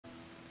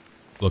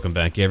Welcome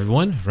back,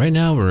 everyone. Right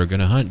now, we're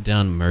gonna hunt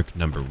down Merc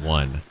number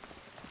 1.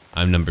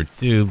 I'm number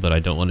 2, but I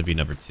don't want to be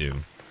number 2.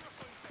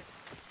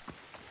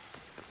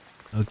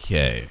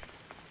 Okay.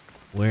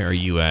 Where are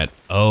you at?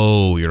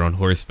 Oh, you're on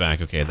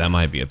horseback. Okay, that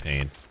might be a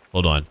pain.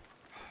 Hold on.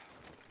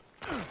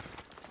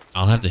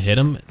 I'll have to hit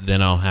him,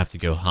 then I'll have to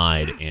go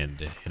hide and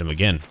hit him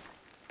again.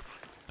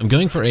 I'm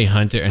going for a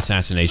hunter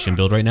assassination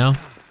build right now.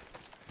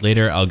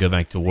 Later, I'll go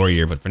back to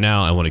warrior, but for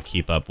now, I want to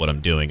keep up what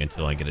I'm doing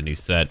until I get a new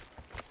set.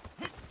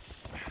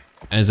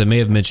 As I may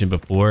have mentioned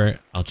before,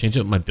 I'll change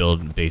up my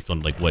build based on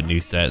like what new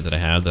set that I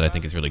have that I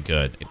think is really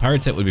good. A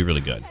pirate set would be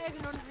really good.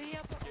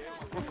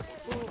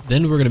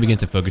 Then we're going to begin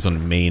to focus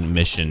on main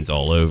missions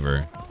all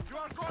over.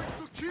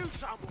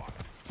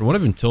 From what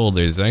I've been told,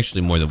 there's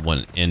actually more than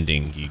one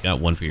ending. You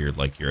got one for your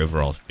your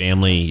overall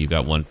family. You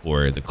got one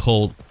for the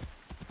cult.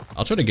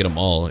 I'll try to get them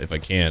all if I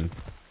can.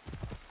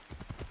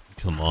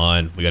 Come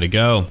on, we gotta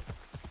go.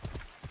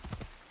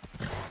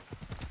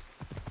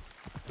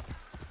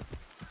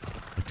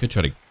 I could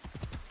try to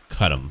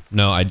cut him.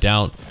 No, I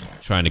doubt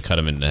trying to cut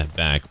him in the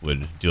back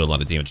would do a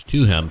lot of damage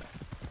to him.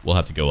 We'll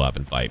have to go up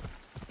and fight.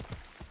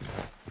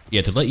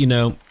 Yeah, to let you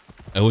know,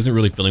 I wasn't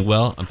really feeling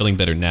well. I'm feeling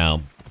better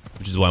now,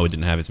 which is why we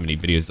didn't have as many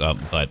videos up,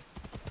 but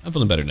I'm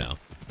feeling better now.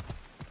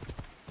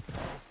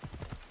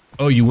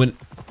 Oh, you went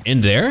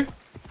in there?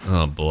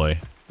 Oh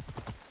boy.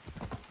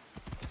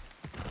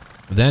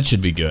 That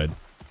should be good.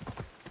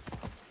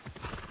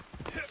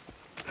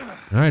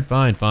 Alright,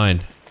 fine,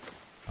 fine.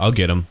 I'll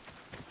get him.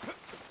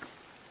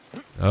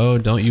 Oh,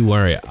 don't you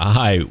worry.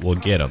 I will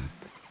get him.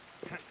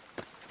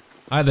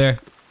 Hi there.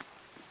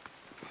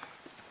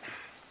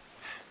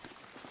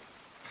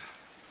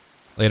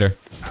 Later.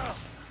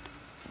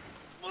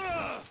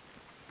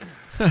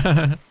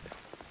 I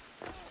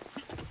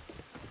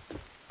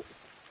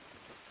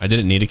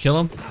didn't need to kill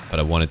him, but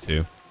I wanted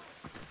to.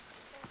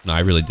 No,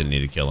 I really didn't need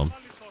to kill him.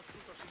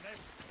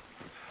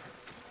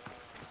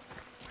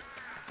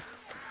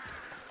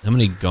 How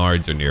many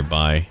guards are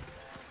nearby?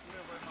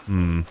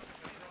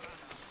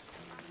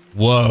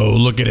 Whoa,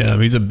 look at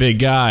him. He's a big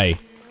guy.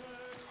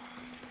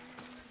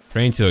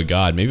 Praying to a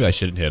god. Maybe I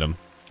shouldn't hit him.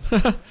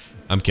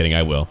 I'm kidding,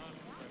 I will.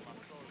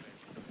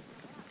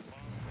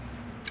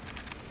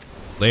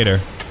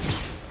 Later.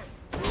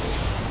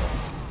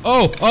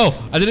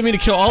 Oh, I didn't mean to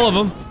kill all of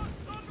them.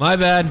 My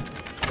bad.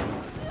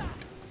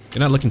 You're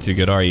not looking too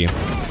good, are you?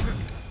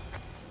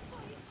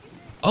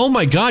 Oh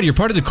my god, you're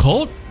part of the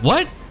cult?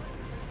 What?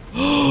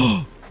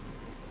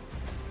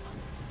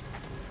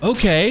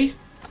 Okay.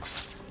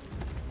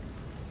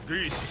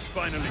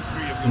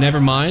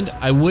 Never mind,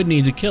 I would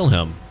need to kill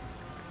him.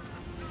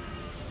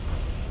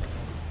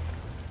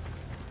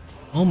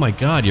 Oh my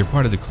god, you're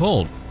part of the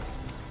cult.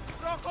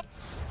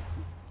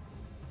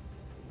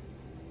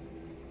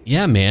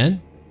 Yeah,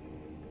 man.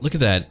 Look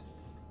at that.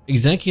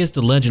 Exekias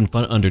the legend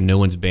fought under no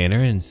one's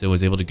banner and so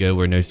was able to go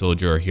where no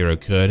soldier or hero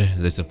could.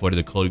 This afforded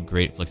the cult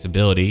great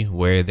flexibility.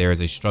 Where there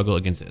is a struggle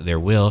against their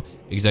will,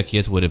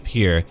 Exekias would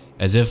appear.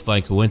 As if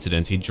by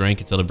coincidence, he drank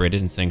and celebrated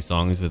and sang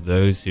songs with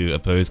those who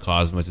opposed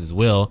Cosmos'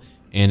 will,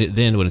 and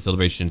then when the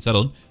celebration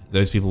settled,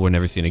 those people were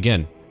never seen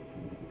again.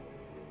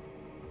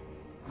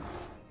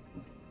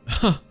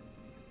 Huh.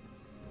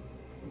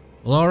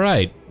 Well,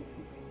 alright.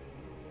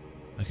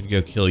 I could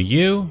go kill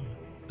you.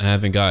 I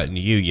haven't gotten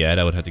you yet.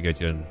 I would have to go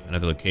to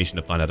another location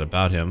to find out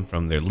about him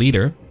from their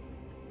leader.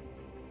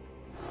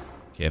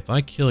 Okay, if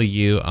I kill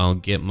you, I'll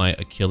get my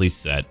Achilles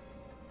set.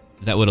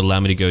 That would allow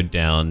me to go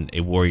down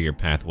a warrior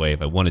pathway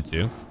if I wanted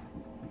to.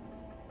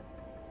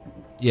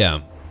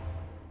 Yeah.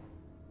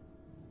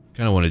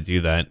 Kind of want to do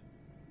that.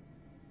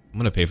 I'm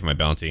going to pay for my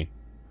bounty.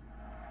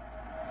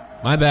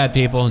 My bad,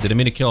 people. Didn't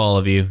mean to kill all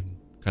of you.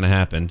 Kind of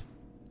happened.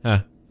 Huh.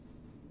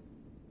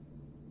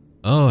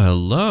 Oh,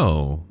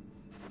 hello.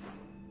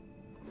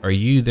 Are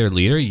you their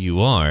leader? You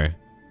are.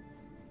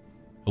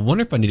 I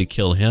wonder if I need to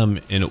kill him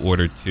in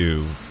order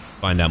to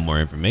find out more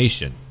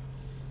information.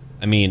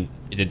 I mean,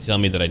 it did tell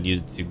me that I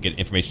needed to get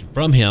information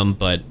from him,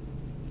 but I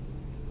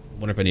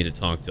wonder if I need to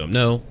talk to him.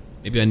 No,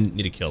 maybe I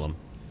need to kill him.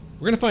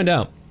 We're gonna find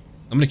out.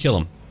 I'm gonna kill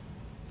him.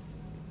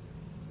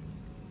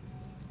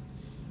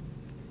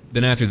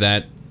 Then after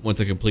that, once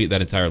I complete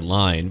that entire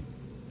line,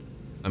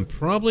 I'm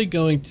probably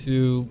going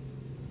to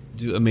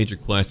do a major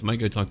quest. I might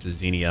go talk to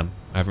Xenia.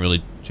 I haven't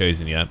really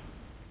chosen yet.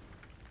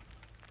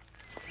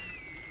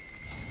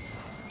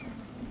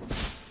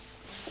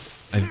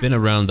 I've been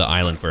around the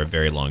island for a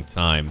very long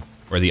time.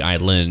 Or the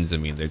islands, I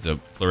mean, there's a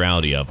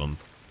plurality of them.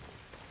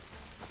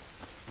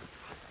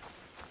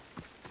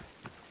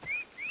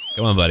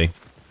 Come on, buddy.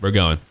 We're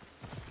going.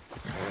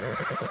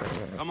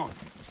 Come on.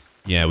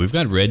 Yeah, we've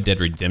got Red Dead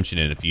Redemption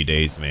in a few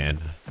days,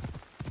 man.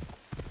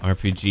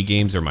 RPG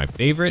games are my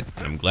favorite,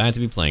 and I'm glad to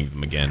be playing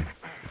them again.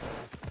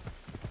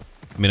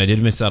 I mean, I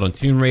did miss out on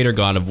Tomb Raider,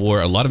 God of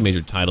War, a lot of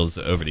major titles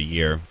over the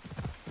year.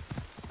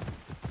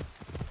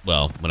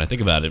 Well, when I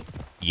think about it,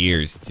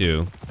 years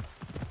too.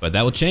 But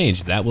that will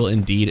change. That will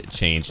indeed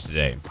change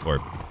today,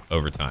 or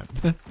over time.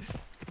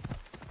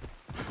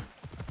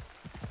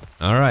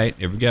 All right,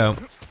 here we go.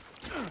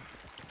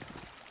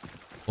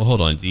 Well,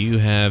 hold on. Do you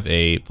have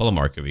a pull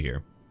mark over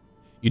here?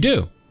 You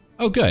do.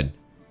 Oh, good.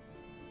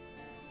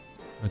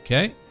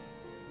 Okay.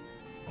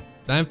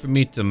 Time for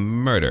me to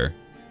murder.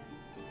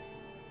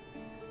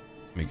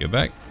 Let me go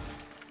back.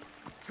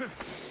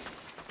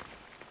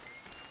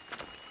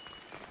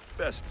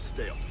 Best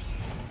stay off.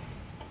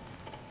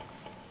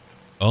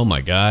 Oh my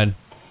god.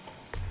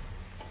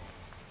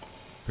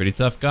 Pretty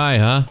tough guy,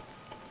 huh?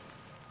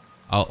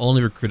 I'll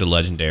only recruit a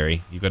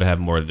legendary. You've got to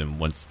have more than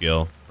one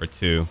skill or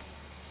two.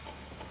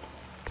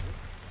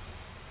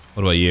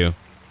 What about you?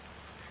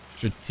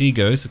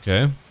 Strategos,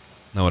 okay.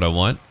 Not what I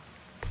want.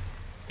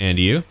 And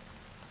you?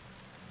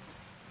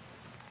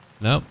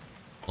 Nope.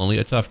 Only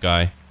a tough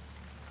guy.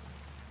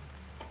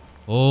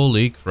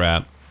 Holy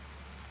crap.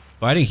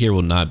 Fighting here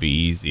will not be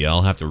easy.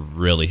 I'll have to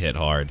really hit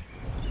hard.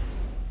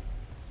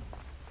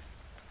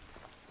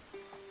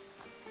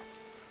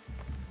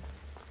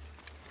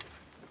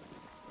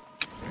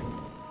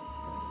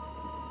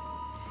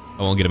 I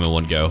won't get him in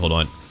one go. Hold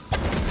on.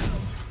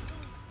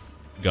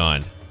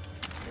 Gone.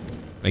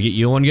 Can I get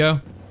you in one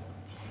go?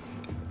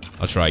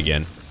 I'll try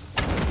again.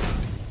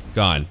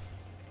 Gone.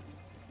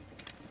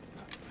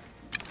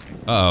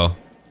 Uh-oh.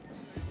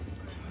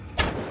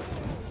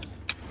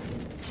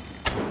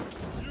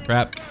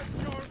 Crap.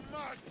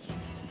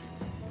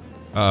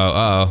 Uh-oh,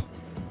 uh-oh.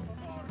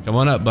 Come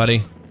on up,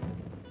 buddy.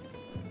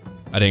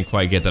 I didn't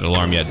quite get that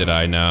alarm yet, did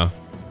I? No.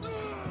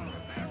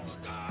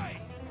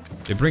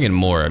 They bring in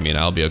more. I mean,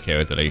 I'll be okay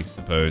with it, I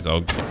suppose.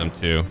 I'll get them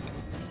too.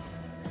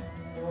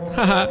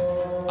 Haha.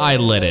 I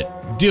lit it.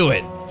 Do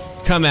it.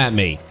 Come at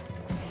me.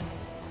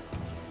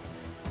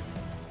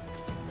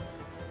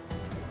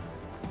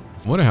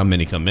 I wonder how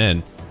many come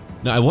in.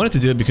 No, I wanted to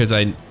do it because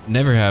I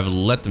never have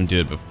let them do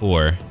it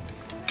before.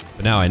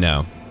 But now I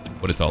know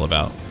what it's all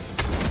about.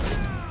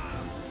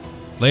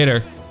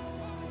 Later.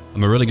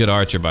 I'm a really good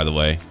archer, by the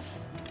way.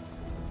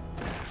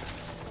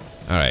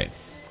 Alright.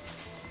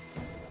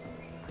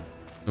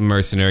 A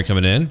mercenary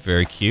coming in.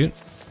 Very cute.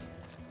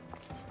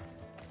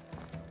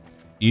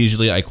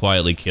 Usually I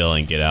quietly kill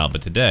and get out,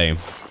 but today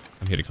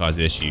I'm here to cause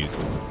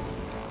issues.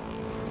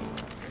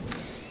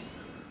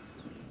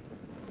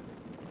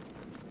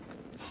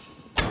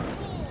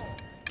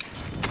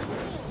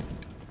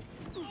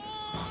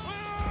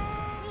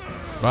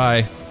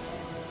 Bye.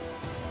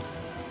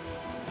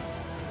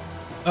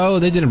 Oh,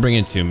 they didn't bring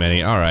in too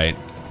many. All right.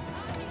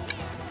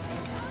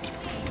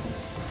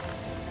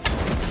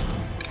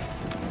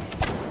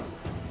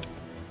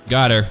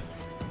 Got her.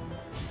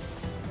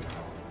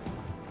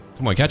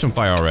 Come on, catch on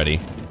fire already.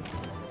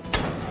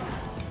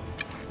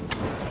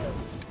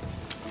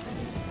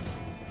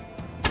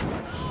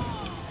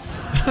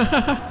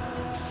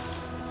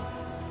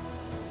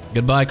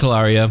 Goodbye,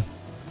 Calaria.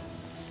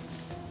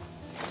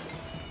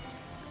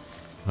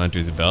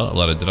 Hunter's belt, a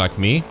lot of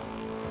drachmi.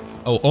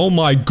 Oh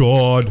my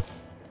god.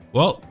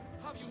 Well.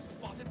 Have you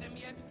spotted them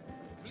yet?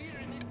 Clear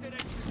in this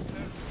direction,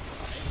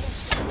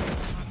 sir.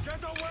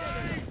 Get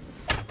away!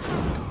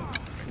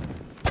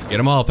 Get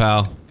them all,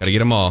 pal. Gotta get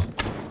them all.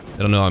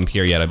 They don't know I'm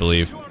here yet, I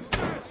believe.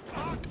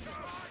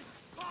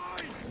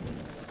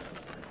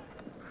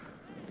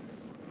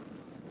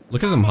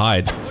 Look at them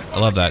hide. I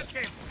love that.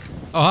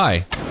 Oh,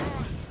 hi.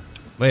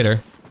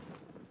 Later.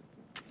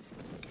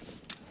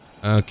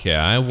 Okay,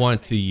 I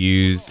want to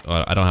use...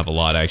 Oh, I don't have a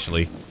lot,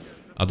 actually.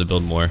 I'll have to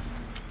build more.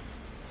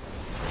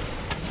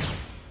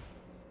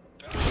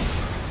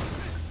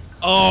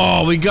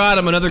 Oh, we got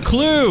him! Another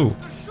clue!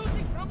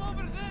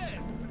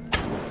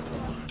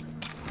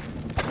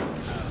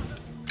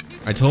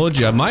 I told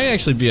you, I might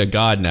actually be a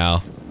god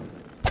now.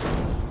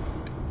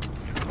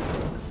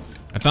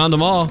 I found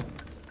them all.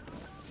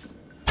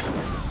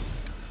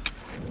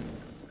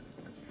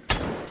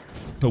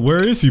 But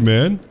where is he,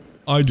 man?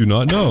 I do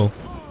not know.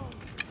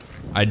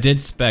 I did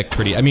spec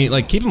pretty... I mean,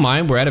 like, keep in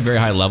mind, we're at a very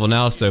high level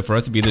now, so for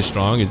us to be this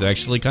strong is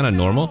actually kind of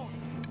normal.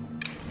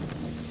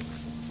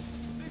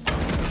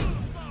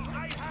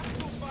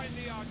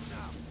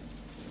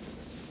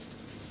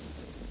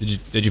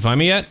 Did you find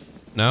me yet?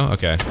 No?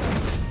 Okay.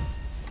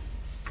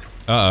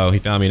 Uh-oh, he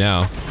found me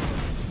now.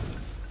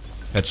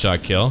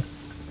 Headshot kill.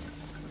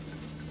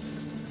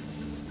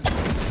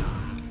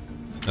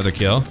 Another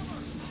kill.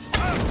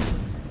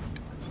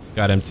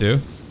 Got him too.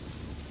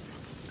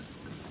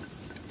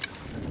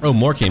 Oh,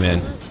 more came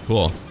in.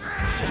 Cool.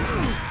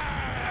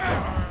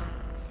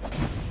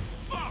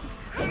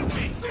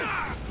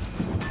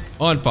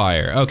 On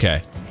fire.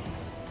 Okay.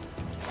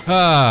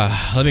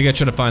 Let me go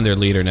try to find their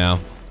leader now.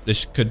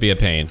 This could be a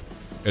pain.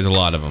 There's a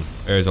lot of them.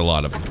 There's a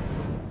lot of them.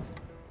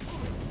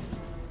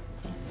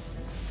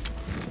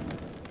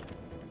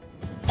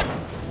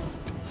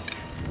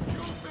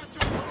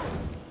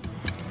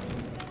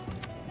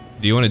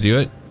 Do you want to do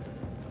it?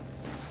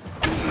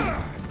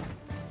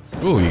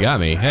 Ooh, you got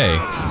me. Hey,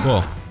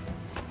 cool.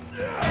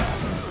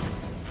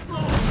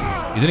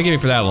 You didn't get me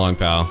for that long,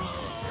 pal.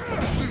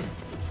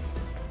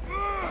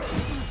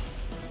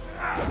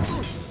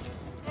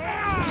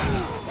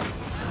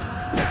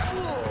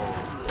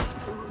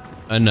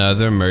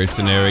 Another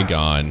mercenary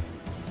gone.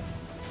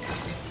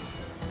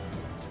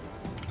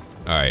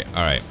 Alright,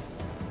 alright.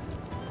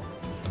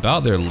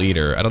 About their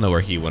leader. I don't know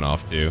where he went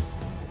off to.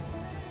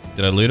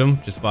 Did I loot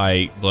him just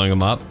by blowing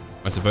him up?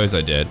 I suppose I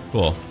did.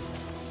 Cool.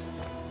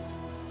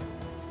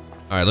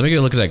 Alright, let me get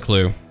a look at that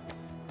clue.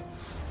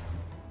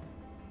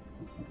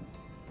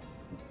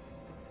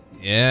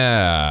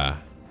 Yeah.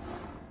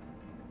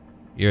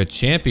 You're a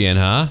champion,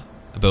 huh?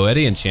 A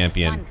Boedian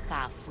champion. One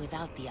half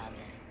without the other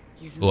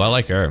is Oh, I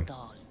like her. nothing at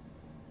all.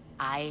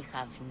 I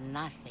have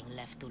nothing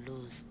left to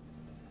lose.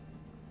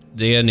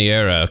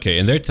 Niera. Okay,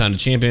 in their time, the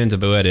champions of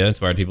Boedia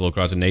inspired people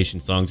across the nation.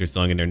 Songs are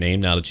sung in their name.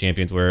 Now the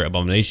champions were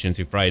abominations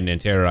who frightened and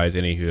terrorized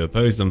any who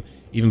opposed them,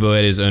 even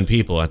Boedia's own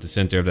people. At the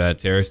center of that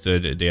terror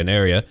stood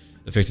Deianeria,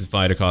 the fiercest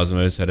fighter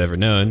Cosmos had ever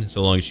known.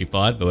 So long as she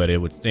fought, Boedia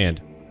would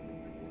stand.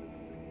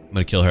 I'm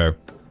gonna kill her.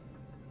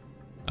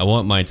 I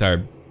want my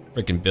entire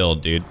freaking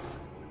build, dude.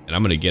 And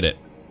I'm gonna get it.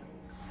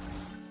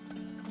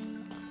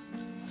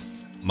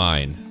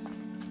 Mine.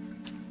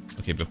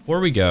 Okay,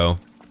 before we go,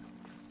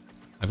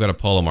 I've got a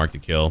polo mark to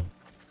kill.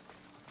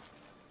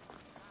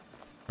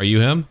 Are you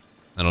him?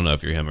 I don't know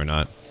if you're him or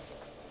not.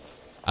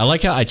 I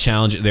like how I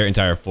challenged their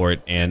entire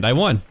fort and I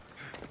won.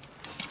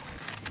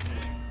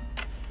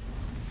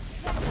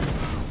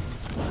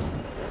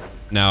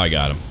 Now I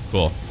got him.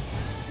 Cool.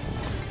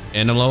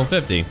 And I'm level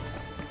 50.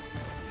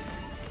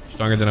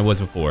 Stronger than I was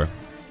before.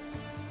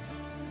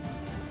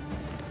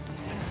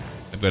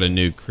 I've got a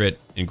new crit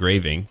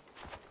engraving.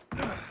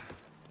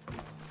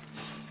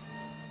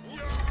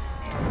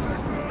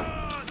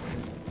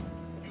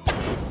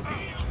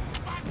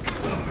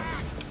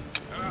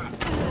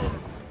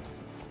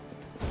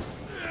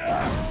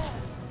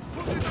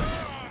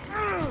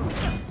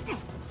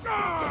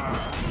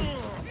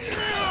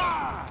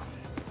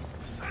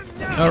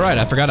 Alright,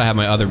 I forgot I have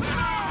my other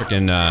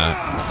freaking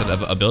set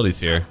of abilities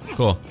here.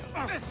 Cool.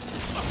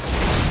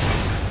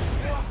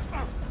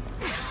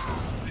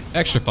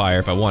 Extra fire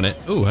if I want it.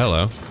 Ooh,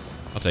 hello.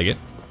 I'll take it.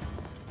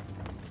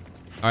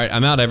 Alright,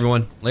 I'm out,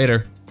 everyone.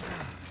 Later.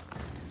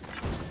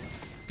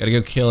 Gotta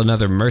go kill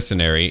another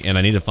mercenary, and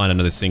I need to find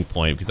another sync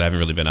point because I haven't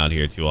really been out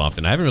here too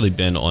often. I haven't really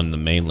been on the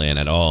mainland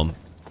at all.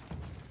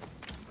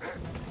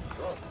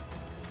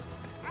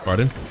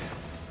 Pardon?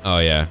 Oh,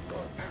 yeah.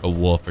 A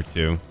wolf or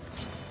two.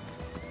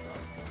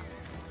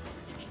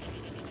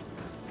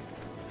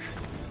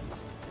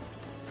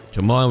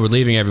 Come on, we're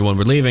leaving, everyone.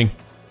 We're leaving.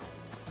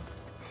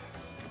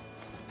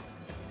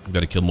 We've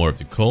got to kill more of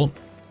the cult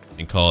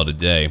and call it a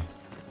day.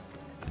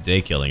 A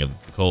day killing of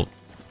the cult.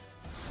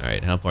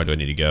 Alright, how far do I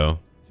need to go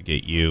to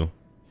get you?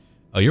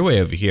 Oh, you're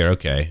way over here.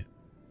 Okay.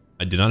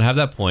 I did not have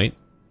that point.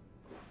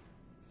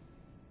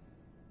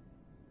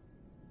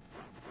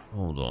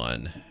 Hold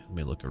on. Let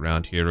me look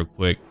around here real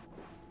quick.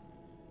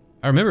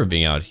 I remember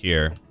being out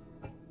here.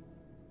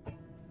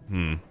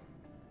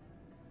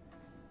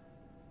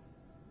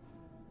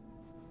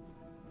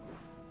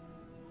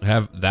 I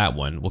have that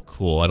one. Well,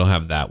 cool. I don't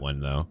have that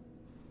one, though.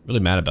 Really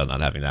mad about not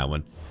having that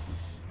one.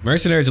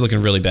 Mercenaries are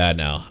looking really bad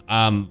now.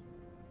 I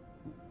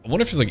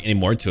wonder if there's like any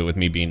more to it with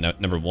me being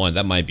number one.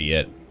 That might be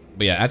it.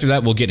 But yeah, after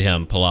that, we'll get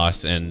him,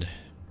 Palas, and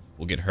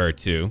we'll get her,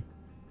 too.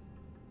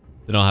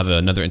 Then I'll have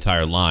another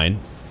entire line.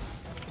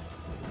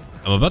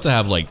 I'm about to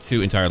have like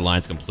 2 entire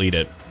lines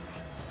completed.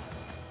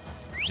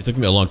 It took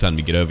me a long time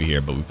to get over here,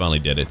 but we finally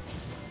did it.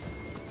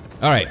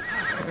 Alright.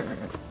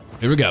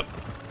 Here we go.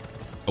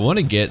 I want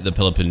to get the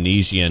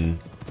Peloponnesian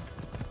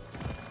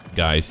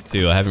guys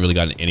too. I haven't really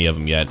gotten any of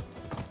them yet.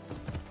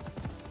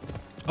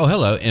 Oh,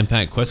 hello,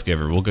 Impact Quest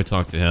Giver. We'll go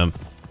talk to him.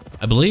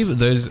 I believe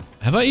there's...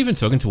 Have I even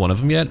spoken to one of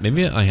them yet?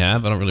 Maybe I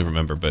have. I don't really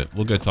remember, but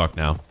we'll go talk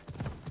now.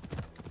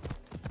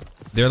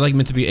 They're like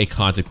meant to be a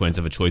consequence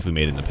of a choice we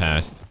made in the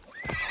past.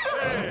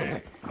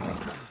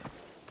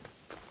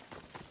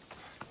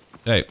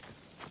 Hey.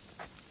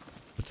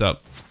 What's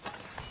up?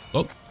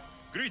 Oh.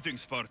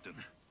 Greetings, Spartan.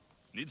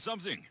 Need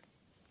something?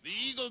 The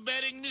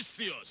eagle-bearing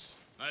Mystios.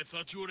 I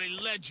thought you were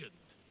a legend.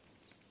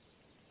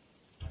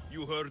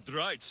 You heard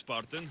right,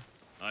 Spartan.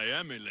 I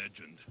am a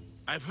legend.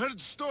 I've heard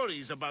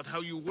stories about how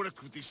you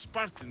work with the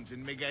Spartans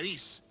in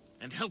Megaris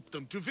and help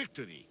them to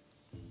victory.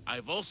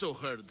 I've also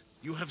heard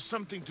you have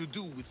something to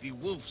do with the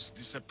wolf's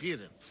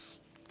disappearance.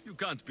 You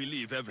can't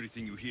believe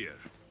everything you hear.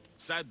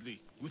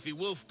 Sadly, with the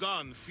wolf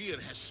gone, fear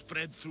has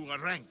spread through our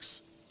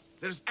ranks.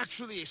 There's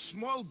actually a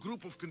small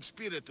group of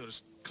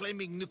conspirators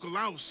claiming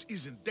Nikolaos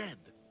isn't dead,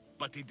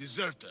 but a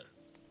deserter.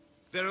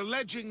 They're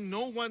alleging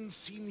no one's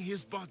seen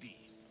his body.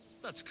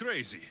 That's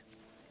crazy.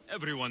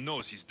 Everyone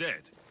knows he's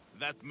dead.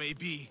 That may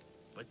be,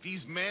 but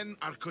these men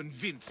are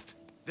convinced.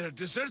 They're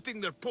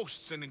deserting their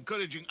posts and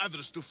encouraging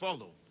others to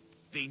follow.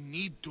 They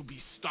need to be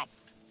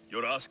stopped.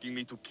 You're asking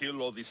me to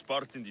kill all the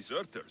Spartan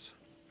deserters?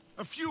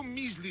 A few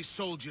measly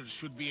soldiers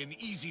should be an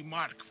easy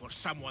mark for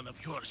someone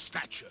of your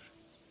stature.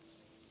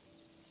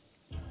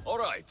 All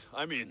right,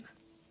 I'm in.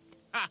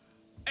 Ha!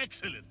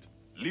 Excellent.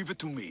 Leave it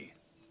to me.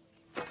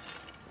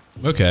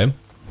 Okay.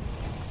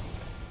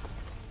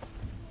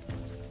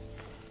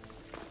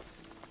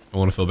 I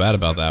want to feel bad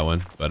about that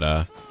one, but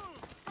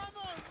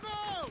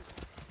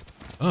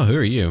oh, who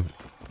are you?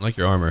 I like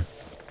your armor.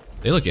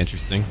 They look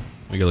interesting.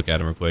 Let me go look at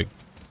them real quick.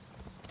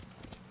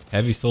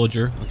 Heavy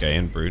soldier. Okay,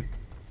 and brute.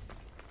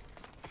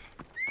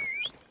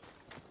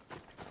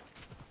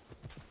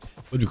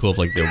 Would be cool if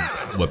like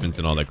the weapons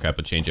and all that crap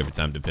would change every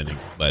time depending,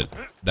 but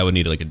that would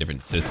need like a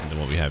different system than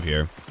what we have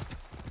here.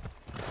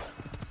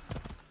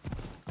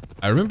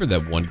 I remember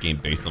that one game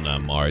based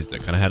on Mars that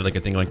kind of had like a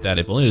thing like that.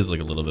 If only it was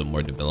like a little bit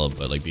more developed,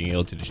 but like being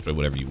able to destroy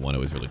whatever you wanted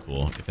was really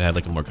cool. If it had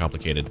like a more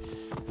complicated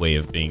way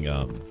of being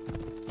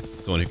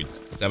someone who could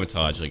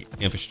sabotage like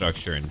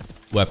infrastructure and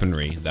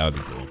weaponry, that would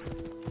be cool.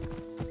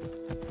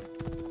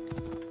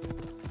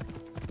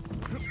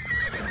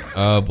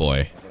 Oh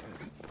boy.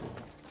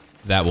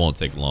 That won't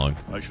take long.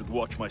 I should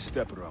watch my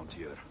step around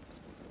here.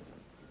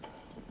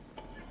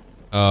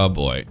 Oh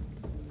boy.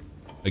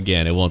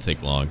 Again, it won't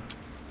take long.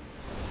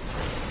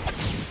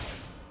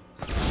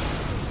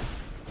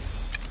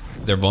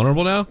 They're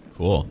vulnerable now?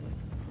 Cool.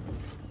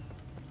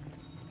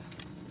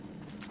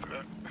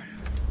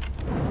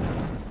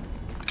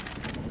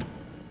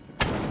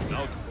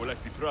 Now to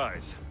collect the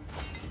prize.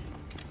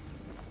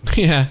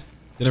 Yeah,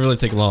 didn't really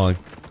take long.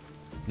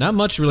 Not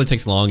much really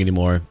takes long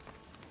anymore.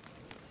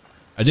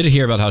 I did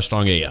hear about how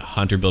strong a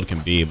hunter build can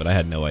be, but I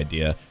had no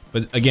idea.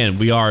 But again,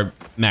 we are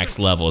max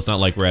level. It's not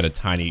like we're at a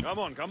tiny Come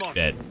on.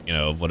 bit, you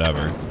know,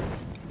 whatever.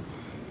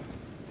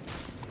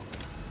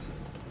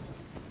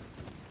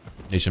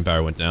 Nation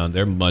power went down.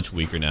 They're much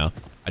weaker now.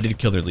 I did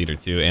kill their leader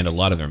too, and a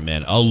lot of their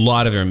men. A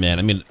lot of their men.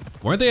 I mean,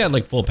 weren't they at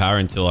like full power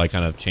until I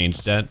kind of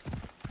changed that?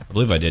 I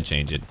believe I did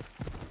change it.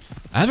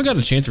 I haven't gotten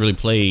a chance to really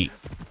play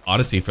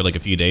Odyssey for like a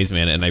few days,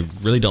 man, and I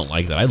really don't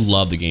like that. I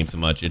love the game so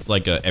much. It's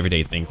like a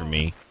everyday thing for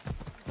me.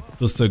 It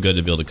feels so good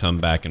to be able to come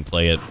back and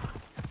play it.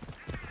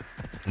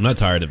 I'm not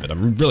tired of it.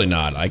 I'm really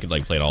not. I could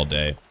like play it all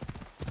day.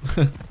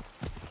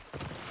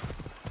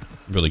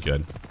 Really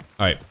good.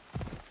 All right,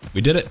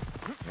 we did it.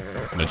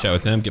 I'm gonna chat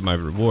with him, get my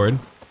reward.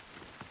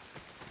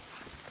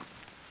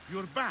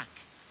 You're back.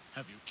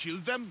 Have you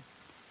killed them?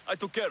 I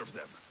took care of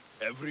them.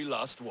 Every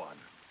last one.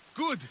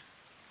 Good.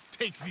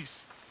 Take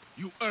this.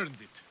 You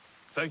earned it.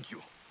 Thank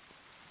you.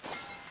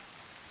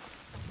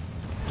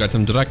 Got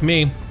some direct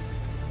me.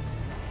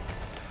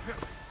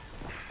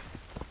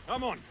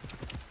 Come on.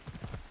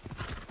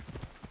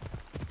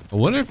 I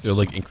wonder if they'll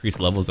like increase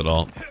levels at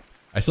all.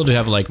 I still do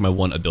have like my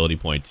one ability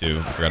point too.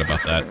 I forgot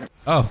about that.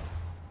 Oh,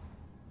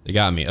 they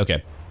got me. Okay,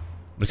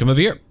 I'm gonna come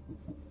over here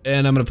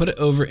and I'm gonna put it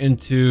over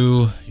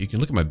into, you can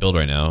look at my build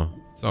right now.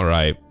 It's all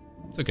right.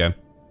 It's okay.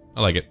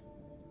 I like it.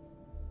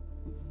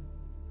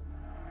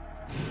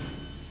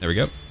 There we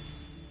go.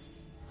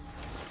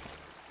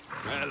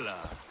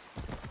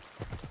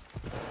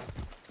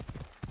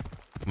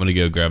 I'm gonna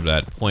go grab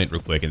that point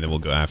real quick and then we'll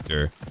go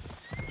after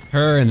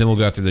her, and then we'll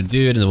go after the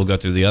dude, and then we'll go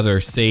after the other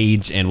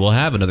sage, and we'll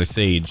have another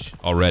sage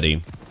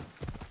already.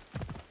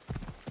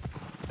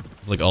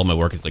 Like all my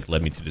work has like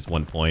led me to this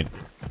one point.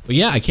 But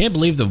yeah, I can't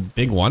believe the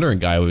big wandering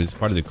guy was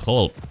part of the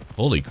cult.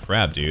 Holy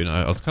crap, dude.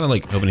 I was kind of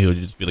like hoping he would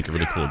just be like a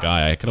really cool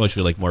guy. I kind of wish we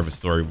had like more of a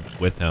story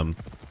with him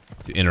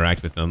to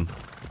interact with him.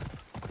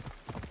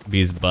 Be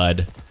his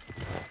bud.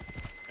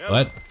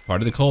 But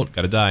part of the cult,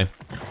 gotta die.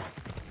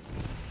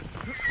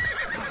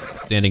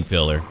 Standing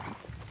pillar.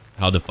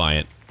 How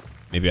defiant.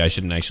 Maybe I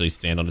shouldn't actually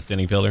stand on a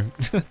standing pillar.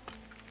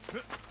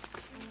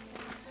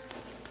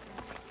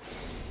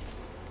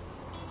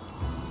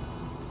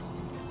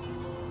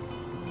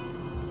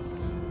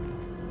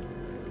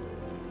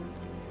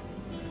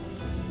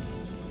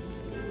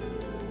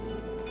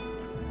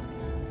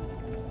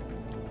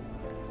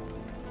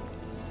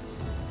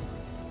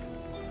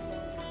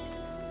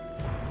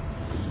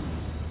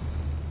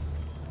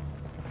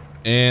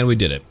 And we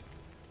did it.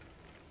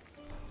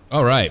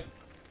 All right.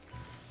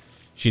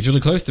 She's really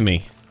close to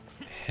me.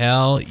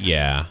 Hell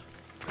yeah.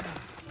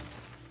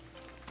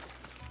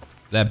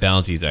 That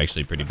bounty is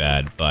actually pretty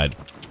bad, but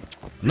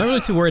I'm not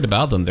really too worried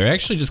about them. They're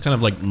actually just kind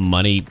of like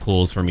money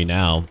pools for me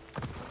now.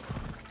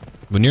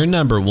 When you're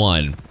number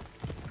one,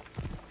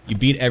 you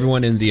beat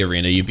everyone in the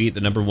arena, you beat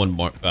the number one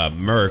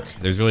Merc,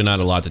 there's really not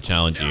a lot to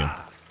challenge you.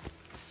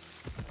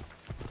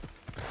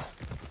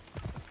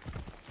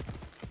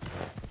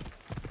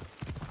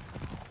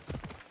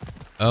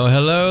 Oh,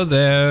 hello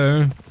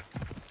there.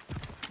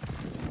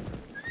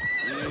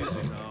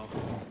 Easy now.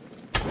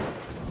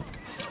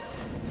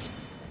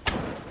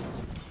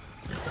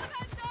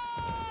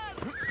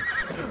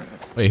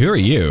 Wait, who are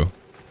you?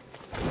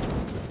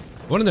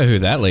 I want to know who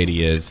that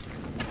lady is.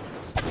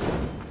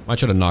 Might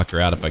try to knock her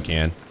out if I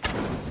can.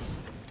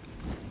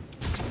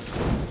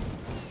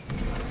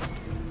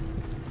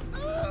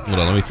 Hold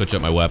on, let me switch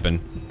up my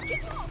weapon.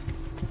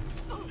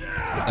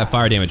 That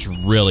fire damage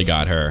really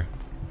got her.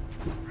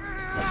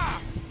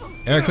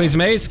 Heracles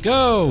Mace,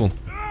 go!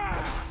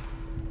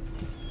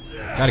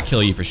 Gotta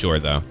kill you for sure,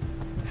 though.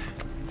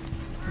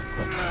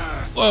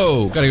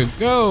 Whoa, gotta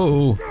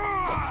go!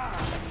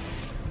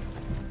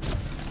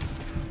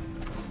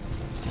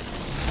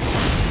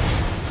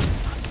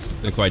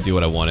 Didn't quite do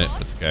what I wanted,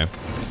 but it's okay.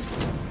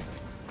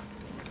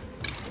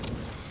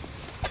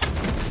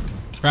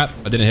 Crap,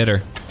 I didn't hit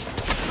her.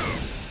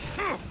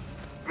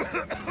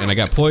 And I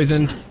got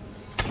poisoned.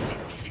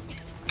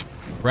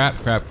 Crap,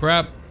 crap,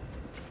 crap.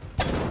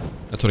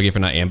 That's what I get for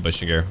not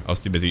ambushing her. I was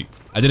too busy.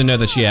 I didn't know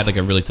that she had like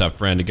a really tough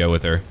friend to go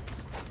with her.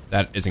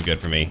 That isn't good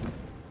for me.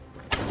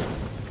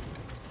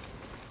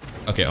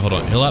 Okay, hold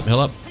on. Heal up, heal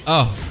up.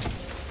 Oh.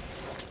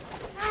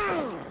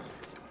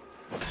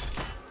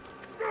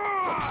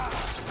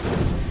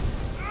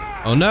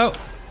 Oh no.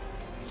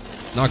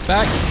 Knock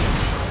back.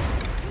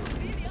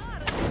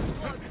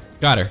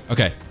 Got her.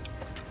 Okay.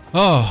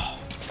 Oh.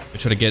 I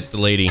try to get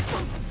the lady.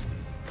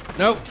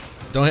 Nope.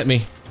 Don't hit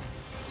me.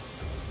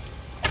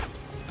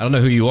 I don't know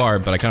who you are,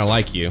 but I kind of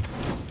like you.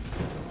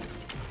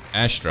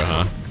 Astra,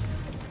 huh?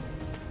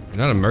 You're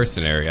not a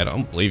mercenary. I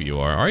don't believe you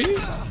are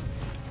you?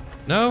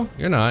 No,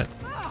 you're not.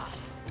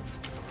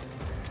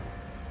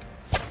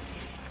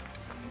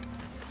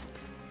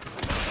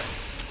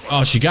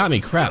 Oh, she got me.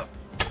 Crap.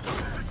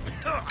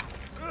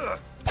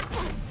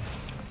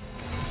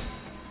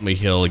 Let me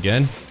heal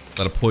again. A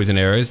lot of poison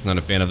arrows. Not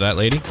a fan of that,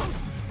 lady.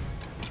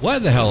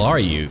 What the hell are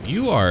you?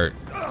 You are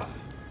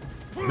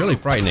really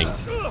frightening.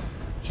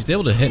 She's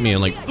able to hit me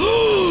and like,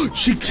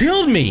 she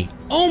killed me.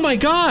 Oh my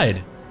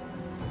god.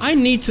 I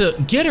need to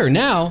get her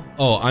now.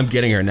 Oh, I'm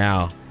getting her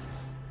now.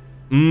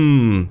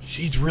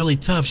 She's really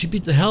tough. She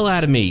beat the hell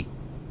out of me.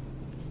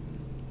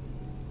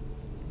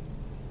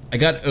 I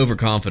got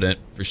overconfident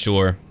for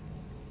sure.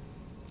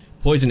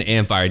 Poison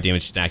and fire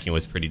damage stacking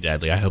was pretty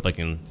deadly. I hope I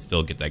can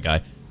still get that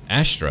guy.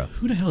 Astra.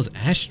 Who the hell is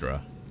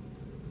Astra?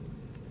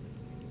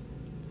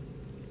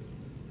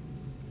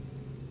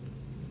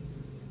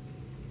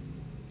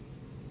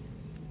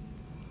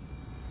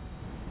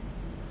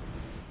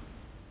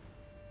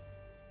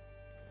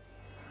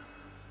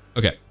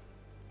 Okay.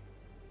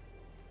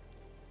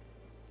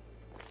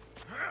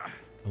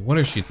 I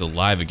wonder if she's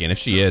alive again. If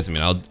she is, I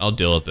mean, I'll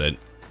deal with it.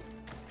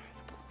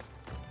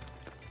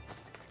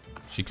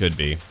 She could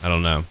be. I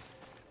don't know.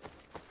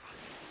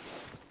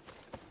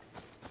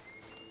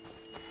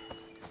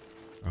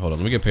 Hold on,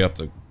 let me get paid off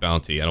the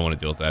bounty. I don't want to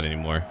deal with that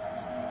anymore.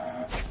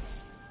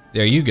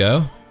 There you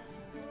go.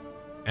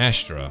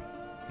 Astra.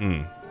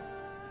 No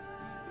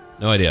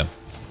idea.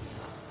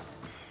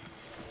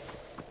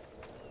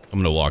 I'm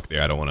gonna walk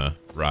there. I don't want to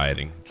ride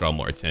and draw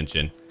more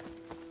attention.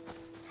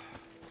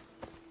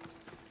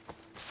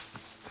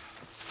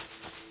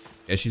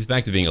 Yeah, she's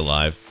back to being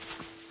alive.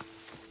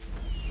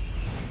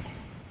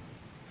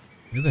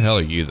 Who the hell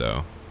are you,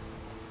 though?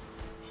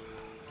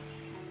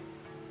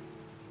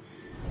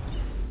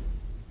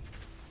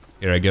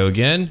 Here I go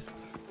again.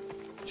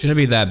 Shouldn't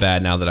be that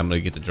bad now that I'm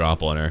gonna get the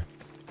drop on her.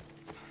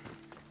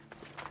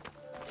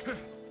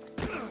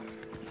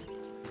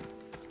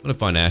 I'm gonna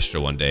find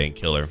Astra one day and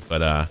kill her,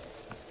 but I'm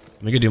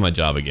gonna go do my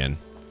job again.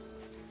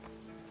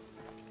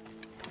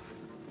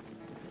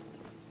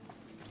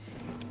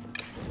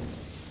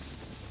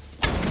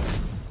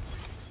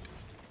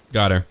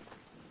 Got her.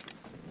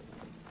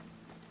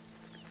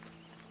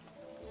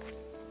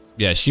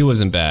 Yeah, she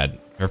wasn't bad.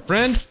 Her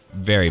friend,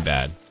 very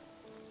bad.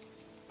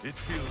 It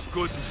feels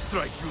good to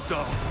strike you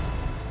down.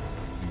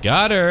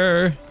 Got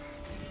her.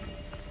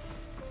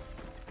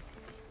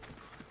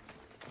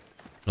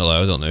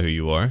 Hello, I don't know who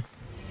you are.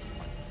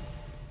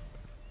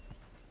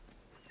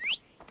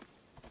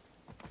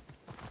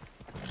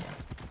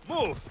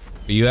 Move.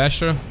 Are you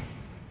Astra?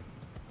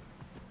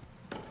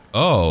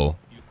 Oh.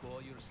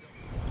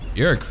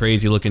 You're a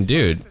crazy looking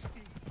dude.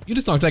 You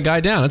just knocked that guy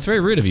down. That's very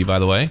rude of you, by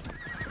the way.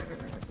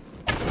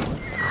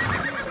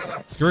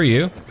 Screw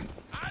you.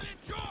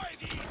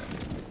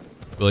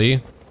 Will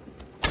you?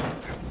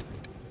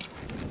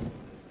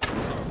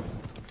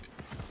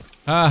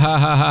 Ha ha ha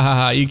ha ha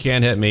ha, you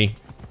can't hit me.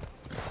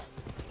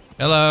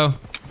 Hello.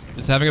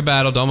 Just having a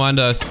battle, don't mind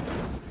us.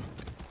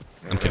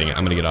 I'm kidding,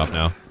 I'm gonna get off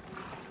now.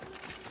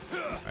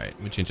 Alright,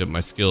 let me change up my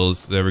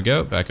skills. There we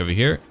go, back over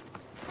here.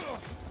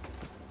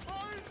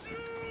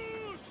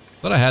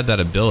 Thought I had that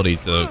ability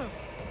to...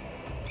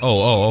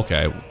 Oh,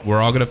 okay.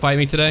 We're all gonna fight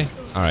me today?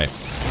 Alright.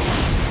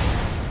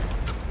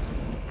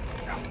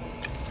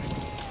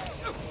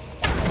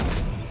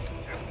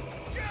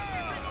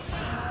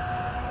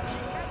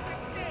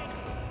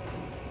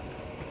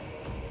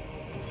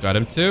 Got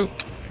him too.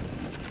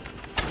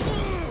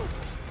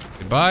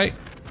 Goodbye.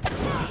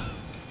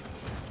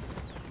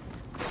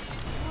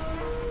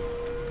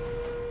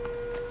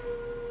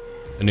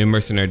 A new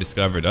mercenary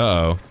discovered.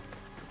 Uh-oh.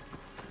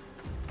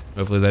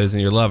 Hopefully that isn't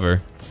your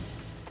lover.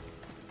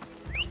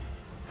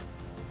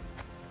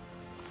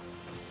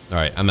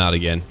 Alright, I'm out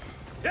again.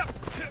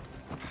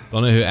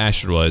 Don't know who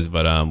Asher was,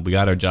 but we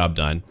got our job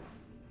done.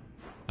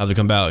 I'll have to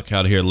come back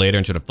out here later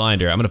and try to find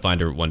her. I'm gonna find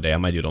her one day. I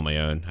might do it on my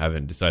own. I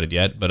haven't decided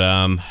yet. But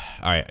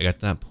alright, I got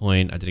that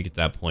point. I didn't get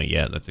that point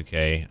yet. That's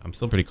okay. I'm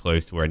still pretty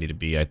close to where I need to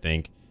be, I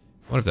think.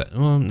 What if that?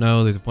 Oh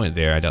no, there's a point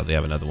there. I doubt they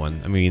have another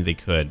one. I mean, they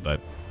could, but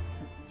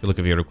let's look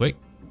over here real quick.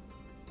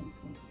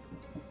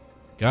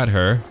 Got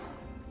her.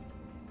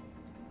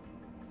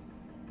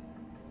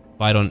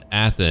 Fight on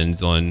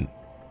Athens on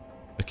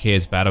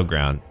Achaea's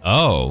battleground.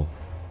 Oh.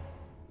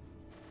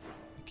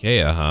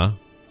 Achaea, huh?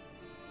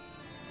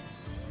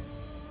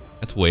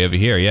 That's way over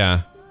here,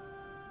 yeah.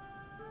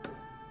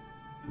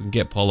 We can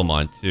get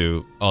Polemon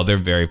too. Oh, they're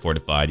very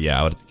fortified. Yeah,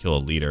 I would have to kill a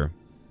leader.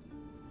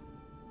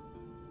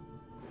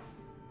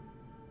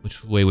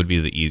 Which way would be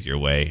the easier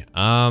way?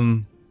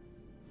 I'm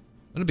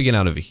gonna begin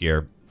out over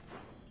here.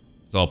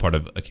 It's all part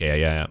of, okay,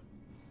 yeah.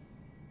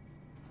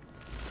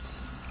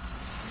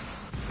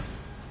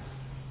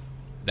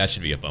 That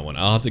should be a fun one.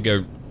 I'll have to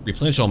go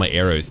replenish all my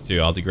arrows too.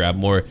 I'll have to grab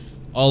more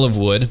olive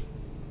wood.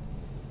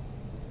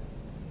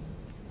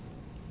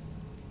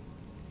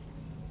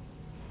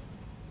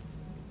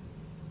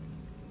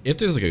 If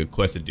there's like a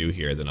quest to do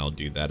here, then I'll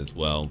do that as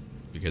well,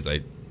 because I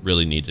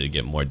really need to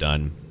get more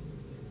done.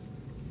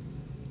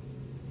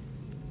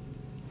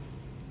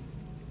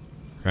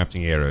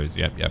 Crafting arrows,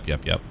 yep.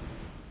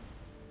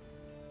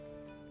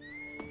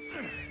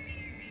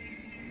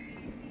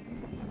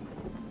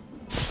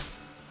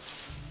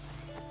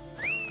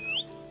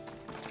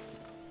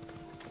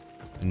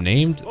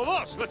 Named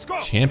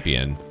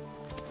champion.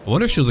 I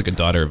wonder if she was like a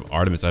daughter of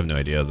Artemis. I have no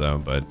idea though,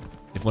 but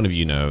if one of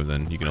you know,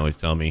 then you can always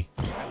tell me.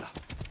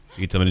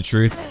 You can tell me the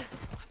truth.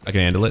 I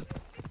can handle it.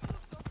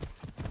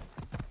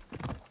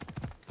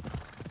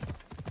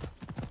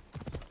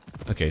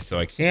 Okay, so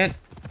I can't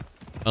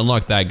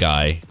unlock that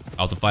guy.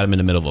 I'll have to fight him in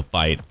the middle of a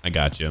fight. I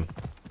got you.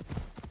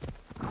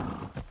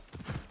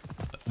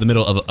 The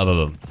middle of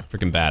a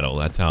freaking battle.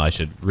 That's how I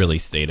should really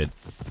state it.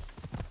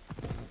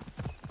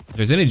 If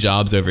there's any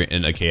jobs over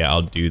in Achaia,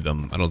 I'll do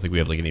them. I don't think we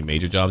have like any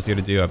major jobs here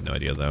to do. I have no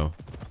idea though.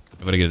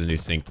 I'm gonna get a new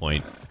sync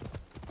point.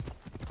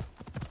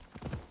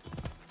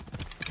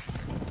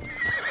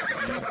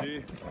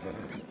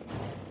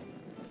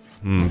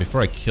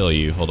 Before I kill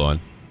you, hold on.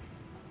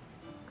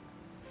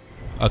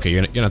 Okay,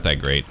 you're not that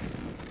great.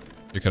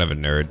 You're kind of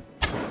a nerd.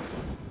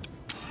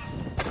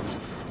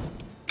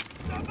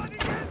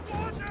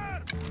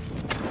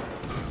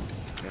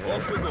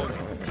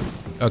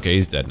 Okay,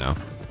 he's dead now.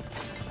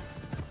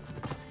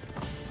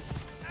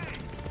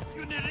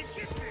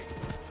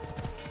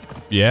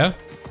 Yeah?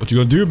 What you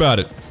gonna do about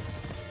it?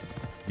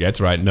 Yeah, that's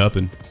right,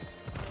 nothing.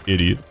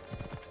 Idiot.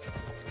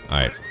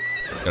 Alright.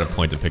 Got a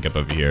point to pick up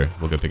over here.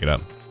 We'll go pick it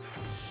up.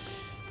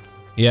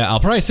 Yeah, I'll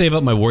probably save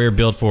up my warrior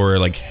build for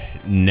like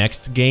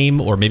next game,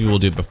 or maybe we'll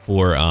do it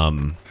before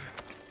the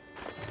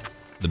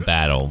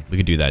battle. We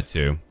could do that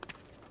too.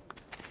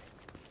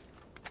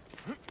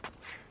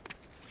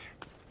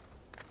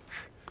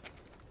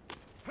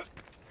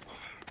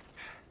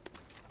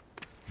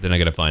 Then I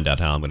gotta find out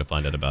how I'm gonna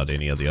find out about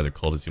any of the other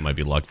cultists who might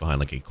be locked behind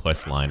like a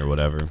quest line or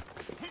whatever.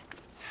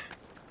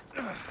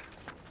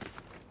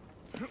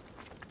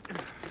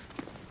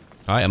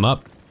 Alright, I'm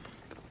up.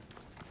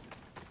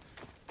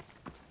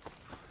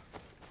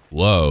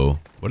 Whoa,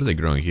 what are they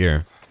growing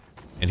here?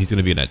 And he's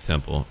gonna be in that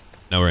temple.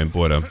 Now we're in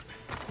Borda.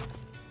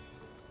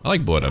 I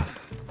like Borda.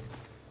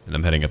 And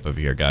I'm heading up over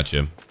here,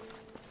 gotcha.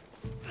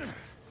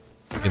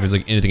 If there's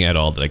like anything at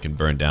all that I can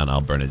burn down,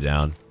 I'll burn it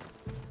down.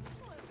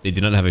 They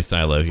do not have a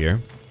silo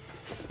here.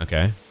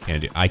 Okay,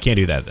 I can't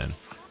do that then.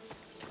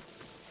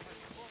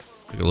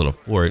 Like a little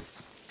fort.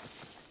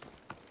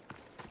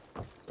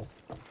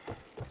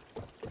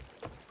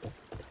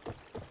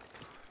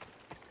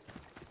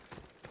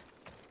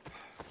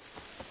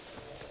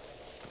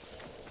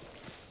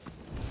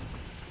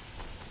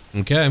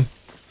 Okay.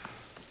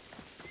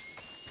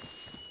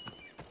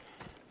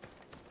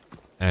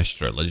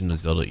 Astra, Legend of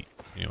Zelda.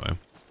 Anyway.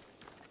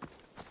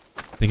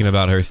 Thinking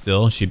about her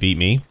still. She beat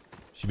me.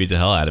 She beat the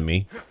hell out of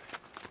me.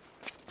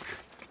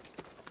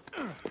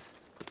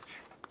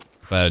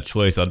 If I had a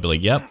choice, I'd be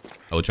like, yep,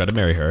 I would try to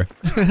marry her.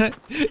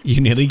 You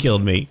nearly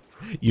killed me.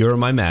 You were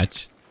my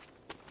match.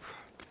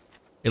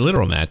 A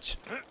literal match.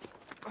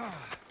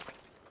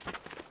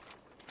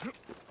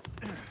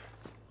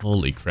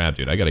 Holy crap,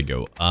 dude. I gotta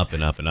go up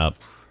and up and up.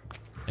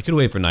 I could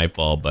wait for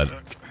nightfall, but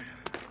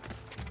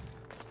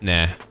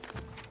nah.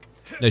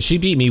 No, she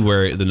beat me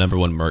where the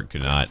 #1 merc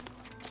could not.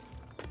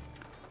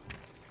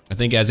 I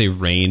think as a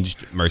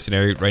ranged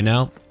mercenary right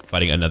now,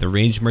 fighting another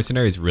ranged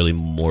mercenary is really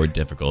more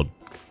difficult.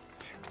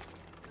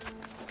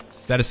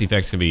 Status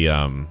effects can be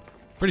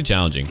pretty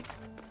challenging.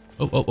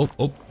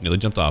 Oh, nearly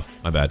jumped off.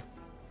 My bad.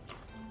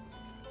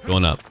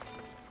 Going up.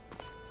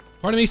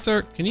 Pardon me,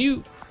 sir. Can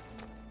you?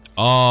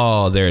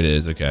 Oh, there it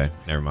is. Okay,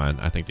 never mind.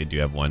 I think they do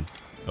have one.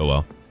 Oh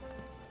well.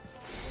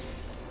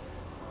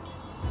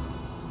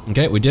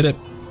 Okay, we did it.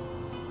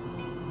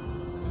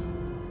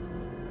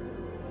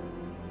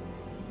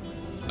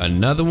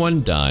 Another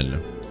one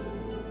done.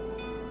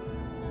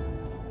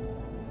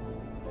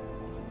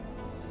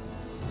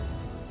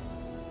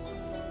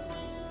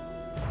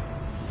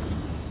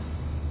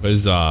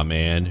 Huzzah,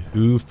 man.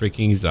 Who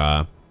freaking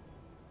za?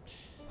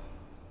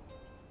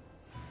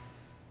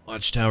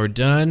 Watchtower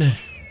done.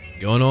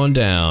 Going on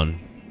down.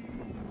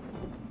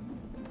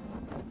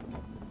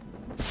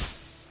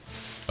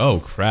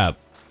 Oh, crap.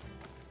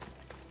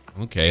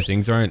 Okay,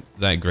 things aren't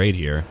that great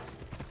here.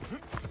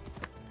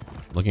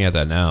 Looking at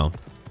that now.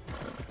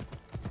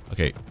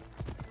 Okay,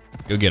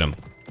 go get him.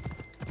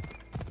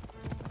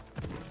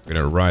 We're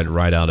gonna ride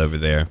right out over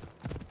there.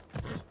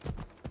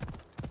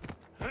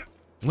 I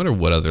wonder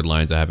what other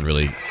lines I haven't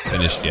really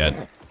finished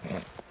yet.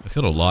 I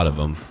killed a lot of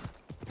them.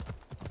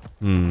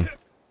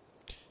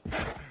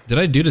 Did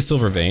I do the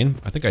silver vein?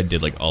 I think I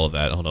did like all of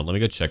that. Hold on, let me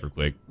go check real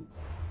quick.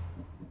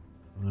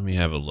 Let me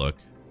have a look.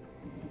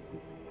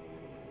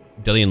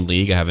 Dillion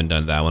League, I haven't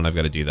done that one. I've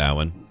got to do that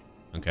one.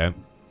 Okay.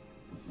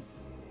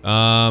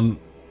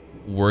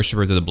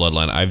 Worshippers of the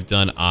Bloodline. I've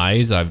done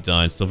Eyes. I've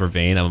done Silver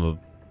Vein. I'm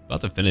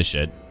about to finish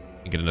it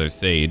and get another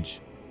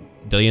Sage.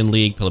 Dillion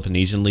League,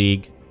 Peloponnesian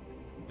League,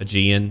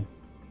 Aegean,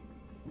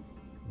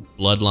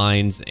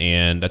 Bloodlines,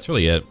 and that's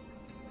really it.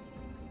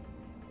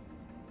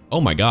 Oh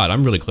my god,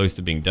 I'm really close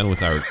to being done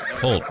with our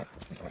cult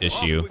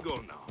issue. Off we go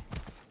now.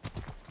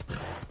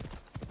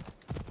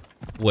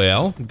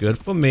 Well, good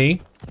for me.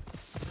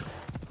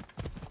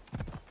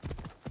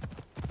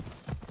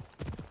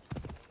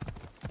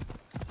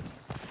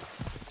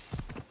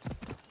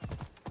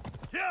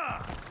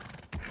 Yeah.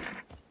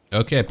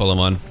 Okay,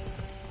 Polemon.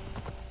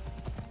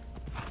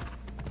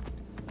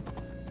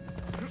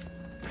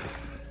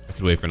 I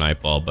could wait for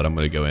Nightfall, but I'm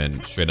gonna go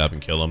in straight up and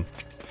kill him.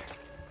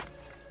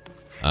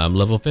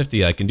 Level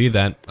 50, I can do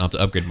that. I'll have to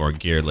upgrade more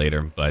gear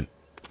later, but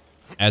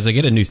as I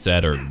get a new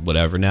set or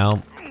whatever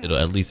now, it'll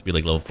at least be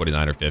like level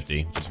 49 or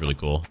 50, which is really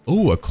cool.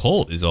 Ooh, a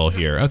cult is all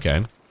here.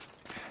 Okay.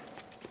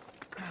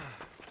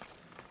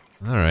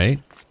 Alright.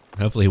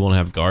 Hopefully he won't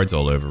have guards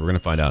all over. We're gonna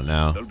find out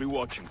now. They'll be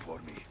watching for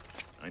me.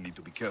 I need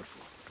to be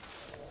careful.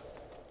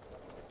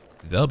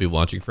 They'll be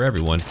watching for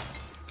everyone.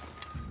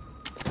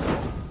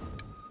 Can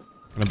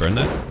I burn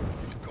that?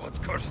 God's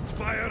cursed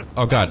fire.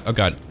 Oh god, oh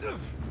god.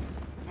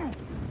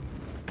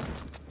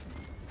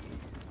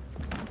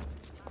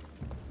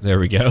 There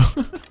we go.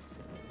 If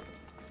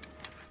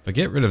I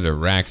get rid of the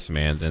racks,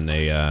 man, then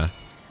they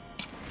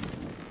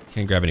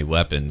can't grab any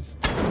weapons.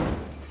 I'll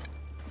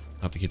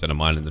have to keep that in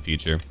mind in the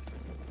future.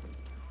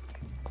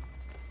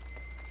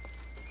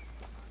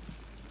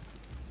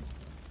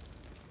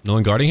 No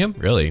one guarding him?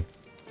 Really?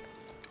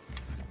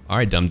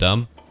 Alright,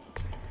 dum-dum.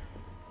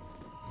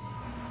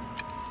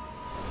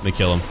 Let me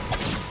kill him.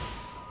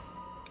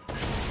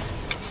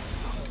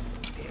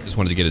 Just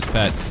wanted to get his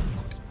pet.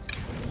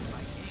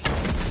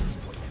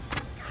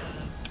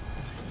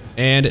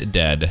 And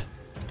dead.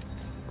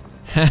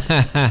 Ha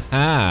ha ha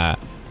ha.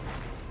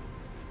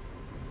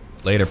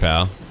 Later,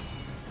 pal.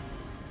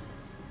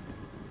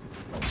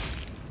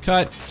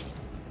 Cut.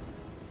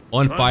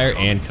 On fire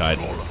and cut.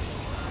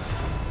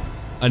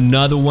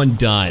 Another one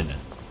done.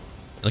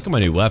 Look at my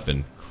new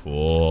weapon.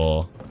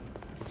 Cool.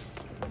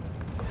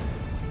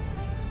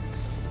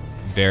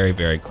 Very,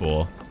 very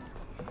cool.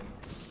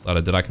 A lot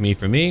of Drakmi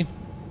for me.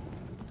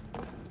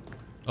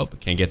 Oh,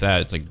 can't get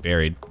that. It's like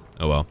buried.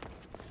 Oh well.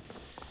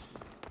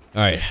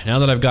 Alright, now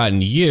that I've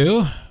gotten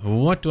you,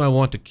 what do I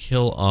want to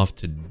kill off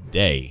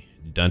today?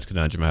 Dunsk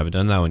Conundrum, I haven't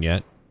done that one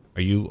yet.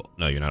 Are you?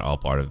 No, you're not all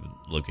part of the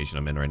location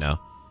I'm in right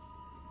now.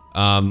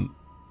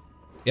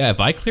 Yeah, if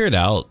I cleared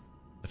out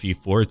a few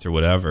forts or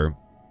whatever,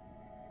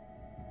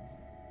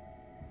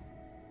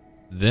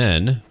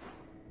 then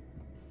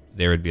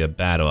there would be a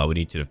battle I would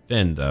need to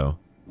defend though.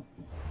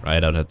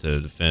 Right, I'd have to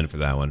defend for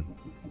that one.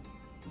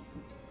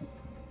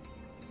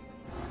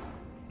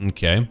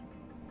 Okay.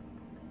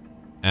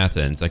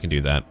 Athens, I can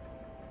do that.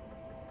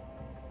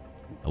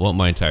 I want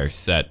my entire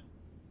set.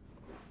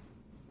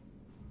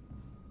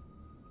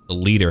 A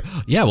leader.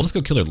 Yeah, well, let's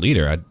go kill their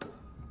leader.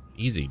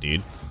 Easy,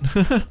 dude.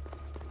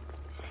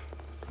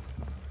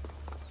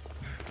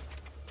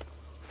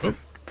 Oh.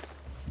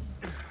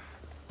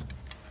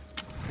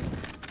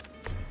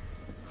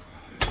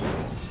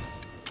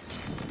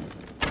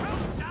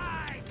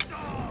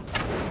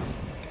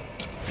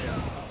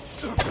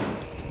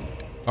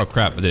 Oh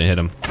crap, I didn't hit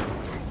him.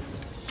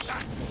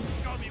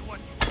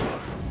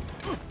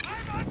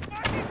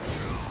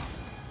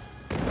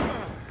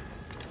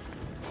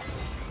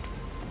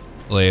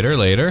 Later,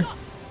 later.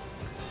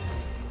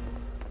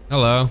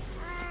 Hello.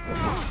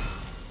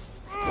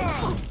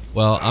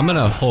 Well, I'm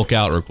gonna Hulk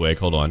out real quick.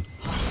 Hold on.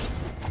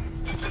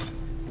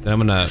 Then I'm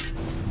gonna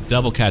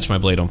double catch my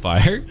blade on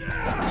fire.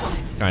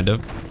 Kind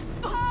of.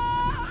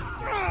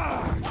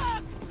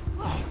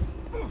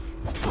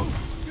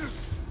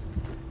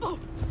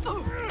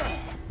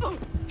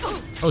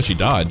 Oh, she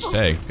dodged.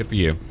 Hey, good for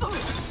you.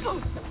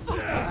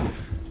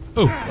 Oh,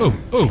 oh,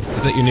 oh.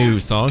 Is that your new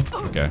song?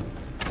 Okay.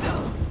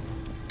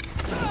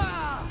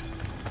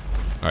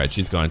 Alright,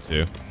 she's gone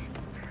too.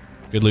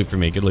 Good loot for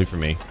me, good loot for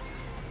me.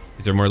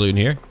 Is there more loot in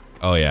here?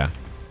 Oh yeah.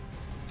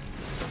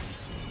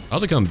 I'll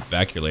have to come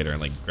back here later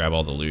and like grab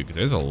all the loot because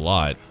there's a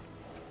lot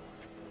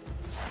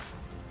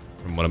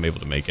from what I'm able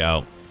to make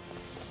out.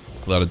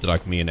 A lot of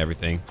Drakmi and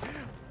everything.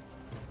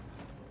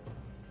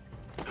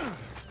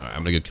 Alright,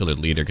 I'm gonna go kill the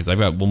leader because I've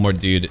got one more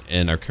dude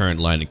in our current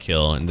line to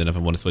kill, and then if I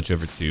want to switch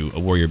over to a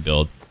warrior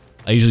build,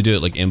 I usually do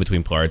it like in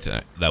between parts.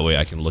 That way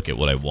I can look at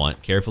what I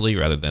want carefully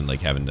rather than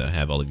like having to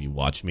have all of you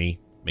watch me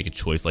make a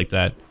choice like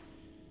that.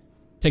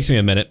 Takes me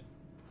a minute.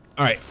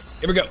 Alright,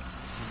 here we go.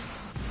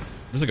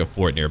 There's like a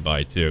fort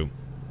nearby too.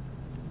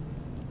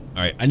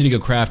 Alright, I need to go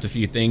craft a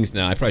few things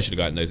now. I probably should have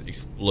gotten those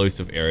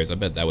explosive arrows. I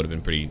bet that would have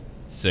been pretty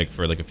sick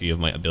for like a few of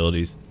my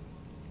abilities.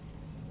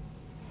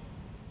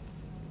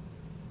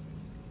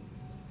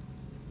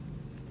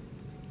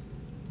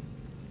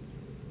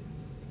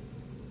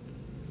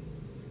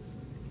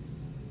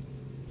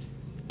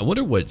 I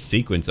wonder what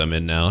sequence I'm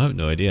in now. I have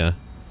no idea.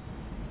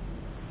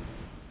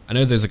 I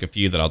know there's like a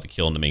few that I'll have to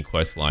kill in the main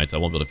quest line, so I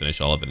won't be able to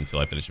finish all of it until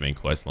I finish the main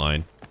quest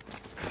line.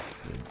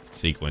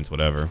 Sequence,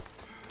 whatever.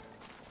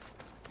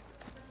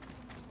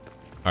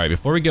 Alright,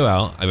 before we go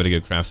out, I gotta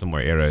go craft some more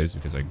arrows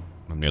because I'm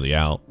nearly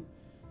out.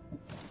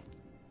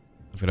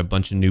 I've got a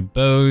bunch of new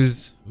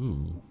bows.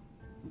 Ooh.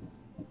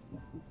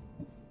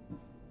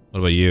 What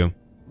about you?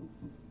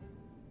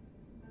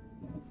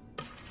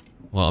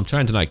 Well, I'm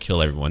trying to not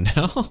kill everyone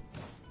now.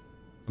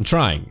 I'm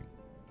trying.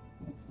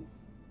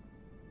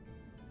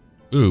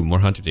 Ooh, more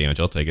hunter damage.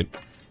 I'll take it.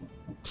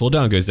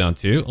 Cooldown goes down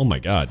too. Oh my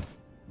god.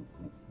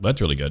 That's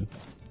really good.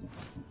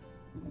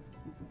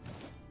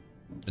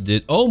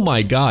 Oh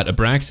my god,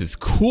 Abraxas.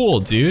 Cool,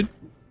 dude.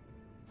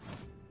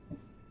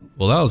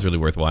 Well, that was really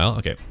worthwhile.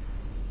 Okay.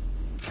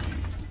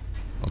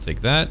 I'll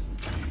take that.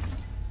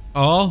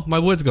 Oh, my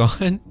wood's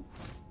gone.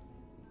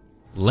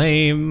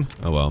 Lame.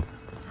 Oh well.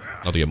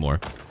 I'll have to get more.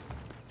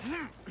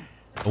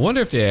 I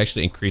wonder if they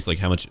actually increase like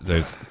how much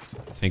those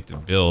take to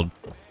build.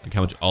 Like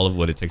how much olive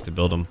wood it takes to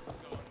build them.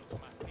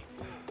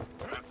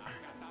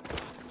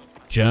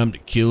 Time to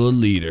kill a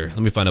leader. Let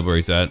me find out where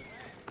he's at.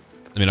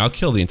 I mean, I'll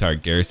kill the entire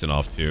garrison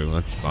off too.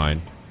 That's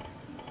fine.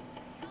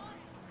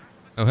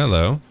 Oh,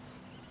 hello.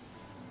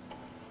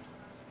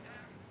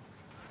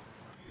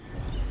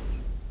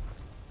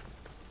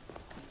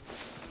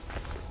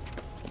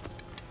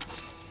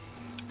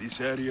 This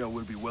area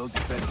will be well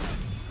defended.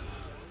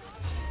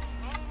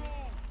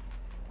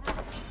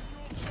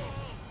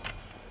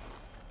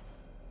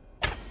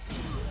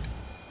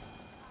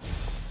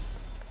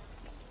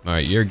 All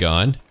right, you're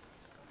gone.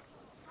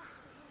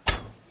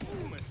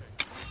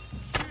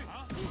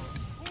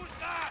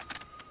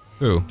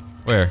 Who?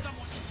 Where?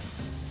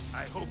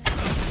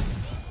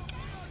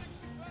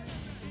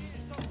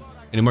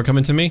 Any more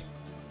coming to me?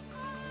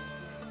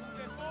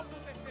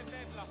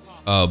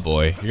 Oh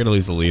boy, you're gonna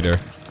lose the leader.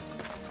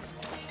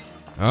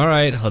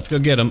 Alright, let's go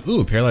get him.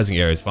 Ooh, paralyzing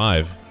arrows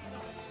 5.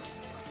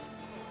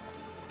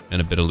 And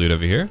a bit of loot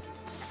over here.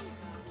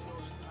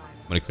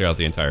 I'm gonna clear out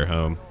the entire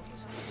home.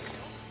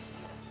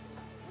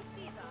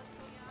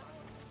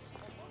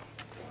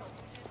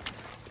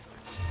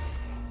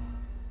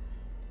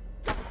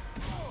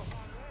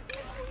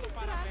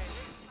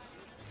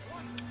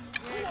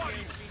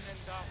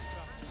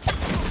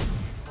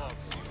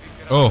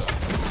 Oh,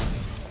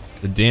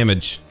 the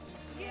damage.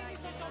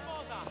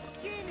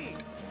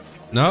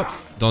 Nope,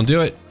 don't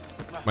do it.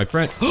 My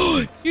friend.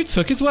 Oh, you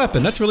took his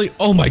weapon. That's really.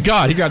 Oh my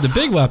god, he grabbed a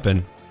big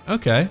weapon.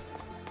 Okay.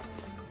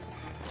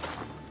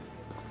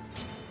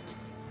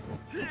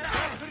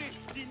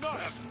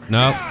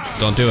 Nope,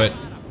 don't do it.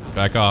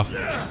 Back off.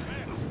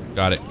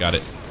 Got it, got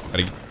it.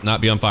 Gotta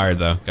not be on fire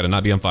though. Gotta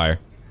not be on fire.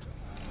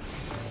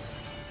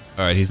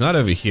 Alright, he's not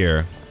over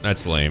here.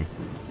 That's lame.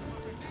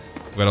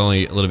 We've got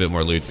only a little bit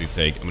more loot to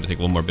take. I'm gonna take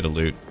one more bit of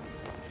loot.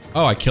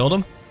 Oh, I killed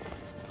him?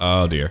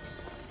 Oh dear.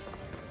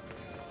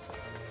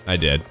 I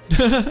did.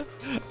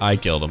 I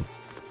killed him.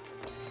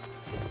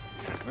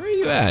 Where are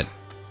you at?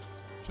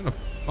 I'm trying to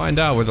find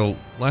out where the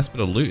last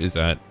bit of loot is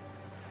at.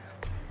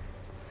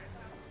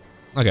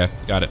 Okay,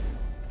 got it.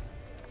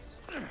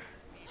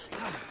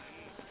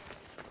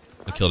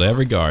 I killed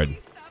every guard.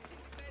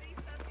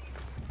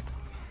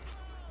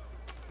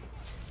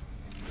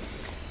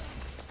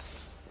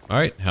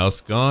 Alright,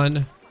 house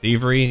gone.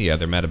 Thievery, yeah,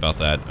 they're mad about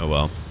that. Oh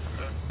well.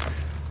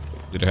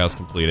 Looter house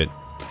completed.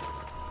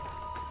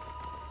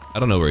 I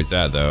don't know where he's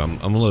at though.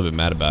 I'm a little bit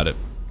mad about it.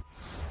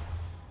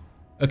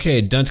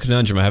 Okay, Dunt's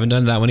Conundrum. I haven't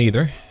done that one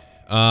either.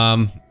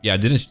 Yeah, I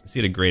didn't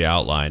see a great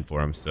outline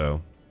for him,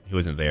 so he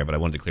wasn't there, but I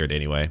wanted to clear it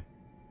anyway.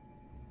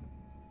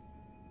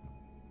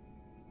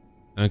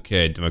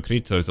 Okay,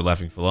 Democrito is the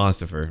laughing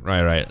philosopher.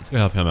 Right, let's go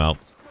help him out.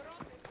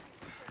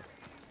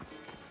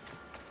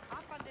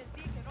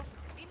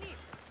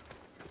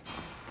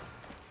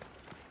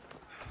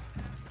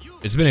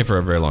 It's been here for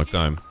a very long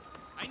time.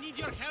 I need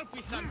your help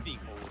with something.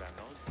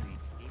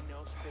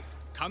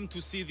 Come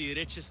to see the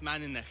richest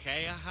man in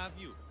Achaia, have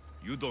you?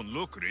 You don't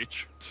look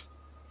rich.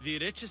 The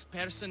richest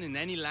person in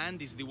any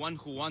land is the one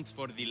who wants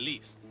for the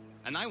least.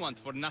 And I want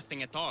for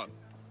nothing at all.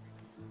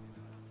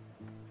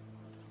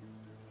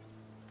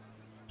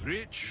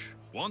 Rich,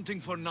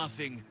 wanting for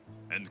nothing,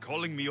 and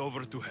calling me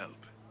over to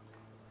help.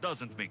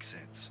 Doesn't make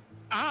sense.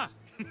 Ah!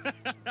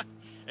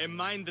 A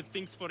mind that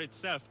thinks for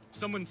itself.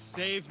 Someone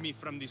save me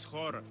from this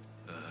horror.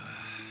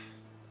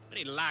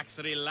 Relax,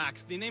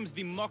 relax. The name's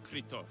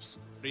Democritos.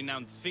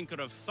 Renowned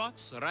thinker of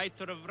thoughts,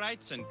 writer of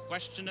rights, and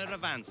questioner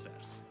of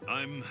answers.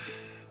 I'm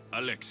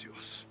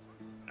Alexios,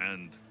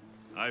 and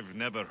I've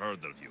never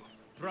heard of you.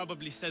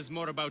 Probably says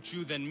more about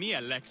you than me,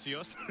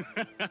 Alexios.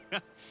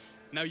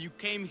 Now you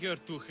came here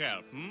to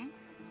help, hmm?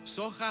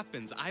 So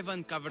happens I've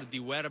uncovered the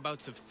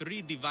whereabouts of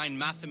 3 divine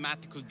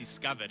mathematical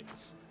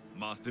discoveries.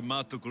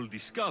 Mathematical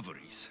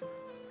discoveries?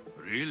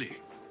 Really?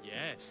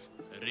 Yes,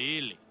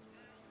 really.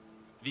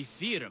 The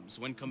theorems,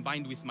 when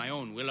combined with my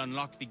own, will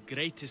unlock the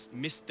greatest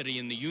mystery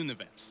in the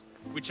universe,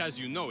 which, as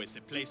you know, is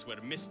a place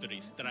where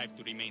mysteries strive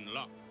to remain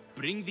locked.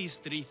 Bring these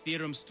 3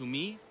 theorems to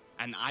me,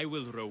 and I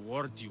will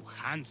reward you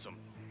handsomely.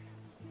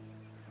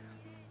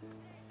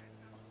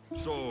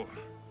 So,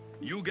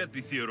 you get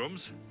the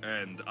theorems,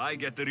 and I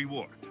get the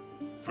reward.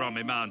 From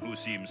a man who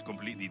seems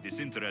completely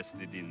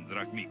disinterested in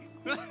Drachmi.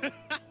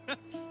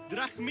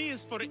 Drachmi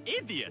is for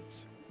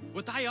idiots.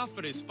 What I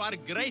offer is far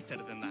greater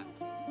than that.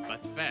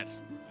 But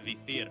first, the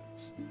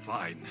theorems.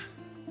 Fine.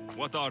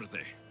 What are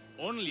they?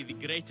 Only the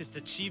greatest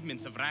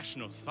achievements of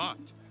rational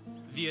thought.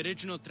 The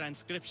original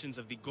transcriptions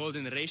of the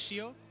Golden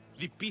Ratio,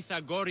 the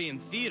Pythagorean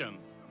Theorem,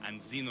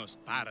 and Zeno's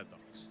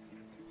Paradox.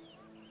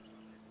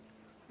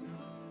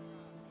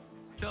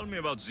 Tell me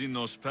about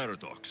Zeno's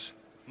Paradox.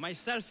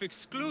 Myself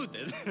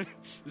excluded.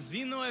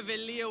 Zeno of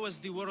Elea was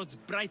the world's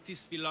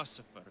brightest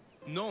philosopher,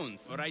 known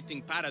for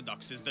writing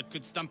paradoxes that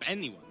could stump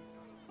anyone.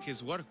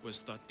 His work was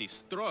thought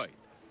destroyed,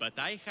 but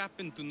I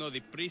happen to know the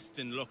priests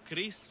in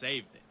Locris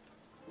saved it.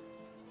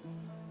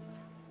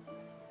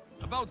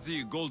 About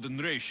the Golden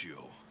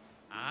Ratio.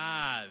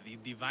 Ah, the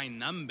divine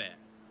number.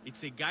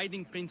 It's a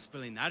guiding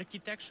principle in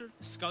architecture,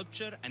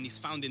 sculpture, and is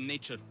found in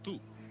nature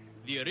too.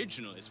 The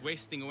original is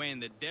wasting away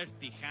in the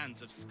dirty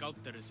hands of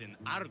sculptors in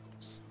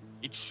Argos.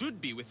 It should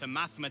be with a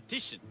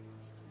mathematician.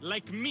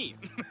 Like me.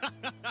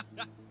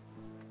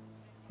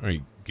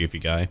 Alright, goofy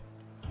guy.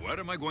 Where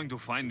am I going to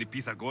find the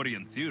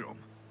Pythagorean Theorem?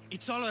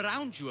 It's all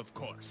around you, of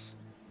course.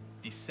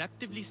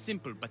 Deceptively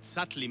simple, but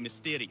subtly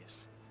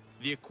mysterious.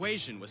 The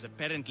equation was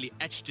apparently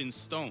etched in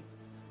stone.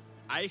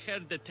 I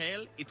heard the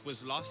tale it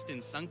was lost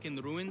in sunken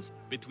ruins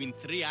between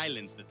 3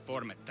 islands that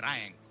form a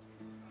triangle.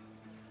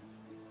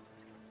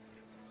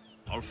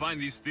 I'll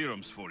find these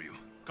theorems for you.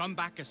 Come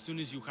back as soon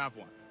as you have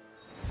one.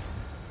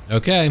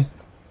 Okay.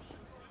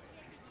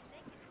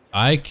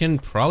 I can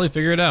probably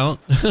figure it out.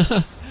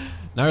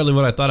 Not really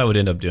what I thought I would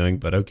end up doing,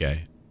 but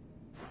okay.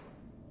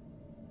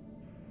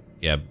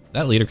 Yeah,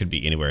 that leader could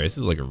be anywhere. This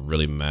is like a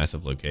really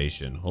massive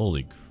location.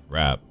 Holy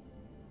crap.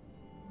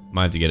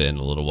 Might have to get it in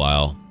a little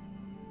while.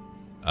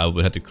 I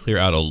would have to clear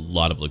out a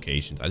lot of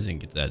locations. I didn't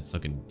get to that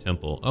sunken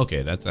temple.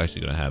 Okay, that's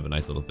actually going to have a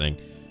nice little thing.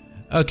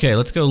 Okay,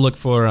 let's go look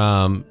for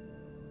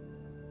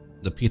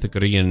the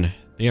Pythagorean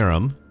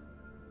Theorem.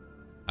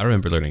 I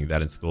remember learning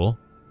that in school.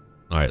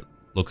 Alright,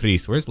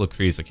 Locris. Where's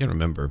Locris? I can't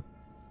remember.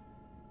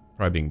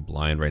 Probably being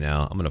blind right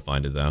now. I'm going to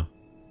find it though.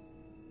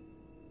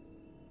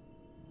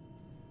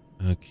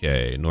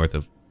 Okay, north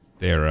of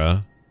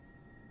Thera.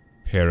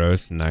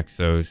 Peros,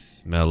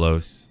 Naxos,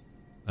 Melos,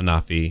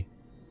 Anafi.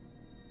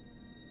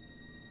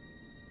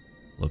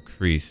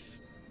 Locris.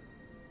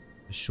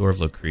 The shore of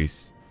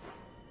Locris.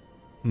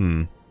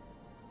 Well,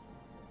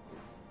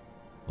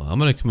 I'm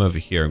gonna come over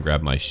here and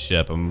grab my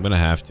ship. I'm gonna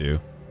have to.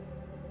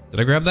 Did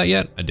I grab that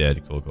yet? I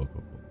did. Cool, cool,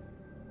 cool, cool.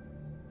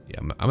 Yeah,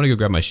 I'm gonna go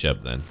grab my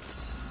ship then.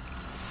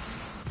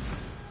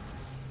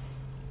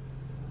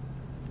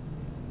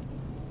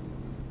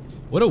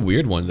 What a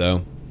weird one,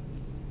 though.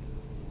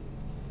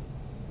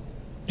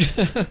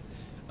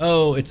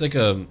 Oh, it's like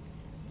a...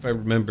 If I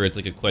remember, it's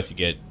like a quest you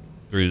get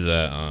through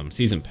the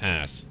season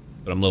pass.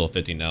 But I'm level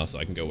 50 now, so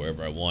I can go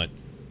wherever I want.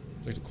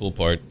 It's like the cool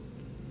part.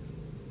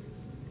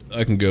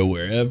 I can go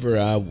wherever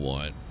I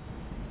want.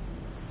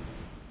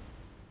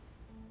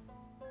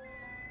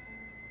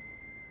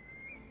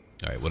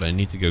 Alright, what I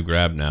need to go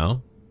grab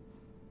now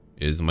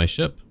is my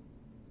ship.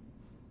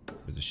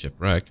 There's a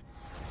shipwreck.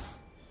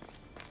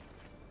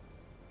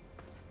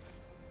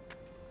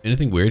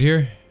 Anything weird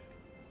here?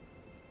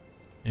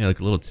 Yeah,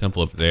 like a little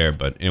temple up there,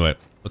 but anyway,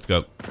 let's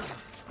go.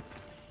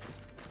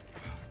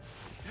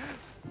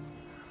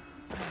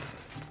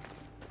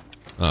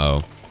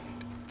 Uh-oh.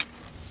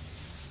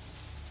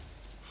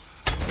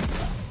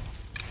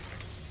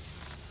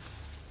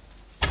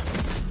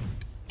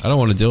 I don't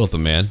want to deal with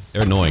them, man.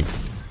 They're annoying.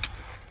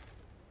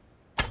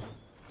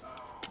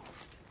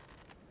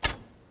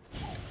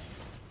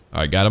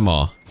 Alright, got them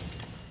all.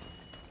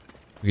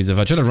 Because if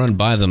I try to run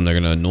by them, they're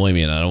going to annoy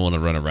me, and I don't want to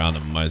run around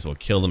them. Might as well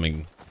kill them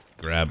and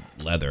grab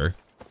leather.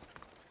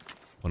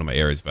 One of my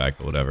arrows back,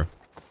 but whatever.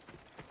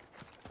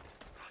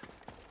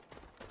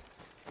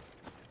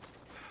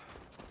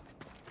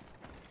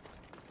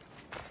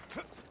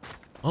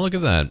 Oh, look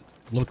at that.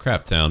 Little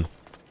crap town.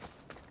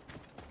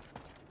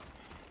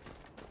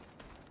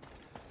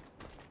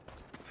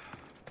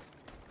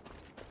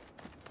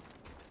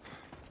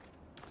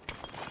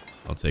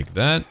 I'll take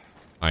that.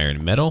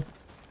 Iron metal.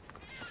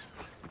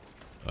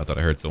 I thought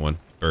I heard someone.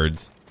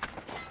 Birds.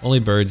 Only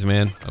birds,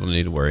 man. I don't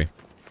need to worry.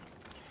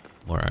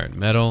 More iron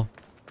metal.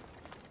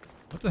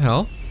 What the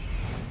hell?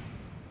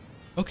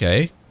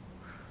 Okay.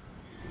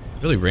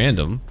 Really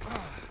random.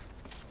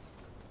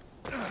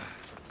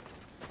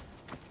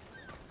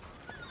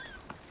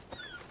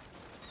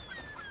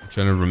 I'm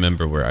trying to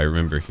remember where I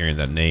remember hearing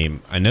that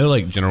name. I know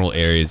like general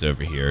areas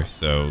over here,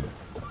 so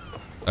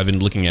I've been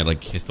looking at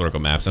like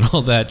historical maps and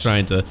all that,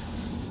 trying to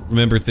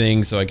remember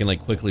things so I can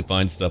like quickly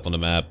find stuff on the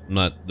map. I'm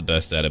not the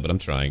best at it, but I'm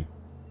trying.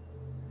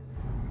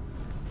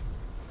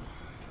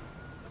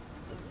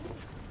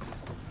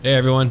 Hey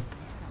everyone.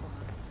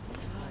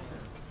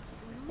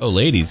 Oh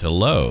ladies,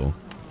 hello.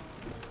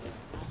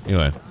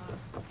 Anyway.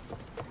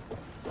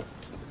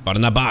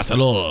 Barnabas,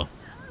 hello.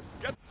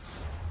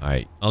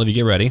 Alright, all of you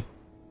get ready.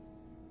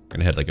 We're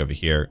gonna head like over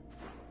here.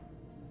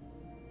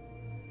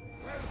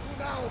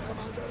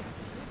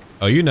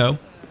 Oh, you know.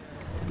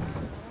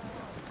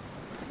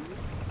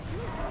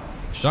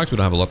 Shocked we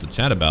don't have a lot to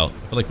chat about.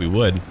 I feel like we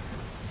would.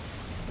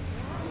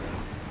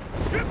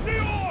 Ship the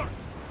oars!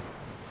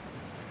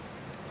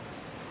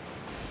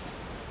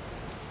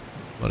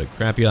 What a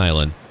crappy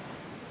island.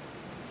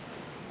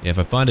 Yeah, if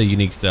I find a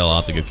unique cell, I'll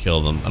have to go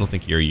kill them. I don't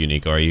think you're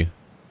unique, are you?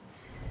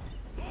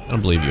 I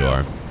don't believe you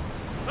are.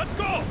 Let's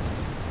go!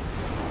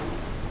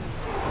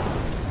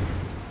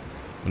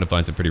 I'm gonna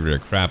find some pretty rare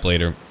crap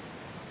later.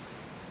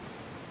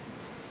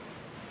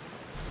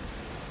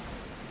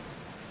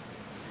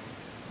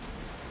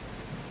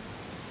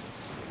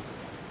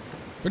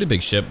 Pretty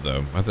big ship,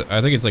 though. I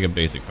think it's like a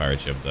basic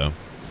pirate ship, though.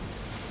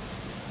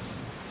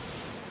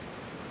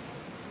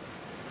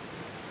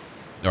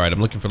 Alright, I'm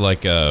looking for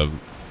like a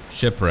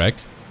shipwreck.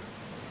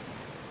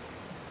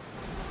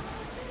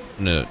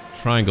 In a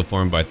triangle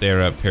formed by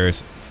Thera,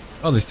 Paris.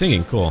 Oh, they're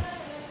singing. Cool.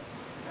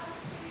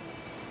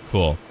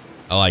 Cool.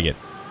 I like it.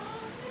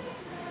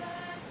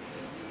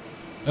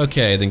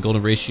 Okay, then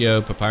Golden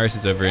Ratio, Papyrus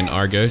is over in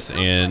Argos,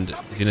 and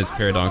Xenia's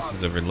Paradox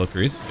is over in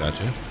Locaris.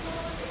 Gotcha.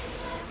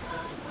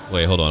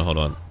 Wait, hold on, hold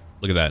on.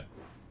 Look at that.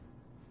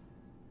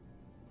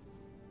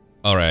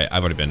 Alright,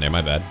 I've already been there,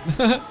 my bad.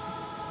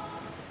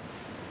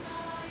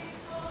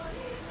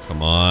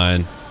 Come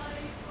on.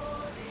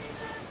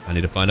 I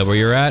need to find out where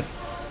you're at.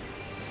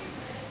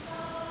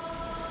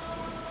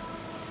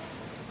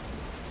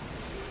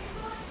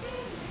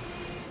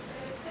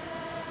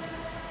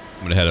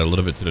 I'm gonna head a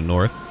little bit to the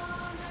north.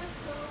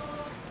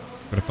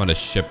 I'm gonna find a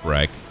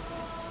shipwreck.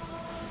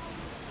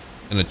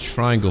 And a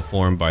triangle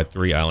formed by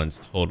 3 islands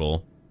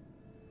total.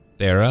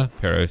 Thera,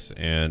 Paris,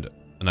 and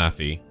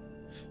Anafi.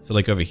 So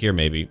like over here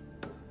maybe.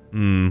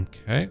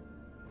 Okay.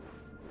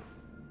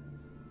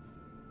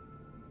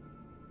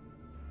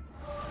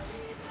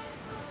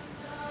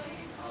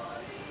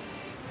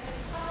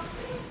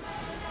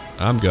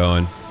 I'm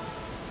going.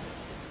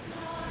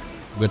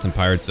 We've got some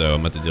pirates though,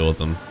 I'm about to deal with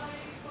them.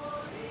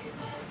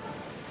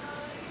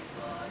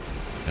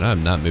 And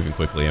I'm not moving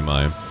quickly, am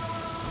I?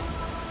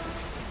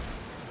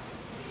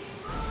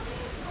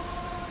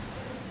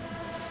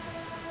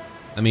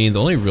 I mean, the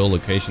only real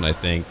location I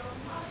think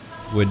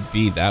would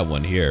be that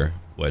one here,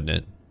 wouldn't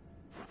it?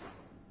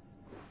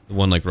 The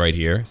one like right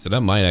here. So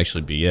that might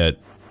actually be it.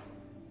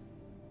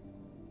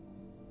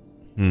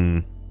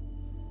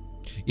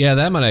 Yeah,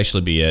 that might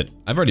actually be it.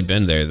 I've already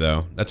been there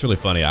though. That's really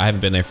funny. I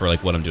haven't been there for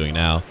like what I'm doing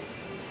now.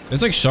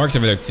 There's like sharks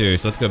over there too,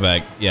 so let's go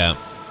back. Yeah.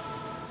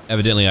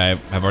 Evidently I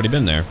have already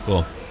been there.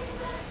 Cool.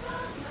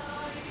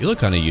 You look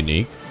kind of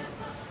unique.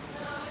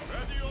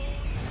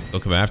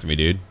 Don't come after me,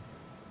 dude.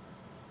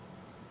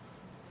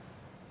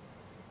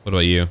 What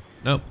about you?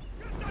 Nope.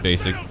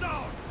 Basic.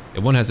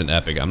 If one has an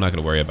epic, I'm not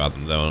going to worry about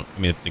them though. I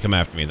mean, if they come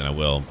after me, then I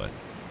will, but...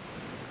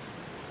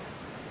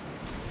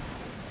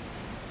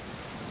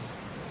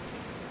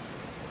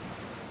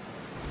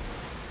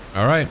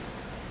 Alright.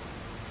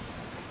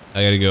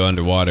 I gotta go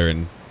underwater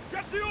and...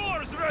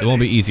 It won't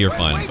be easy or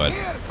fun, but...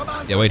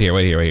 Yeah, wait here,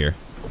 wait here, wait here.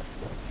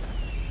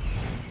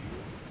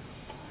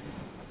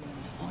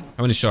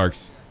 How many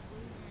sharks?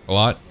 A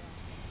lot?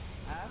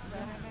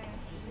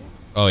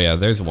 Oh yeah,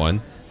 there's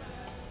one.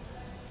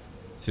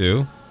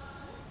 2.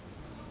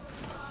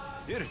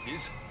 Here it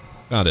is.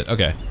 Found it,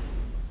 okay.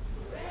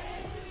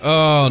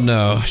 Oh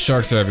no,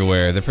 sharks are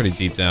everywhere. They're pretty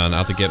deep down. I'll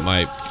have to get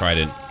my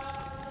trident.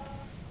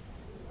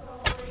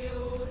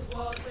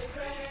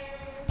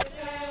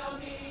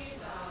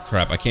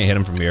 Crap, I can't hit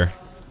him from here.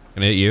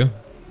 Can I hit you?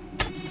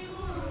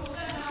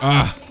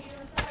 Ah!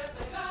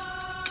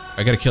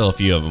 I gotta kill a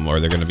few of them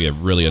or they're gonna be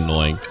really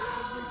annoying.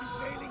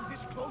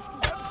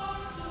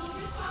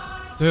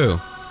 2.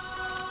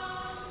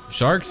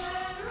 Sharks?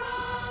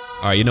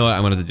 Alright, you know what?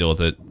 I'm gonna have to deal with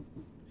it.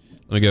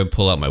 Let me go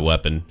pull out my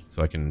weapon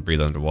so I can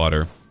breathe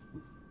underwater.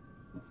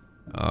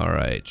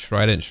 Alright,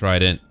 trident,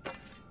 trident.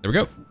 There we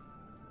go.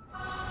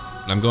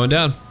 And I'm going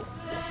down.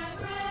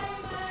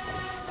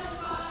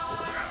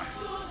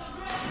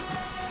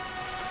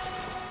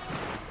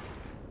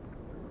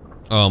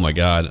 Oh my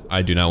god,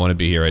 I do not want to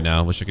be here right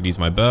now. Wish I could use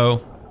my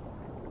bow.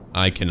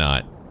 I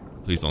cannot.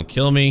 Please don't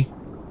kill me.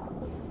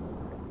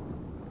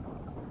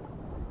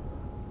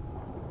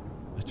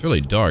 It's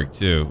really dark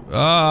too.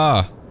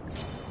 Ah!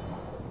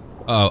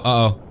 Uh-oh,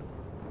 uh-oh.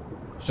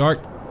 Shark.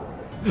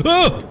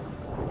 Oh!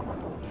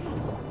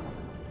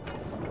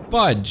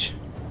 Fudge.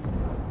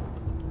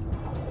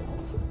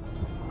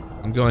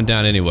 I'm going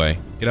down anyway.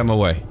 Get out of my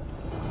way.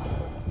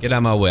 Get out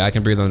of my way. I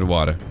can breathe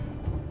underwater.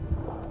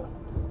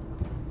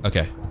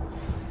 Okay.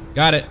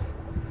 Got it.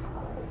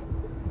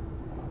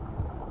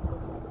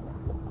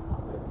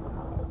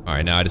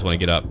 Alright, now I just want to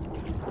get up.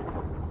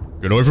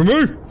 Get away from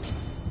me!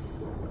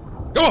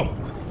 Come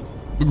on!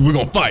 We're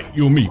gonna fight,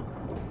 you and me.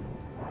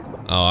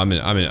 Oh, I'm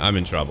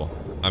in trouble.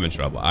 I'm in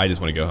trouble. I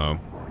just want to go home.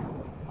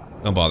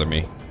 Don't bother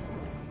me.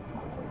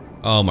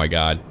 Oh my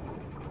god.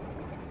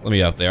 Let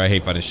me up there. I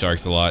hate fighting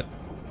sharks a lot.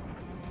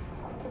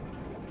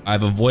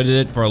 I've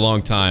avoided it for a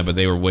long time, but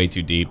they were way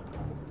too deep.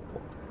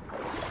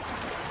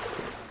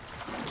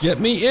 Get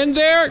me in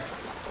there!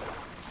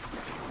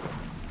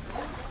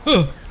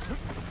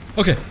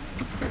 Okay.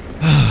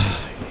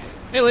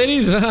 Hey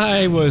ladies,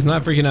 I was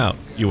not freaking out.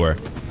 You were.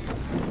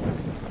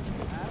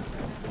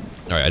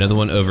 Alright, another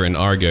one over in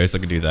Argos, I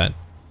can do that.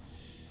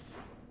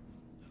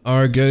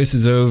 Argos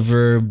is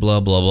over blah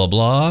blah blah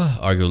blah.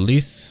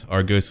 Argolis.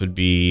 Argos would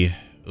be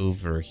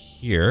over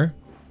here.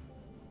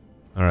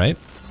 Alright.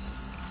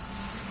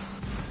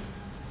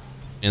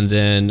 And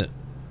then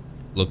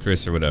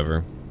Lucris or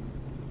whatever.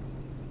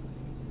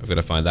 I've got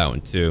to find that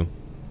one too.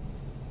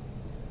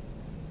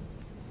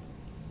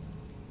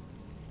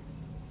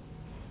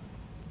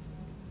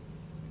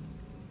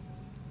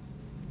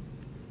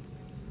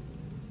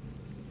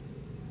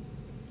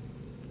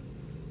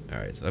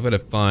 Alright, so I've got to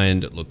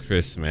find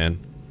Lucris, man.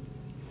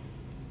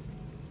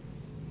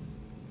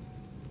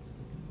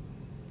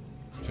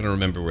 I'm trying to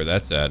remember where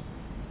that's at.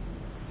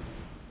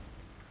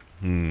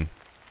 Alright,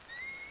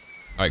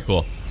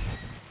 cool.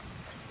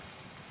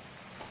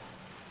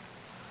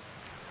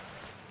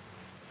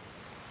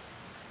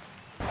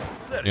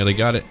 Nearly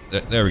got it.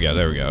 There we go,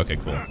 there we go. Okay,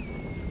 cool.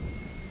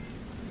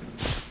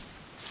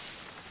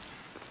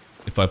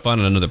 If I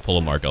find another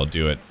pull mark, I'll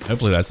do it.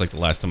 Hopefully that's like the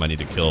last time I need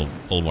to kill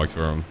pull marks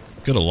for him.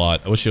 Good a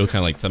lot. I wish he'll kind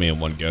of like tell me in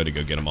one go to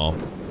go get them all.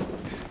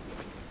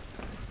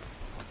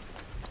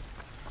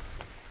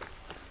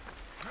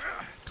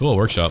 Cool,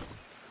 workshop.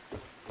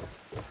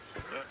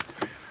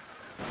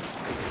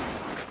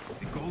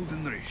 The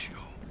golden ratio.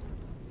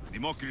 The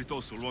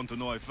Mokritos will want to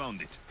know I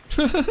found it.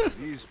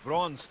 These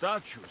bronze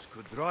statues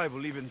could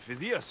rival even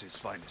Phidias'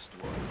 finest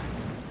work.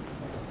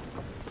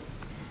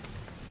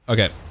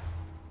 Okay.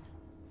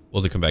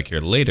 We'll come back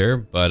here later,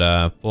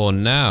 but for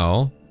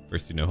now,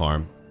 first do no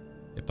harm.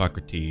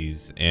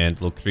 Hippocrates and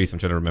Lucris, I'm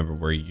trying to remember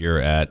where you're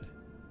at.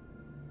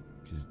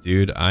 Because,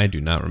 dude, I do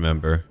not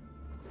remember.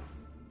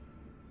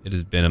 It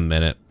has been a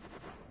minute.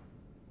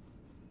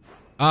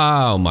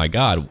 Oh my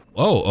god.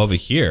 Oh, over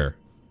here.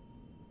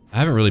 I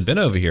haven't really been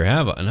over here,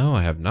 have I? No,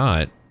 I have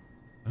not.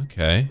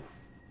 Okay.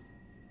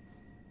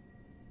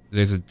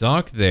 There's a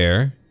dock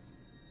there.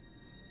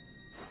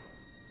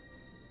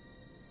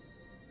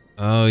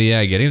 Oh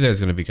yeah, getting there is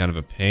going to be kind of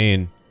a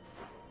pain.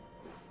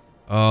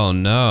 Oh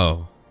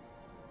no.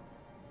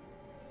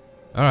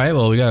 Alright,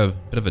 well we got a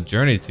bit of a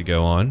journey to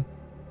go on.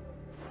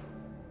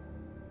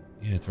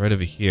 Yeah, it's right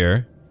over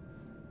here.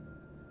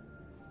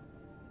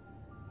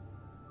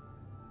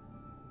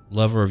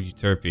 Lover of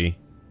Euterpe.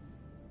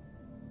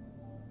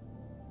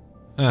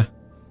 Huh.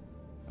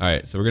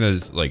 Alright, so we're gonna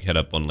just like head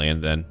up on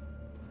land then.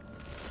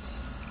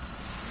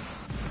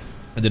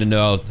 I didn't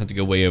know I'll have to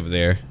go way over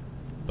there.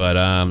 But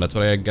that's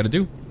what I gotta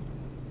do.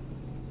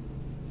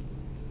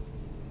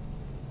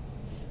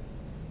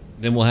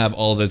 Then we'll have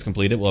all of those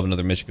completed. We'll have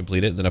another mission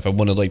completed. Then if I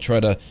want to like try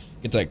to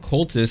get that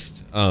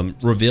cultist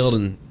revealed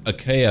in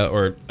Achaia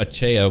or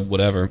Achea,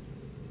 whatever,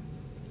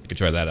 I could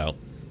try that out.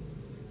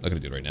 Not gonna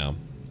do it right now.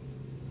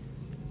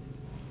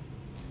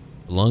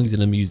 Belongs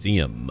in a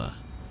museum.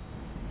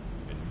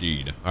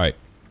 Indeed. All right.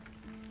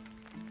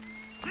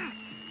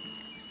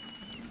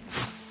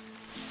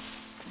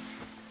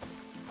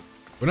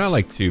 We're not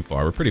like too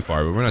far. We're pretty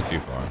far, but we're not too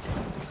far.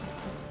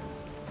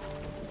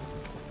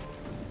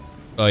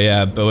 Oh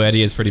yeah,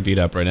 Boetti is pretty beat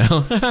up right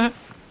now. I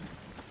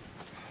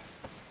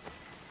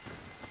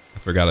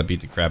forgot I beat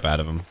the crap out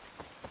of him.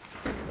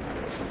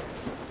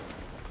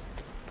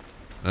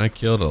 I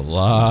killed a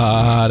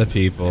lot of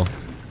people.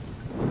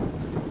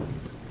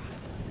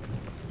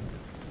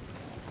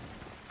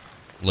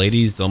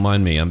 Ladies, don't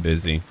mind me. I'm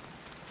busy.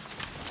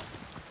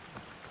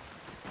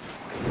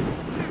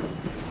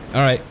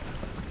 All right.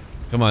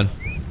 Come on.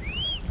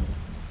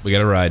 We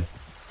got a ride.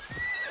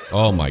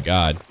 Oh my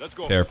god. Let's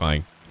go.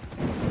 Terrifying.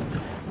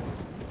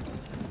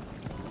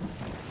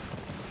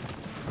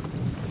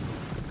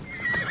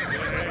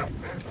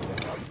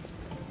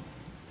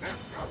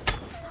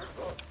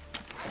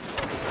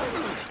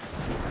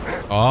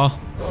 Aw.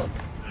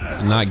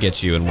 Did not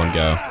get you in one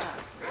go.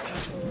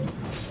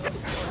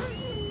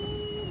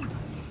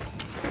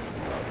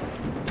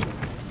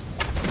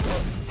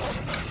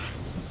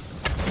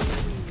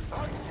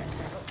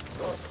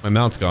 My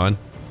mount's gone.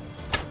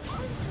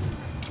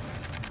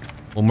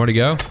 One more to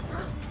go.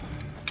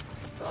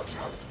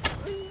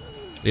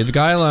 Leave the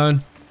guy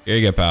alone. Here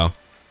you go, pal.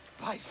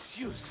 By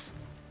Zeus,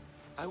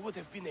 I would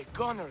have been a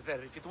goner there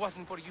if it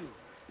wasn't for you.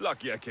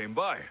 Lucky I came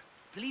by.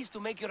 Pleased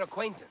to make your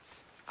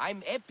acquaintance.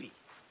 I'm Epi.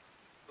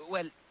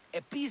 Well,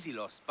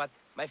 Epizilos, but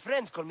my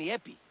friends call me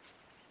Epi.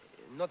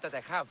 Not that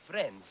I have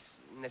friends,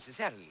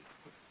 necessarily.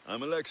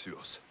 I'm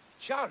Alexios.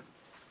 Charmed.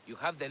 You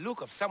have the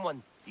look of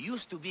someone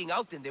used to being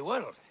out in the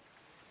world.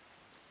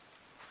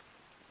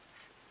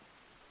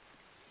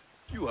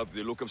 You have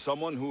the look of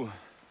someone who,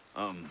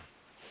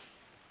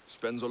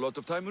 spends a lot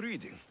of time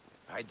reading.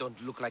 I don't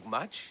look like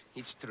much,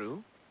 it's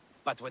true.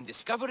 But when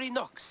discovery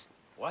knocks,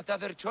 what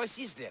other choice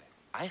is there?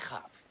 I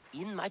have,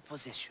 in my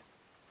possession,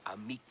 a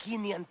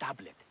Mycenaean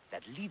tablet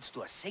that leads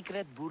to a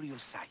sacred burial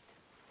site.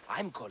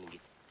 I'm calling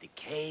it the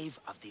Cave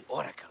of the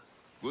Oracle.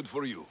 Good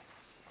for you.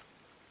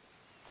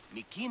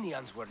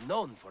 Mycenaeans were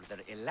known for their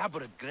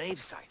elaborate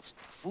grave sites,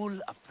 full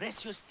of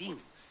precious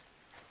things.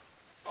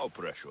 How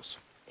precious.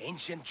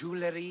 Ancient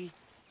jewelry,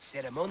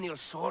 ceremonial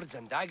swords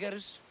and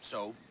daggers,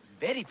 so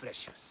very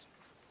precious.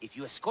 If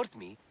you escort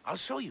me, I'll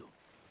show you.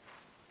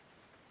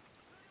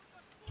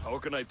 How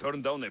can I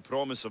turn down a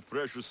promise of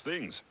precious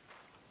things?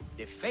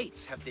 The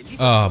fates have delivered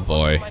Oh, someone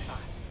boy. to my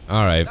path.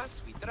 All right.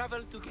 Thus we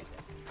travel together.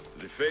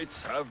 The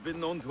fates have been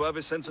known to have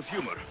a sense of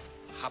humor.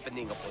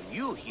 Happening upon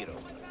you, hero,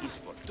 is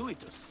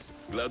fortuitous.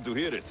 Glad to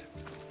hear it.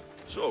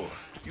 So,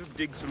 you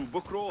dig through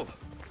book roll?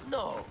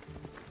 No.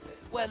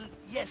 Well,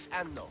 yes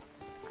and no.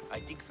 I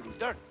dig through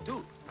dirt,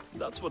 too.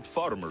 That's what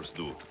farmers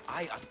do.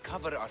 I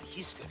uncover our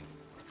history.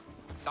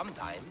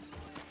 Sometimes,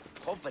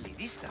 hopefully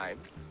this time,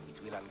 it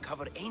will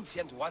uncover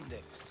ancient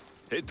wonders.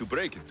 Hate to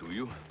break it to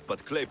you,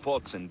 but clay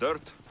pots and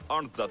dirt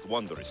aren't that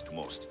wondrous to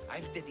most.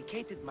 I've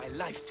dedicated my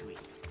life to it.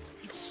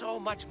 It's so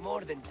much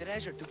more than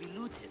treasure to be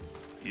looted.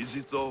 Is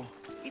it though?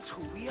 It's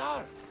who we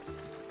are.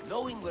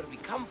 Knowing where we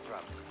come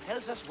from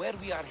tells us where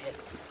we are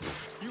headed.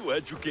 You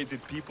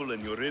educated people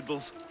and your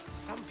riddles?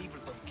 Some people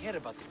don't care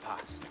about the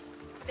past.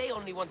 They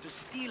only want to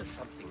steal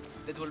something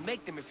that will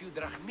make them a few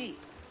drachmi.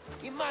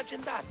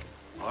 Imagine that.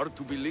 Hard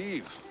to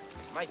believe.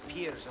 My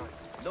peers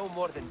are no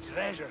more than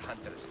treasure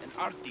hunters and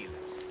art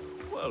dealers.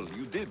 Well,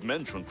 you did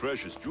mention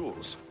precious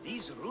jewels.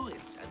 These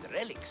ruins and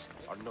relics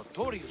are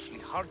notoriously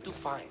hard to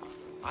find.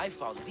 I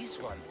found this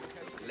one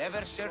with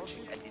clever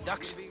searching and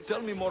deduction.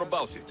 Tell me more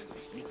about it.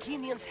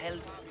 Mycenaeans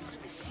held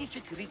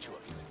specific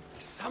rituals.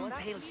 Some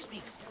tales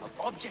speak of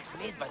objects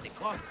made by the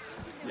gods.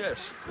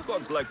 Yes, the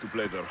gods like to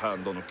play their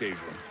hand on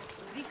occasion.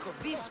 Think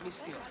of this,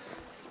 Mystios.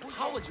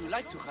 How would you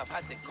like to have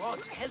had the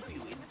gods help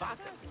you in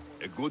battle?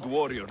 A good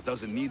warrior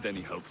doesn't need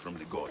any help from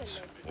the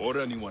gods, or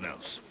anyone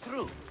else.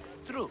 True,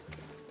 true.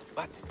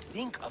 But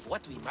think of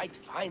what we might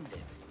find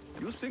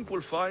there. You think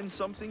we'll find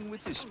something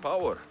with his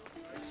power?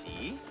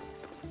 See?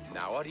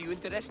 Now are you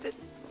interested?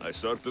 I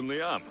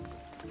certainly am.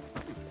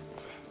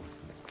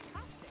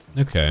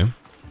 Okay.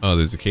 Oh,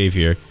 there's a cave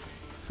here.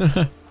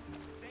 The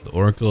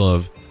Oracle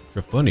of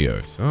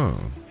Trophonios. Oh,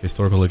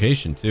 historical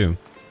location too.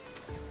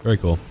 Very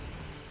cool.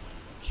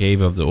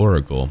 Cave of the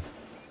Oracle.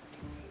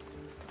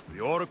 The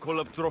Oracle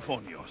of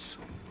Trophonios.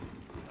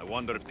 I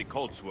wonder if the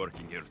cult's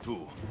working here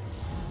too.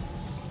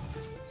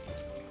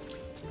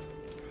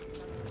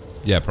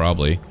 Yeah,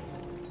 probably.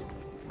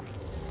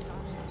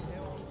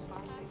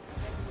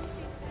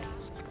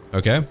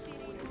 Okay.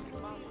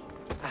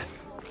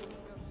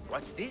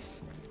 What's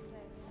this?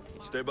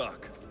 Stay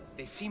back.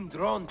 They seem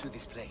drawn to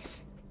this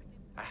place.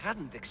 I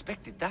hadn't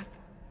expected that.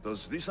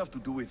 Does this have to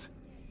do with...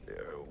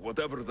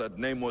 whatever that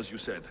name was you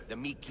said? The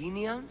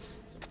Mycenaeans?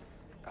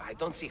 I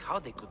don't see how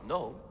they could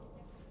know.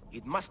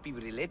 It must be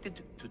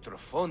related to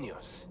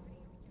Trophonios.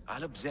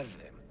 I'll observe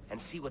them and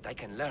see what I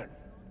can learn.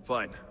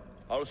 Fine.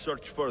 I'll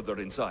search further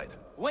inside.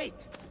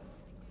 Wait!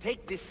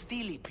 Take this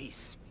steely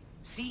piece.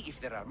 See if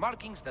there are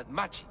markings that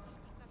match it.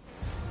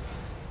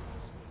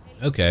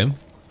 Okay.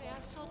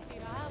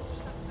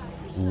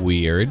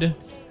 Weird.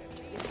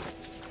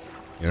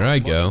 Here I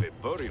go. Much of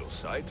a burial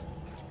site.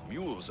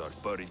 Mules are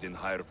buried in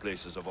higher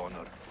places of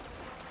honor.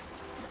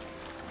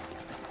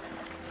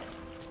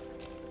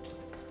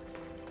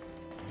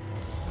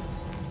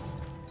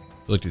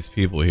 I feel like there's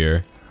people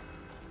here.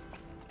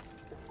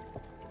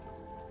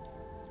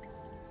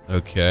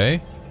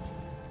 Okay.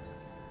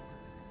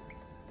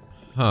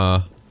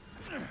 Huh.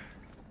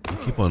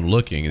 Keep on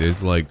looking.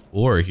 There's like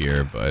ore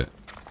here, but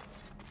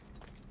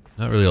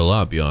not really a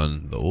lot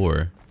beyond the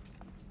ore.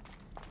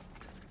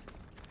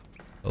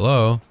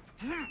 Hello?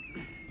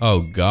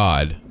 Oh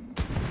God.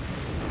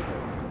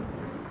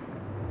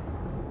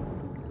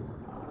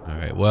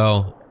 Alright,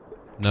 well,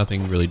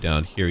 nothing really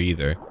down here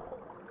either.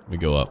 Let me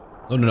go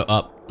up. Oh no,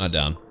 up, not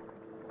down.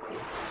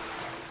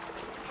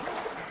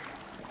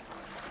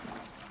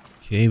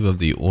 Cave of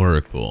the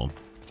Oracle.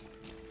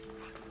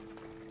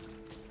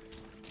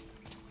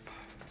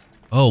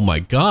 Oh my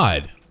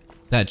God,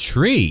 that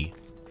tree.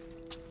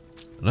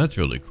 That's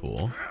really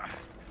cool.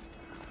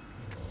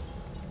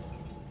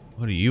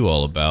 What are you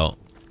all about?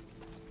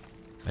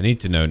 I need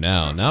to know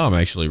now. Now I'm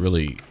actually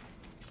really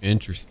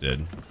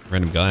interested.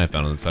 Random guy I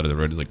found on the side of the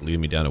road is like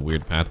leading me down a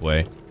weird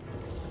pathway.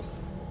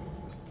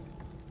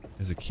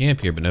 There's a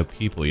camp here, but no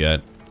people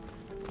yet.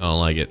 I don't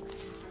like it.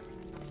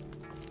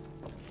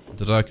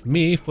 Drag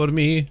me for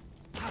me.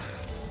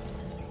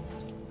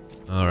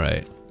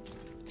 Alright.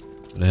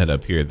 I'm gonna head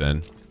up here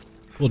then.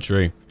 Cool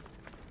tree.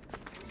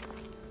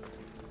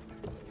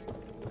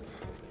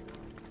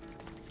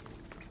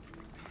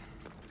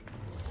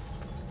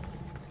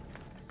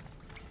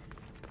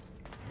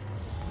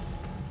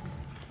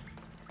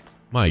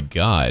 My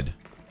God.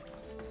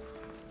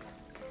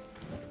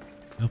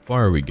 How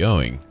far are we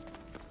going?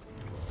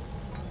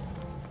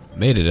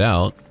 Made it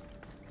out.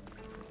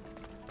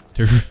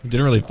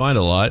 Didn't really find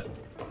a lot.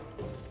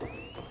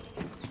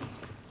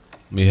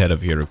 Let me head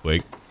up here real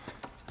quick.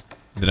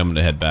 Then I'm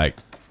gonna head back.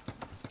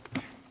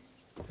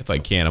 If I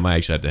can, I might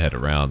actually have to head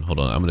around. Hold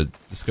on, I'm gonna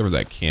discover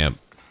that camp.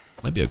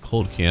 Might be a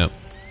cold camp.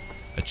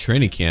 A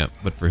training camp,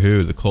 but for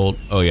who? The cult?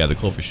 Oh yeah, the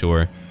cult for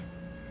sure.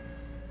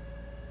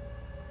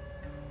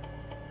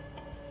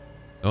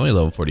 Only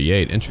level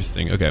 48.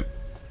 Interesting. Okay. I'm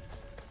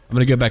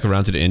gonna go back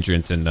around to the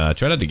entrance and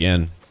try that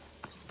again,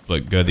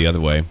 but go the other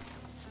way.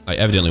 I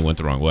evidently went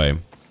the wrong way.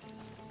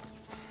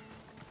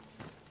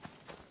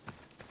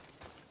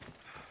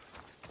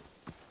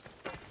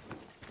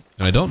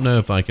 And I don't know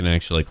if I can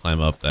actually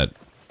climb up that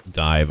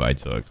dive I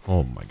took.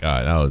 Oh my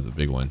god, that was a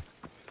big one.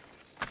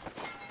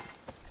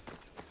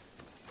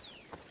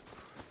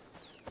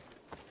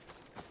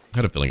 I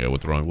had a feeling I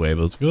went the wrong way, but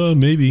I was like, oh,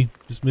 maybe.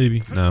 Just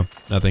maybe. No,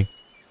 nothing.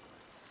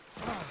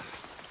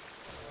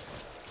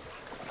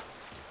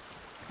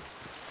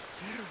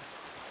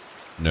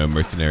 No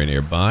mercenary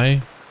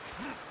nearby.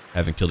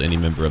 Haven't killed any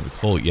member of the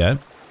cult yet.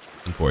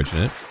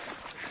 Unfortunate.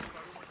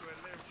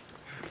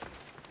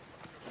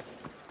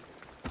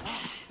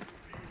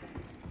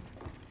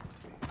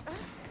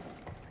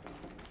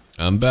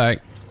 I'm back.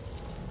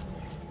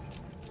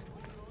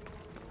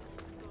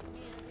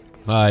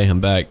 Hi, I'm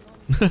back.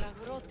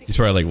 He's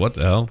probably like, what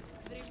the hell?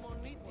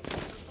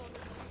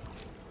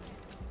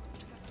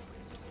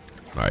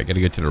 Alright, gotta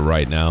get to the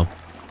right now.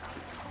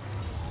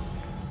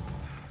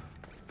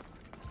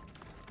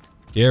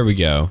 Here we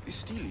go. The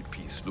steely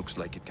piece looks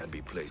like it can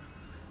be placed.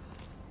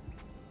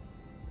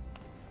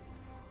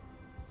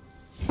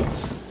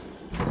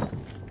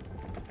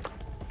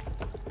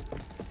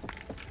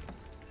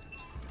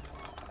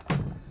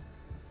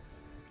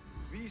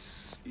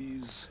 This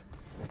is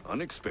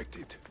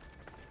unexpected.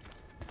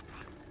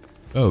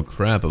 Oh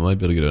crap, I might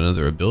be able to get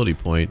another ability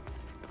point.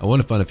 I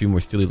want to find a few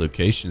more steely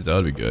locations, that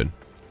would be good.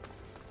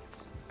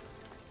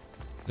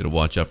 Need to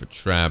watch out for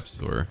traps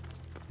or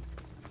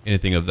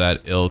anything of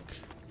that ilk.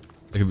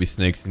 There could be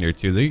snakes in here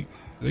too. They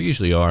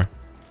usually are.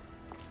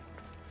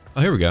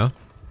 Oh, here we go.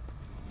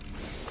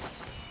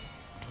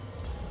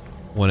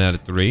 1 out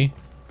of 3.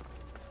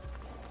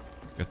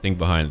 A thing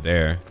behind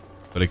there,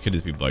 but it could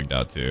just be bugged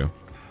out too.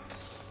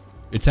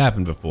 It's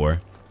happened before.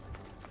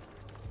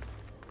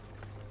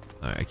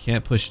 Alright, I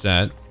can't push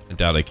that. I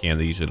doubt I can.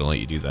 They usually don't let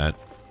you do that.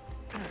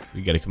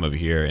 We gotta come over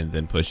here and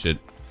then push it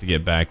to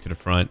get back to the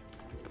front.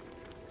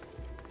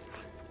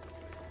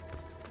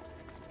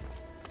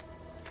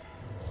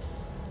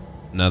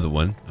 Another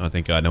one. Oh,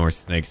 thank God. No more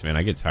snakes, man.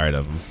 I get tired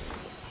of them.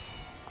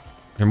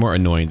 They're more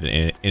annoying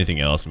than anything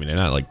else. I mean, they're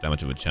not like that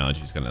much of a challenge.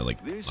 You just gonna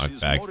like knock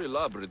back. More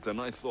elaborate than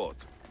I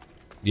thought.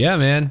 Yeah,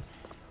 man.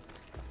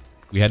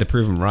 We had to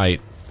prove them right.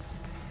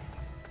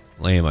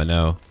 Lame, I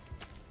know.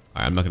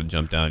 Alright, I'm not gonna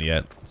jump down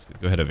yet. Let's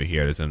go ahead over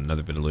here. There's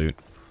another bit of loot.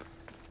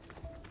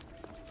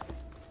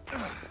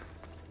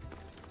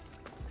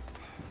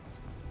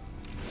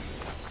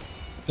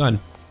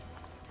 Done.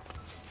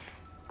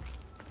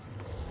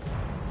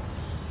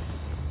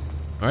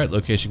 Alright,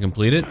 location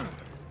completed.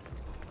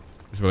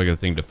 This is really a good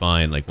thing to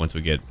find, like once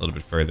we get a little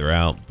bit further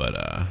out, but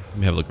let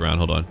me have a look around,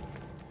 hold on.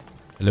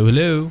 Hello,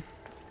 hello.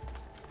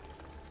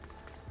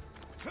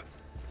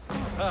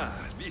 Ah,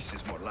 this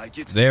is more like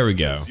it. There we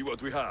go. Let's see what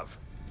we have.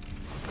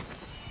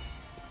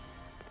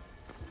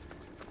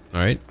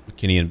 Alright,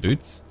 McKinney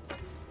boots.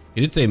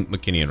 He did say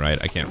McKinney,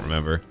 right? I can't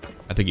remember.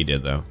 I think he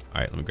did though.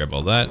 Alright, let me grab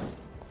all that.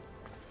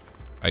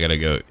 I gotta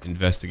go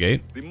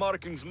investigate. The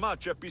markings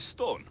match a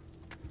piston.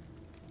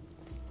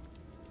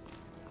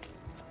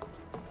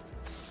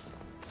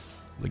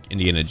 Like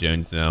Indiana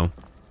Jones now.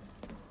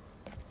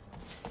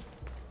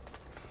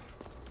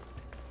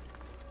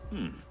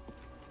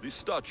 This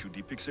statue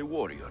depicts a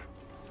warrior.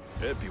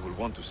 Epi will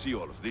want to see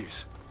all of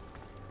this.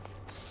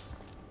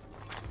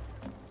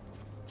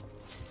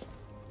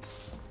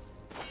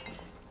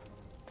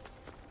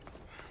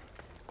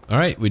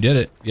 Alright, we did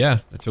it. Yeah,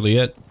 that's really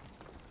it.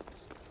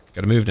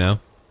 Gotta move now.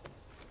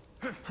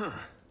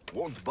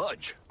 Won't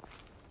budge.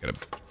 Gotta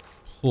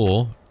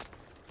pull.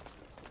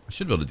 I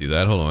should be able to do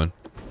that. Hold on.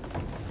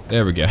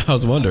 There we go. I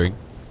was wondering.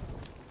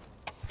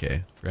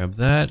 Okay, grab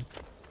that.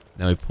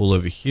 Now we pull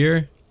over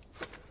here.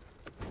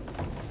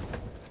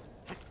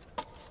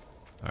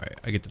 Alright,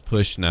 I get to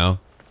push now.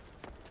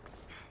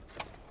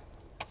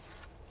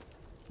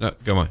 No,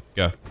 come on,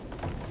 go.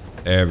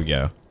 There we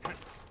go.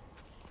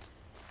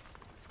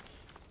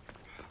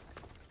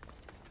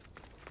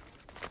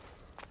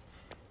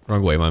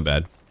 Wrong way, my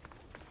bad.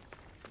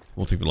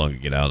 Won't take me long to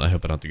get out. I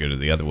hope I don't have to go to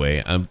the other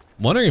way. I'm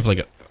wondering if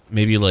like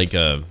maybe like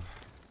a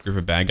group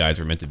of bad guys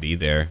were meant to be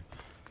there,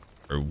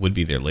 or would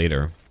be there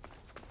later.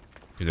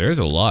 Because there is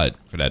a lot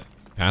for that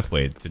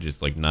pathway to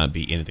just like not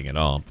be anything at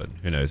all. But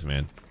who knows,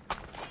 man.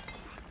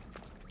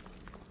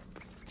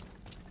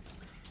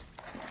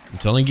 I'm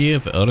telling you,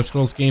 if an Elder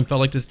Scrolls game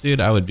felt like this, dude,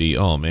 I would be.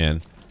 Oh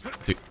man,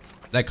 dude,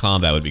 that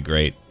combat would be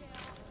great.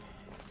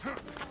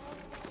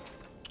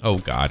 Oh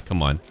God,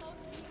 come on.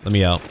 Let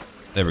me out.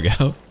 There we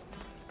go.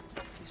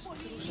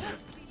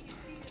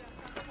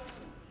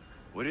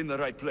 We're in the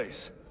right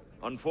place.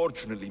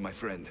 Unfortunately, my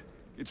friend,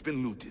 it's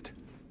been looted.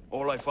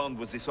 All I found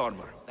was this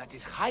armor. That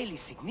is highly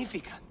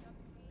significant.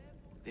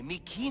 The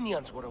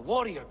Mycenaeans were a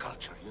warrior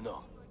culture, you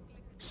know.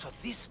 So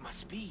this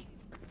must be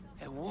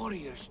a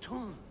warrior's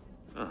tomb.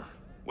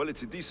 Well,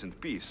 it's a decent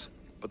piece.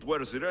 But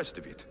where's the rest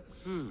of it?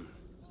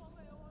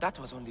 That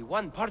was only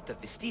one part of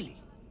the stele.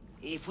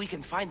 If we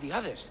can find the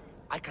others,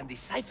 I can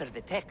decipher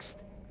the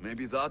text.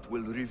 Maybe that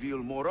will reveal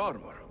more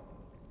armor.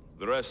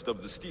 The rest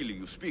of the stele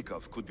you speak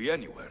of could be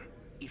anywhere.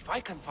 If I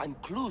can find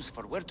clues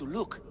for where to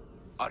look,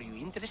 are you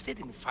interested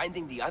in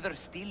finding the other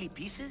stele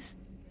pieces?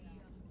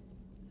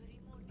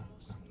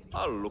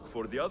 I'll look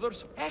for the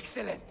others.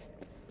 Excellent!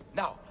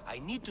 Now, I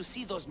need to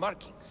see those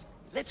markings.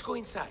 Let's go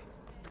inside.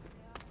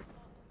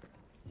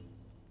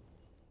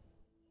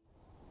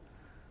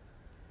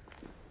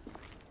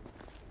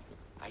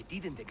 I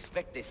didn't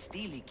expect the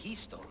stele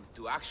keystone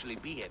to actually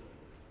be a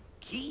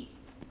key.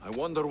 I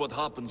wonder what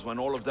happens when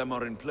all of them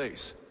are in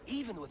place.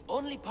 Even with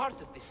only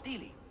part of the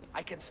stele,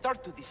 I can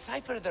start to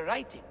decipher the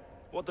writing.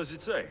 What does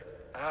it say?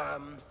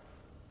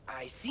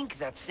 I think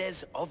that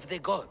says of the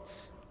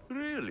gods.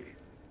 Really?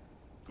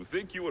 To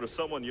think you were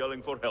someone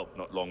yelling for help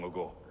not long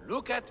ago.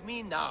 Look at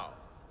me now.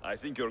 I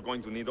think you're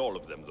going to need all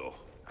of them, though.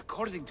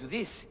 According to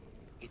this,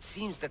 it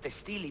seems that the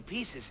stele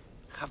pieces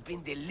have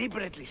been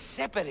deliberately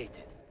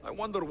separated. I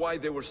wonder why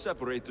they were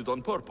separated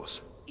on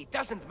purpose. It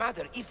doesn't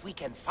matter if we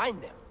can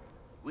find them.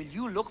 Will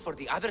you look for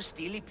the other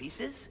stele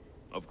pieces?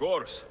 Of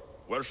course.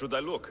 Where should I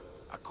look?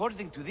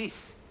 According to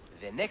this,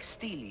 the next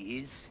stele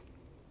is...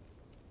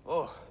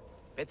 Oh,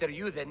 better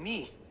you than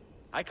me.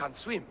 I can't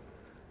swim.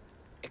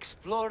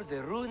 Explore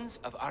the ruins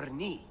of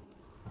Arni.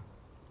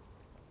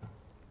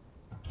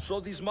 So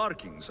these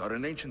markings are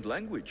an ancient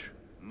language?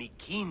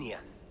 Mycenaean.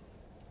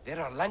 There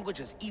are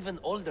languages even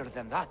older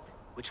than that,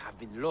 which have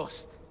been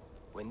lost.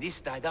 When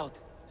this died out,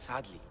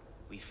 sadly,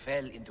 we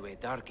fell into a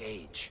dark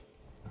age.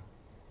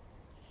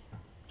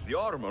 The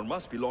armor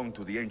must belong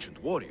to the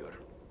ancient warrior.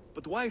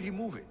 But why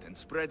remove it and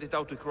spread it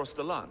out across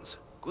the lands?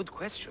 Good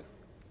question.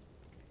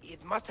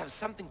 It must have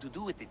something to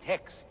do with the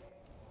text.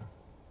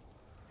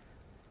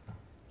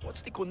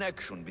 What's the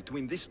connection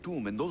between this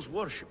tomb and those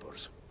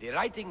worshippers? The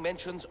writing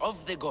mentions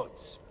of the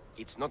gods.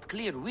 It's not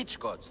clear which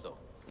gods, though.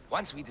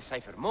 Once we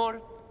decipher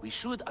more, we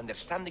should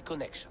understand the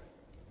connection.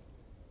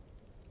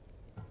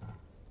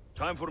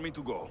 Time for me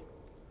to go.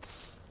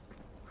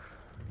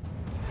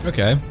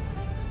 Okay.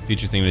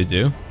 Future thing to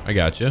do. I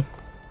gotcha.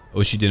 I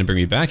wish you didn't bring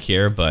me back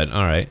here, but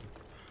alright.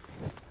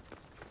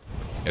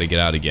 Gotta get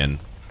out again.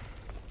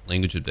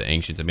 Language of the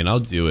Ancients. I mean, I'll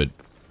do it.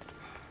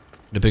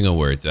 Depending on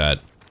where it's at.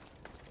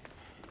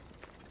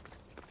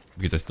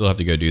 Because I still have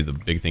to go do the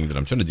big thing that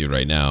I'm trying to do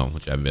right now,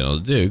 which I haven't been able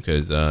to do,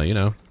 because, you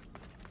know.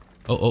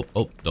 Oh,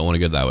 don't want to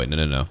go that way.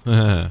 No.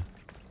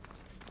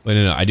 Wait,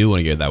 no, I do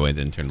want to go that way,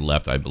 then turn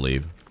left, I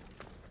believe.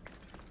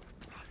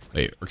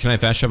 Wait, or can I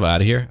fast travel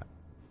out of here?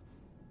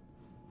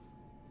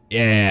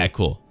 Yeah,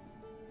 cool.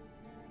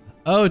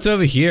 Oh, it's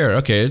over here.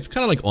 Okay, it's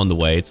kind of like on the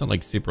way. It's not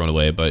like super on the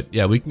way, but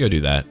yeah, we can go do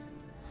that.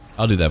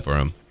 I'll do that for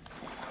him.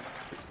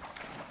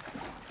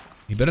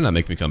 He better not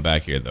make me come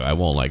back here, though. I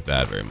won't like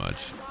that very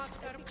much.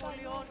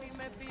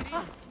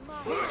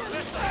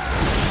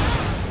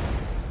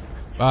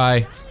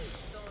 Bye.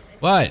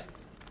 What?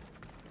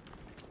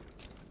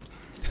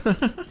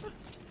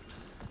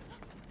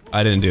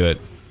 I didn't do it.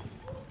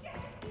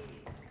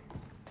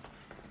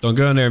 Don't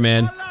go in there,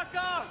 man.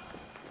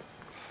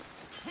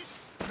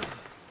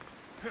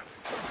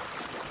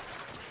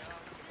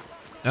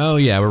 Oh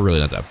yeah, we're really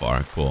not that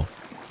far. Cool.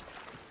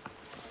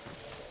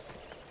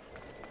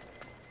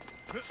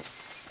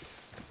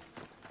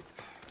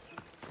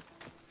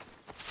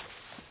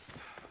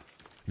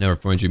 Now we're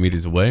 400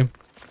 meters away.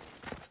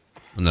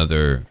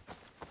 Another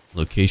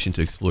location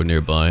to explore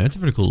nearby. That's a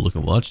pretty cool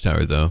looking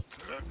watchtower, though.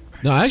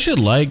 No, I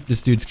actually like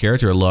this dude's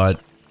character a lot.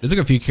 There's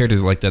like a few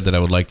characters like that that I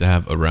would like to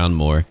have around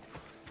more.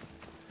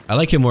 I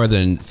like him more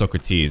than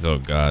Socrates. Oh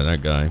god,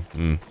 that guy.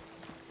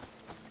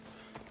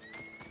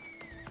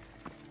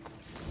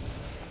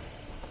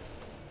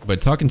 But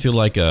talking to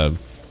like a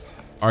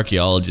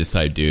archaeologist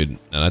type dude,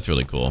 now that's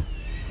really cool.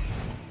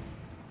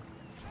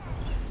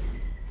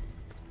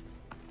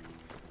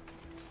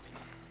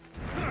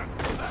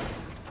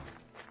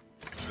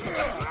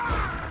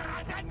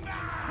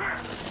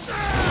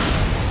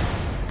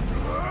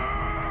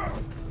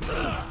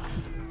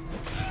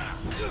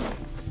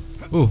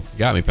 Ooh,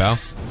 got me, pal.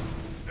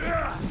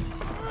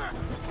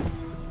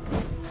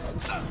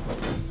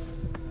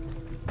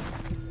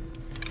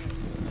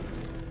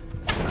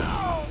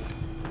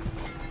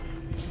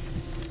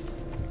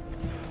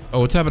 Oh,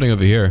 what's happening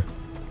over here?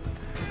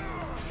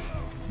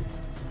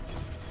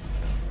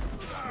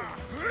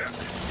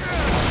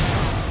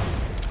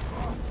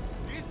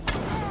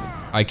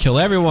 I kill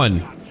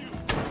everyone.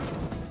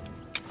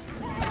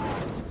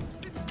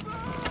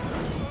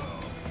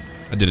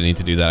 I didn't need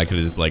to do that. I could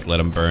have just like let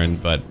him burn,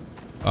 but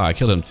oh, I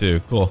killed him too.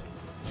 Cool.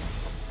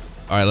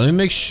 All right, let me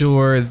make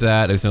sure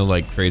that there's no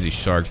like crazy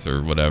sharks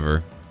or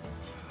whatever.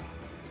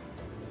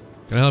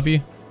 Can I help you?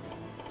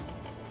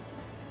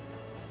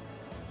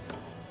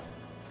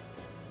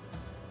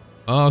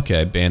 Oh,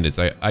 okay, bandits.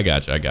 I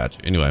got you.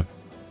 Anyway,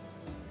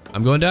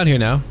 I'm going down here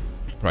now.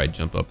 Probably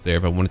jump up there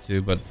if I wanted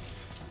to, but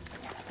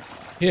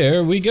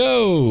here we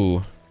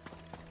go.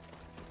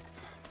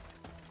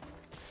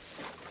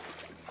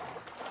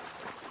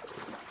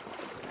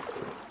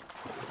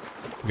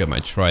 I got my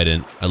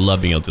trident. I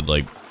love being able to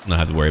like not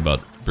have to worry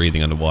about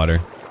breathing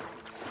underwater.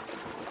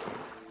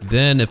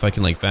 Then if I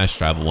can like fast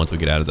travel once we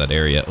get out of that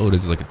area. Oh,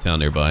 this is like a town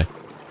nearby.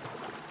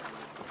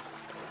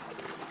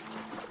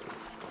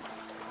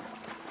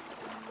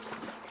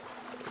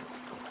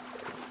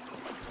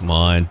 Come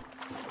on.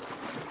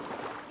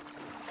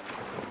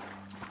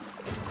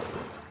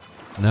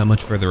 Not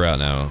much further out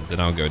now. Then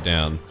I'll go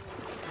down.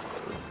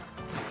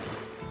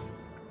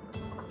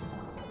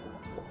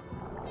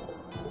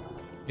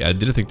 Yeah, I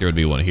didn't think there would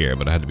be one here,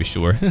 but I had to be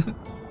sure.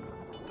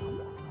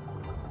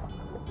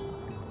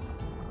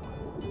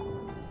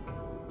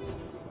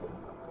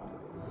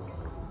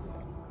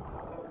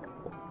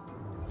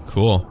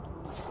 Cool.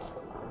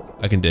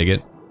 I can dig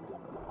it.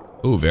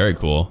 Oh, very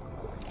cool.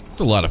 It's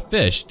a lot of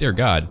fish. Dear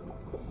God.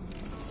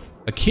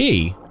 A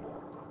key.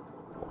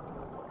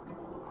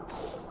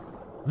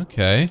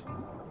 Okay.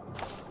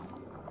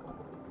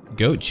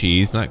 Goat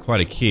cheese, not quite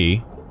a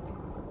key.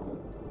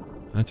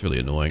 That's really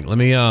annoying. Let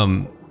me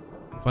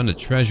find a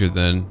treasure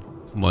then.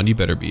 Come on, you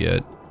better be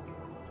it.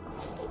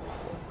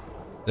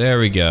 There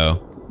we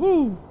go.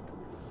 Woo.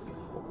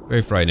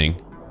 Very frightening.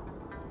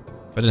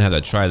 If I didn't have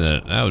that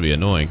trident, that would be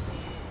annoying.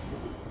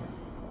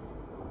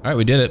 Alright,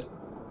 we did it.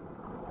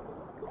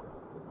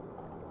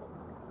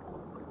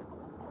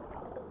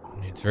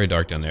 It's very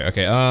dark down there.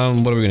 Okay,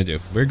 what are we gonna do?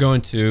 We're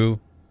going to,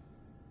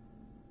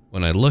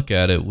 when I look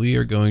at it, we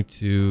are going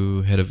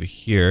to head over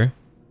here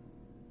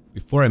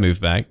before I move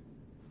back.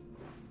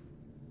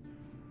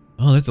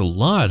 Oh, that's a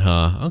lot,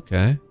 huh?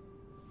 Okay.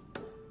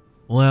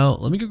 Well,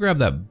 let me go grab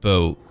that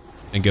boat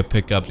and go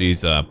pick up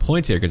these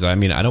points here, because I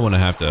mean, I don't want to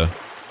have to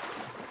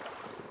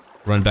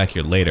run back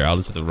here later. I'll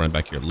just have to run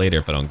back here later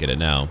if I don't get it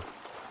now.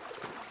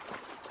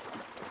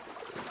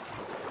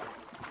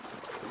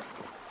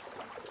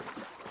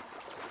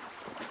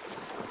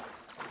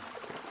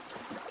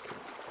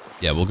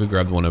 Yeah, we'll go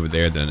grab the one over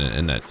there then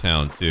in that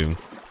town too.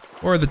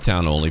 Or the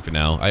town only for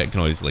now. I can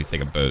always like take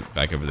a boat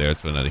back over there.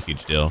 It's not a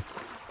huge deal.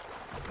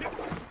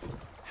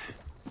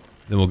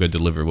 Then we'll go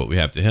deliver what we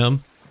have to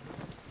him.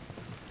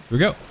 Here we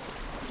go.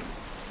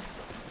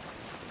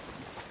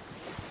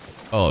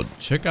 Oh,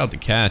 check out the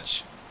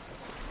catch.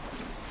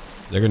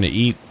 They're gonna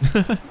eat.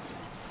 I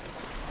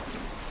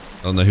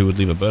don't know who would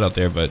leave a boat out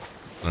there, but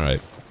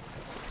alright.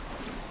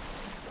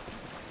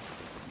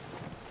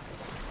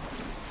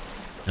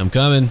 I'm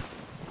coming.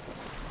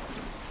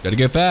 Gotta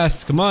go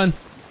fast, come on.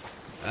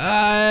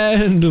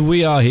 And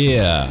we are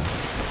here.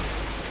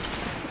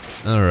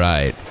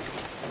 Alright.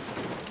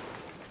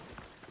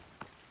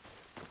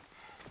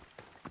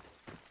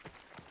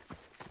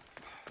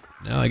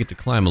 Now I get to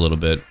climb a little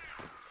bit.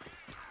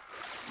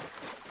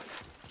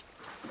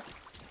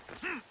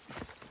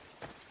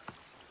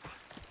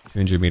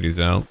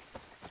 $200 out.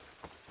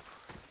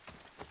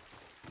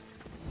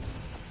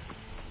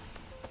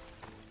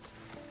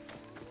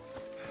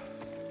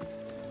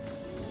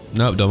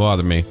 Nope, don't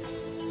bother me.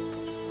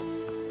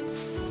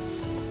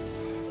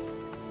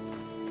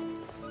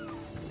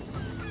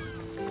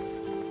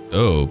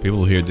 Oh,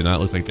 people here do not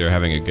look like they're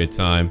having a good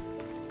time.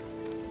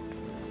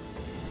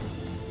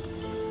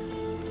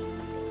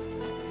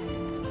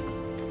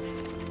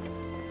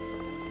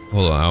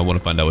 Hold on, I want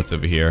to find out what's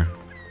over here.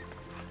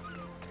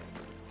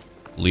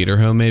 Leader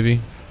home,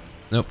 maybe?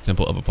 Nope,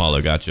 Temple of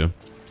Apollo, gotcha.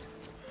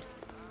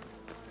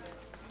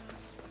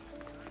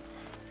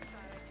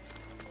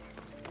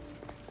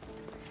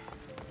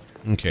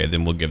 Okay,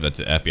 then we'll give that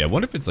to Epi. I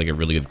wonder if it's like a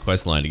really good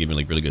quest line to give me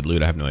like really good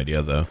loot. I have no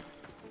idea though.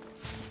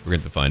 We're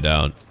going to find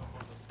out.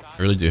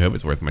 I really do hope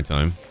it's worth my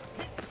time.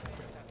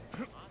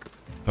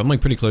 If I'm like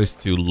pretty close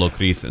to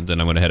Lokris, and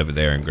then I'm going to head over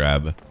there and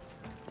grab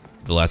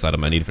the last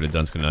item I need for the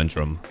Dunce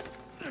Conundrum.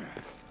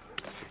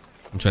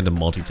 I'm trying to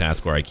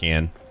multitask where I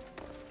can.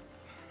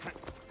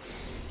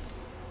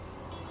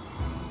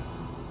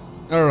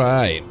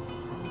 Alright.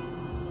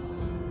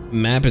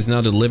 Map is now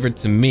delivered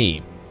to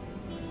me.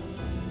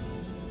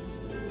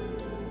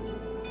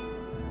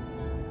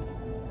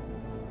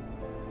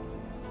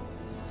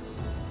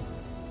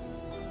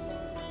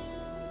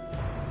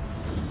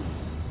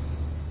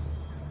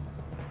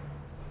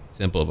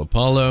 Temple of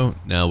Apollo.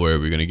 Now where are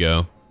we gonna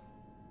go?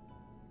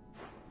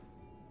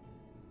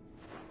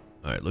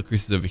 Alright, Lucrece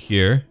is over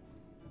here.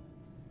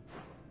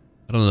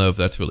 I don't know if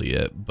that's really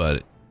it,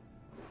 but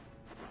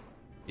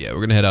yeah,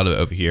 we're gonna head out of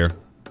over here.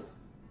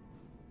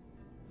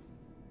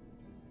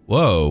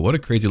 Whoa, what a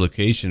crazy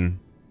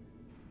location.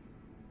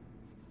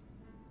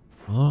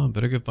 Oh,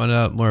 better go find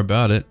out more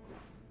about it.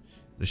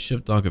 The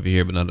ship dock over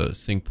here, but not a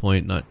sink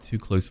point, not too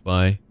close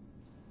by.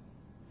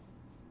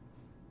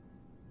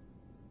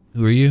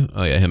 Who are you?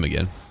 Oh yeah, him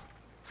again.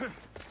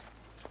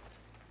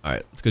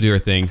 Alright, let's go do our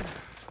thing.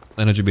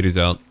 900 meters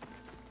out.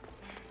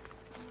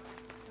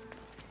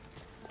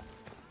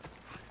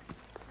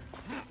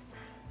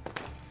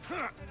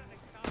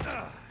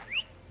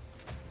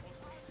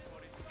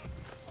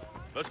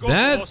 Let's go,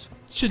 That boss.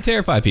 should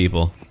terrify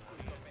people.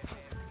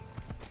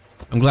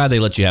 I'm glad they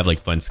let you have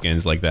like fun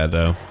skins like that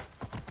though.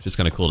 It's just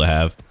kind of cool to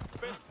have.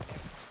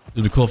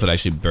 It'd be cool if it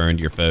actually burned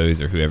your foes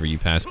or whoever you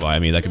pass by. I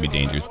mean, that could be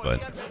dangerous,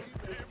 but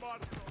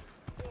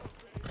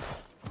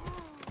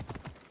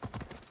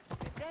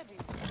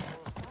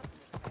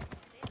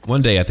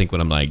One day I think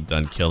when I'm like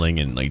done killing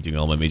and like doing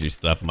all my major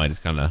stuff, I might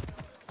just kind of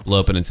blow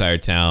up an entire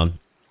town.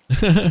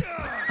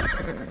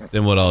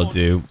 Then what I'll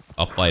do,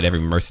 I'll fight every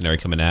mercenary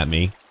coming at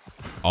me.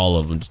 All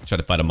of them, just try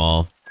to fight them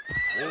all.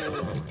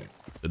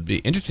 It'd be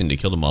interesting to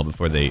kill them all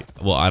before they,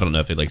 well, I don't know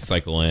if they like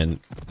cycle in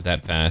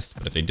that fast,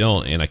 but if they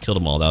don't and I kill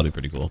them all, that'll be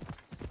pretty cool.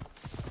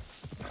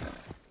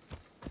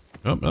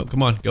 Oh, no,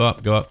 come on, go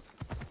up, go up.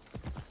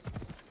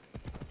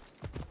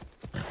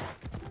 I'm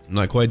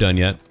not quite done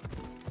yet.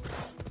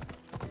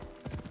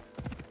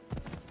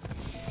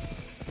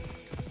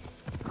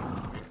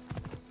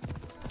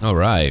 All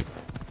right.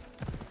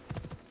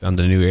 Found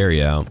a new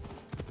area out.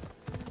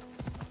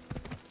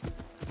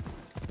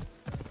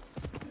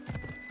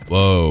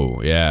 Whoa,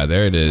 yeah,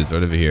 there it is,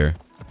 right over here.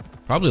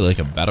 Probably like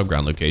a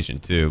battleground location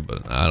too,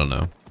 but I don't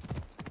know.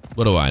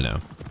 What do I know?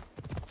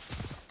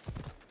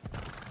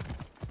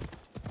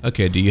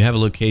 Okay, do you have a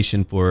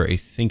location for a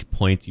sync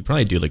point? You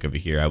probably do, like over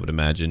here, I would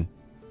imagine.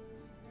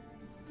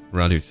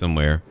 Around here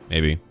somewhere,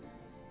 maybe.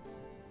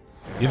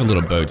 You have a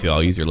little boat too,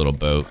 I'll use your little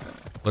boat.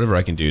 Whatever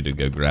I can do to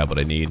go grab what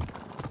I need.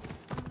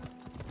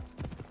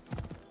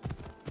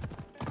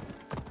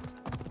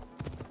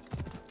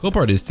 Cool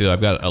part is too,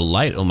 I've got a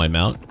light on my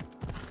mount.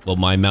 Well,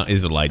 my mount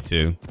is a light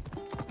too.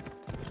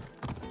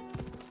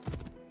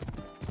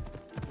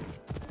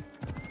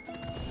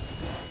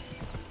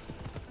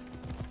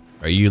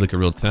 Are you like a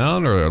real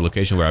town or a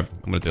location where I'm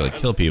gonna have to like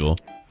kill people?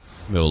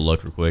 Maybe we'll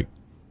look real quick.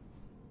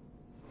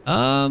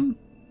 Yeah,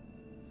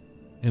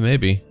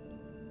 maybe.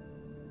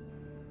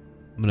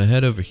 I'm gonna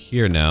head over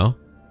here now.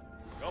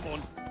 Come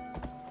on.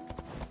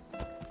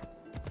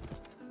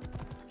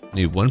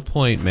 Need 1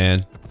 point,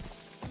 man.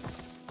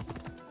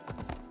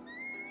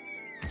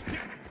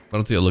 I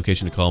don't see a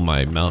location to call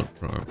my mount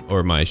from,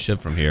 or my ship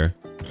from here.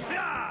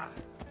 I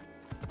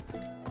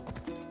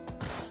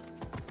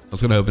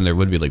was gonna hoping there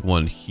would be like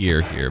one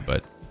here,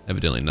 but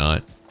evidently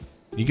not.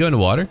 Can you go in the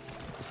water?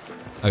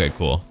 Okay,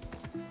 cool.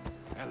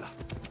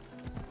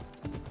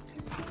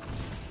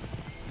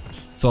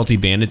 Salty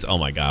Bandits. Oh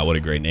my god, what a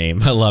great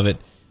name. I love it.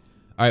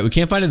 Alright, we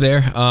can't find it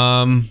there.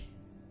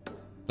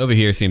 Over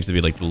here seems to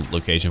be like the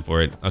location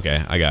for it.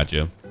 Okay, I got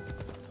you.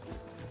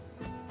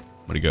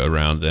 I'm gonna go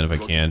around then if I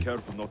can.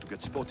 Careful not to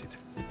get spotted.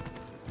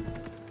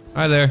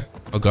 Hi there.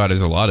 Oh god, there's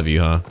a lot of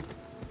you, huh?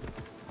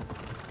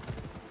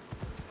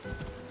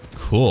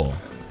 Cool.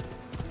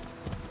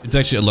 It's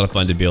actually a lot of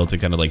fun to be able to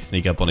kind of like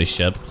sneak up on a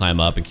ship, climb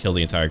up, and kill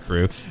the entire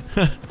crew.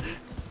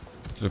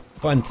 It's a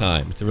fun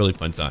time. It's a really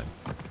fun time.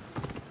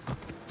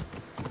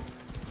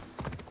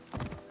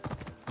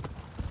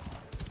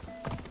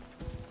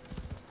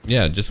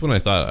 Yeah, just when I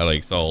thought I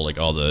like saw like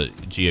all the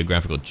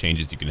geographical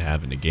changes you can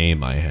have in the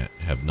game, I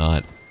have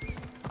not.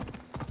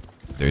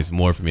 There's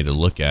more for me to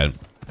look at.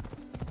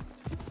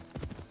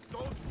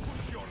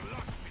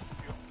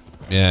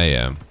 Yeah,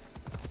 yeah.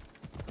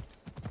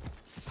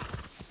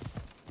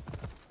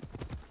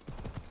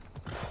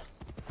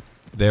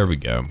 There we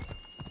go.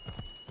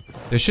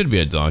 There should be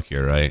a dock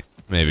here, right?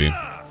 Maybe.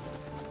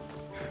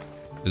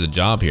 There's a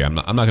job here. I'm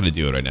not gonna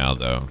do it right now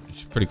though.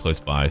 It's pretty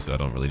close by, so I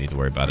don't really need to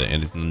worry about it.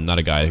 And it's not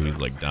a guy who's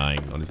like dying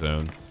on his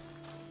own.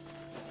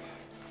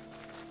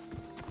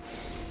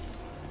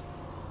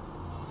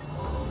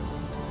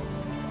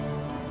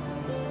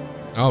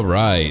 All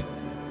right.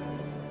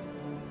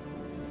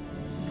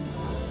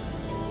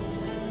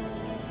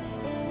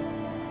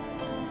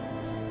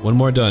 One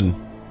more done.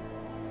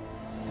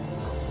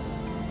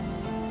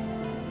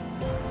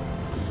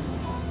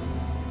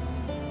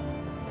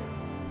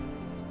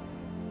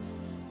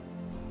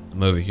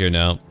 I'm over here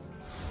now.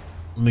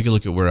 Let me go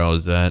look at where I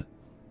was at.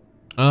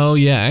 Oh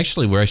yeah,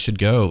 actually where I should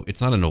go,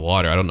 it's not in the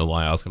water. I don't know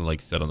why I was gonna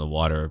like set on the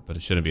water, but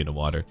it shouldn't be in the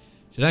water. It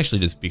should actually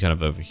just be kind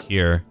of over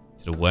here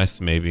to the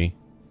west maybe.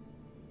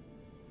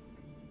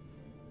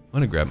 I'm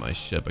gonna grab my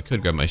ship. I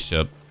could grab my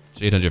ship.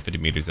 It's 850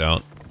 meters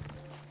out.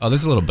 Oh,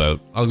 there's a little boat.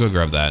 I'll go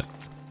grab that.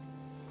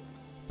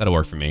 That'll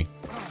work for me.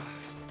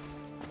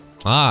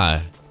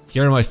 Ah,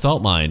 here are my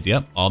salt mines.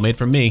 Yep, all made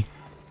from me.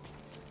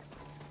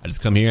 I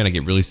just come here and I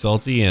get really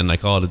salty and I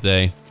call it a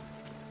day.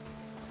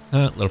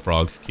 Huh, little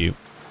frogs, cute.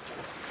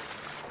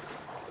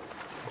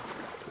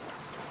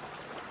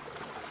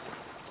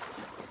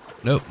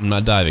 Nope, I'm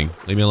not diving.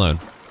 Leave me alone.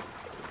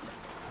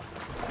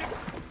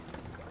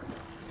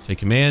 Take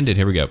command and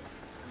here we go.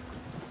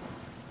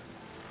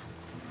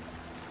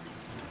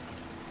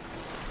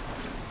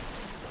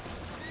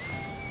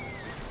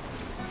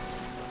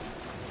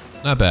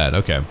 Not bad,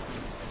 okay.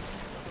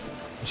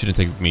 It shouldn't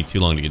take me too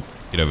long to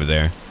get over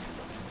there.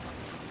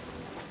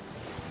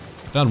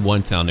 I found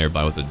one town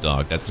nearby with a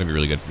dock. That's gonna be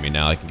really good for me.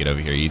 Now I can get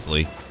over here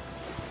easily.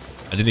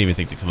 I didn't even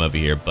think to come over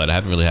here, but I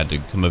haven't really had to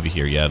come over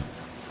here yet.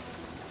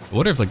 I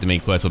wonder if like the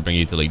main quest will bring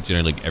you to like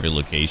generally like every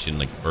location,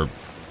 like or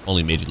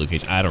only major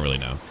location. I don't really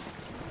know.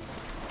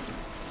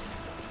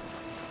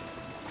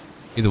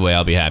 Either way,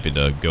 I'll be happy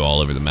to go all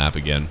over the map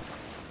again.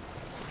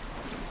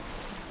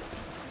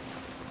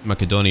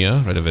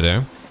 Macedonia, right over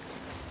there.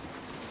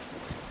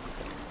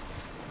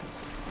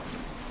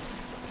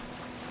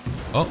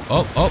 Oh,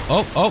 oh, oh,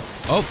 oh, oh,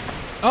 oh.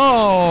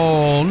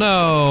 Oh,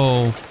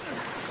 no.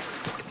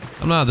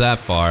 I'm not that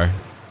far.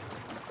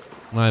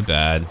 My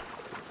bad.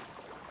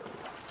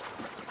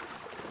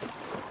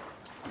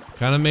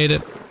 Kind of made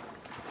it.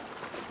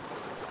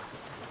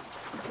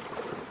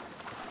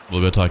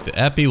 We'll go talk to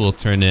Epi. We'll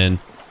turn in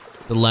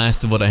the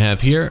last of what I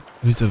have here.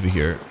 Who's over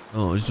here?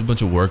 Oh, there's a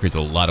bunch of workers.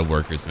 A lot of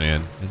workers,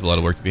 man. There's a lot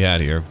of work to be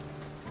had here.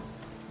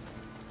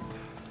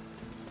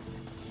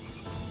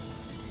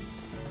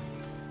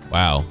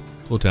 Wow.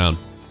 Cool town.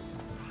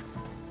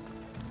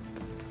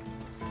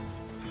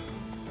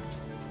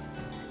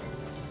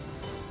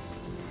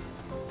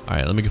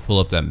 Alright, let me pull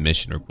up that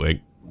mission real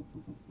quick.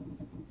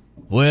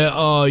 Where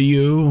are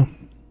you?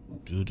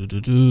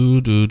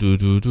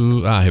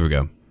 Ah, here we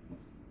go.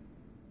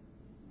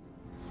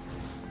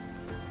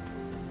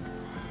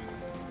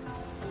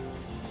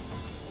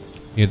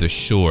 Near the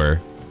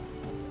shore.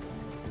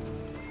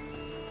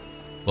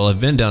 Well, I've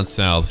been down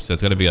south, so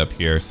it's gotta be up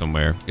here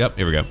somewhere. Yep,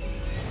 here we go.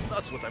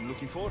 That's what I'm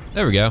looking for.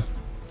 There we go.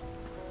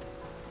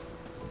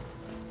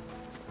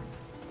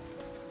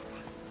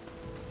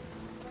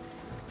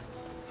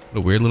 What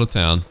a weird little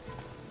town.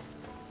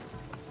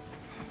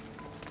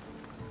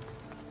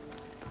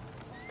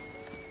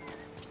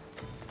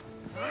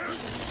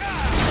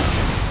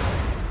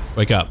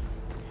 Wake up.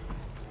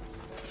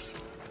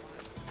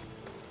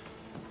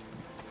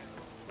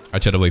 I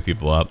try to wake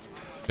people up.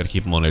 Gotta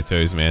keep them on their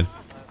toes, man.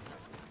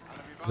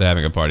 They're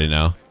having a party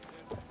now.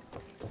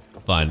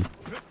 Fun.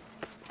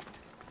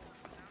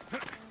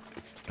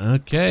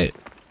 Okay.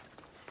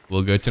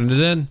 We'll go turn it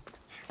in.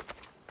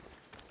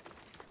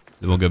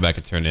 Then we'll go back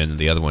and turn in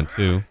the other one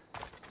too.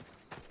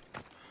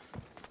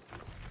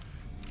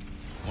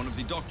 One of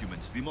the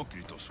documents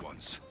Demokritos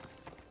wants.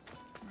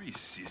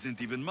 This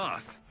isn't even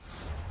math.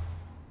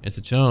 It's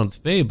a child's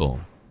fable.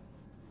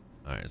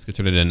 Alright, let's go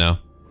turn it in now.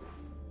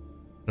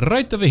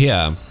 Right over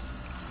here.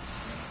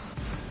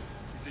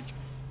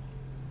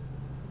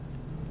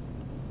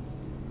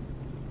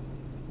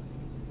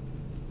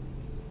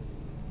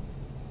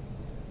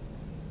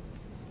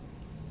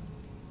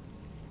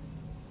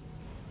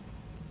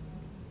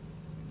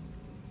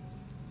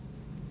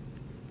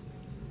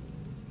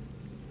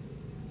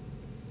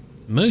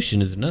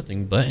 Motion is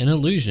nothing but an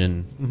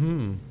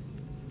illusion.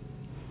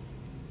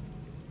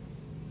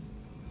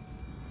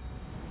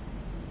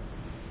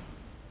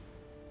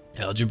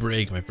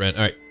 Algebraic, my friend.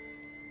 All right.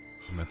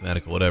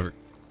 Mathematical, whatever.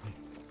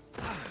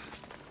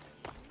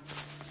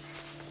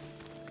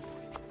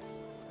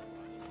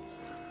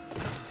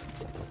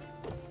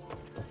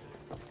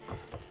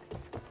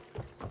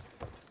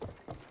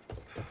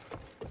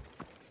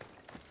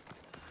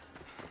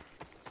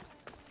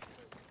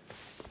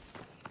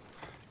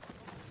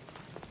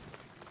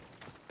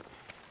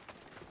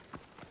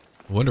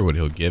 I wonder what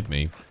he'll give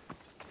me.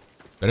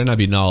 Better not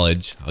be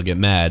knowledge. I'll get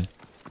mad.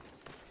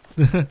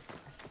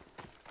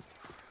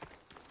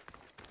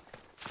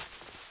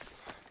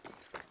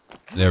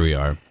 There we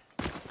are.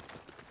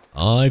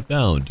 I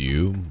found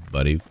you,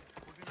 buddy.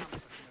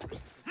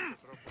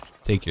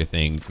 Take your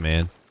things,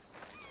 man.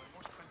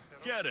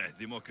 Get it,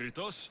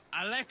 Demokritos.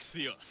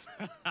 Alexios!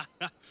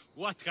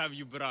 What have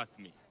you brought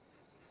me?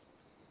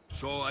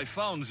 So I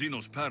found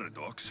Zeno's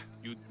paradox.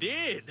 You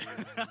did?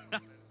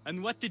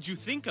 And what did you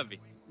think of it?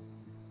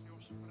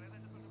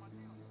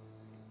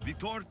 The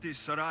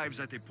tortoise arrives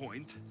at a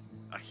point.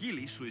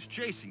 Achilles, who is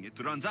chasing it,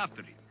 runs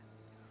after it.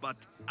 But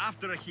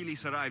after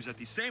Achilles arrives at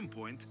the same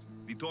point,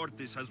 the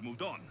tortoise has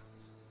moved on.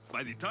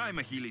 By the time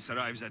Achilles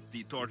arrives at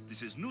the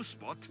tortoise's new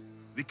spot,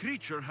 the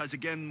creature has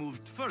again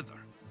moved further.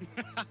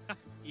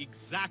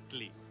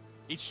 Exactly.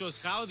 It shows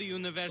how the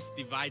universe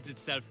divides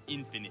itself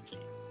infinitely.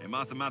 A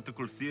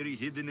mathematical theory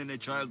hidden in a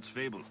child's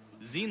fable.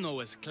 Zeno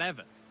was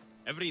clever.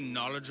 Every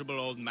knowledgeable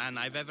old man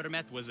I've ever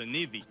met was an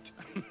idiot.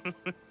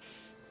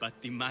 But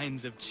the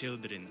minds of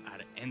children are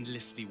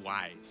endlessly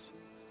wise.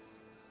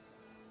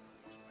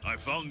 I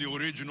found the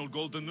original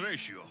golden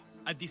ratio.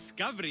 A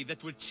discovery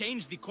that will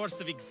change the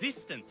course of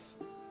existence.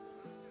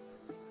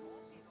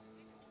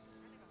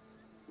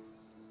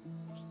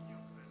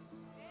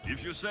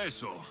 If you say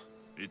so,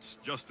 it's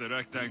just a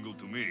rectangle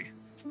to me.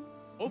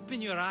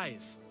 Open your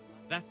eyes.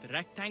 That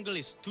rectangle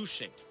is two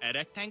shapes. A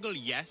rectangle,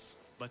 yes,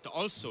 but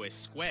also a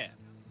square.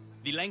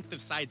 The length of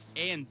sides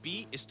A and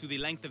B is to the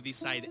length of the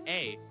side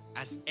A,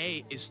 as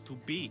A is to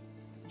B.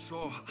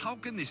 So how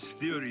can this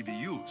theory be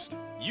used?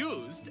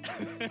 Used?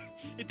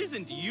 It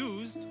isn't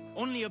used,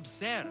 only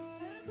observed.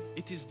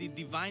 It is the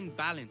divine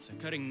balance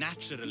occurring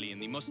naturally in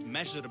the most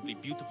measurably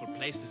beautiful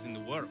places in the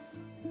world.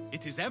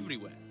 It is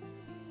everywhere.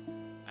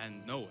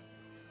 And nowhere.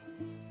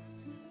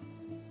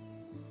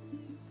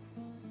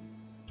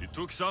 It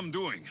took some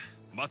doing,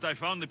 but I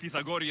found the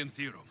Pythagorean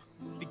theorem.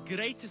 The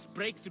greatest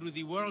breakthrough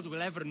the world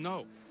will ever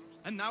know.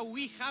 And now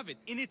we have it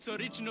in its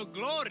original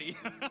glory.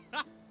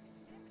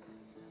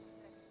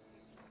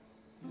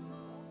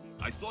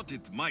 I thought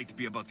it might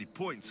be about the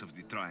points of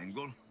the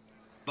triangle,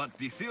 but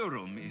the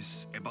theorem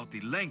is about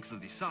the length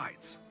of the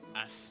sides.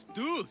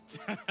 Astute!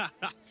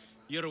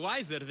 You're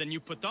wiser than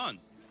you put on.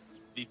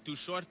 The two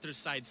shorter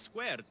sides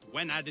squared,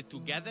 when added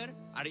together,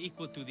 are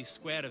equal to the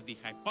square of the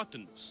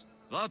hypotenuse.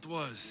 That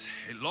was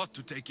a lot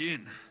to take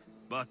in,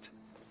 but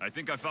I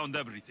think I found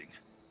everything.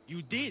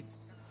 You did.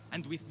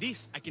 And with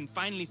this, I can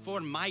finally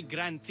form my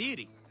grand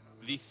theory.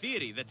 The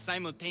theory that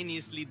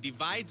simultaneously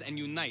divides and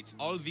unites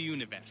all the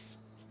universe.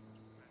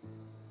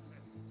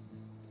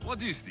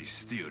 What is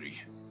this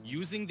theory?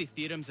 Using the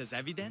theorems as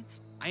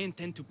evidence, I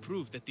intend to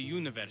prove that the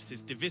universe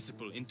is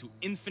divisible into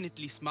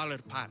infinitely smaller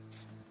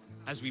parts.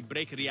 As we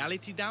break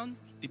reality down,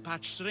 the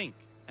parts shrink,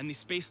 and the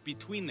space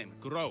between them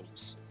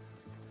grows.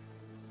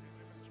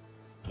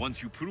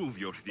 Once you prove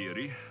your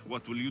theory,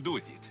 what will you do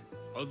with it?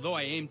 Although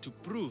I aim to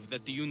prove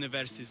that the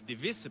universe is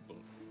divisible,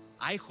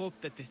 I hope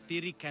that the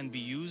theory can be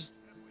used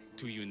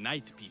to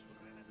unite people.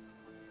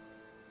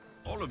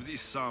 All of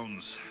this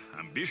sounds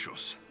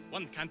ambitious.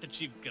 One can't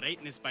achieve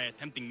greatness by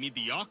attempting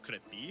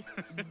mediocrity.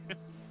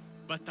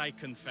 But I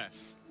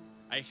confess,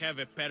 I have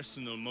a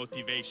personal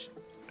motivation.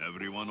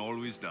 Everyone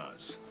always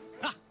does.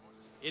 Ha!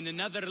 In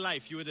another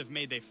life, you would have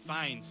made a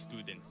fine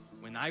student.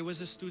 When I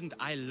was a student,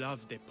 I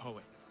loved a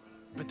poet.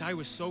 But I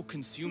was so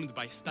consumed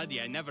by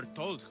study, I never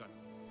told her.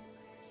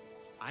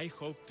 I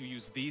hope to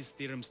use these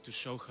theorems to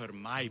show her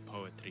my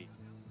poetry.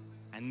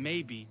 And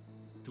maybe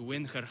to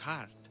win her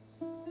heart.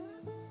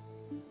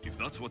 If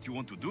that's what you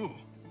want to do,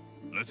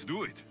 let's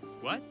do it.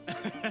 What?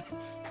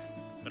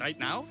 Right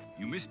now?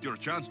 You missed your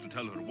chance to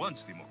tell her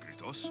once,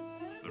 Demokritos.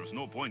 There's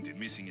no point in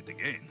missing it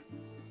again.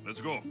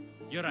 Let's go.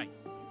 You're right.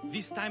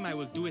 This time I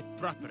will do it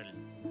properly.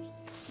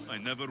 I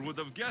never would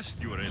have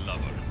guessed you were a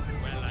lover.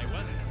 Well, I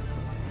wasn't.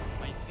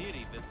 My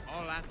theory that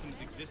all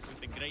atoms exist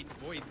with a great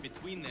void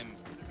between them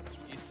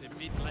is a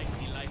bit like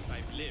the life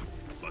I've lived.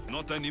 But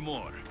not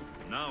anymore.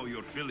 Now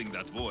you're filling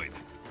that void.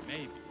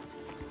 Maybe.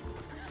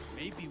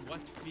 Maybe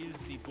what fills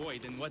the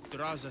void and what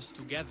draws us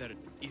together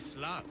is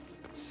love.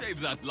 Save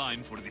that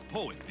line for the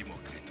poet,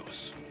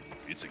 Demokritos.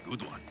 It's a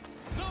good one.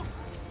 No!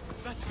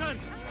 That's her!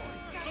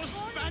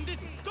 Those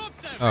bandits,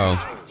 stop them! Oh.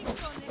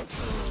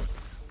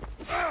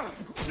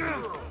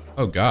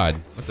 Oh god.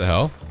 What the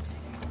hell?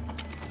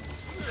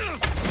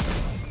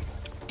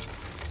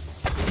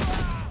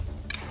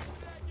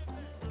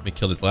 Let me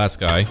kill this last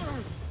guy.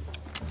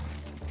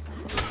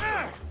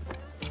 Can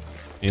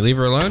you leave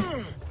her alone?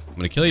 I'm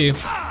gonna kill you.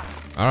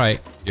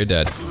 Alright, you're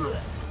dead. Oh,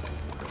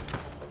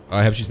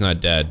 I hope she's not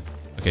dead.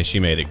 Okay, she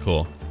made it.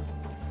 Cool.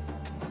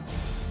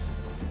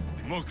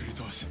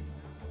 Demokritos.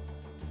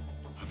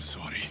 I'm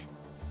sorry.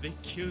 They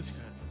killed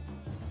her.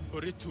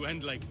 For it to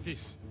end like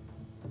this.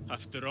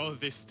 After all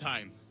this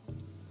time.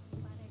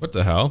 What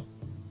the hell?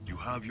 You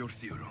have your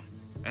theorem,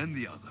 and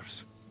the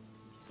others.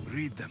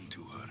 Read them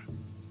to her.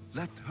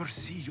 Let her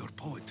see your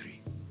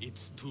poetry.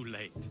 It's too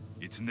late.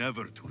 It's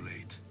never too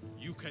late.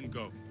 You can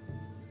go.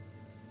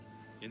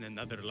 In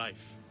another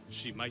life,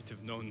 she might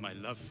have known my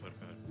love for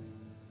her.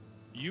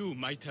 You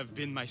might have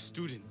been my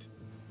student.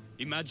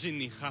 Imagine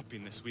the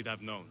happiness we'd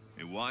have known.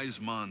 A wise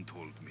man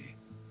told me,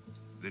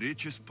 the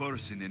richest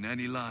person in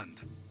any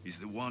land is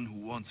the one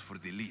who wants for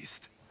the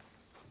least.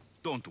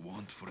 Don't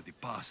want for the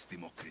past,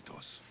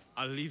 Demokritos.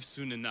 I'll leave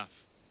soon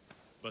enough.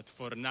 But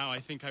for now, I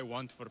think I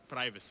want for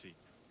privacy.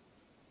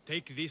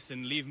 Take this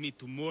and leave me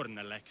to mourn,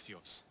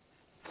 Alexios.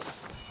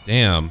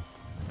 Damn.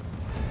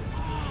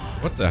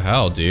 What the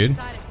hell, dude?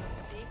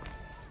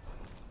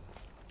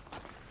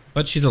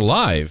 But she's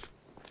alive.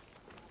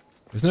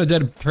 There's no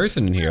dead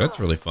person in here. That's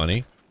really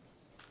funny.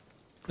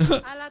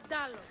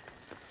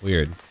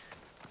 Weird.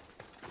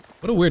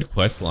 What a weird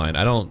quest line.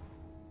 I don't...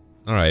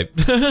 Alright.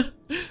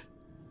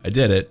 I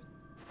did it.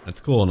 That's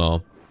cool and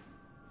all.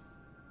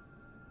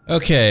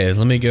 Okay,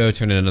 let me go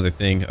turn in another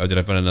thing. Oh, did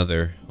I find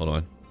another? Hold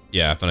on.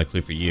 Yeah, I found a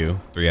clue for you.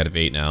 3 out of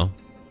 8 now.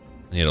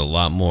 I need a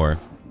lot more.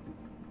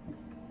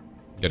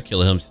 Gotta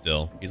kill him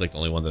still. He's like the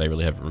only one that I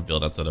really have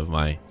revealed outside of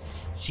my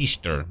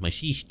sister. My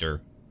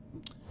sister.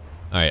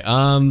 Alright,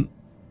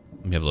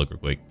 let me have a look real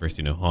quick. First,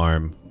 do no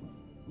harm.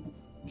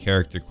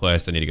 Character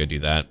quest. I need to go do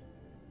that.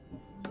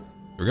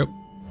 Here we go.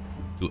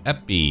 To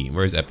Epi.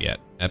 Where's Epi at?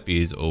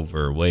 Epi's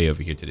over, way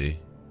over here today.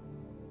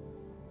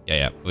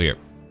 Yeah, over here.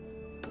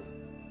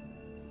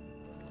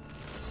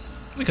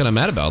 I'm kind of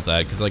mad about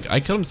that because, like, I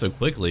killed him so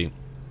quickly.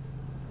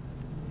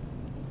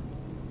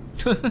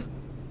 It's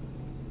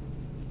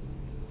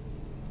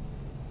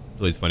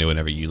always funny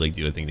whenever you like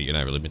do a thing that you're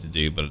not really meant to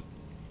do, but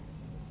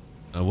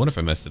I wonder if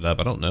I messed it up.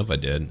 I don't know if I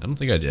did. I don't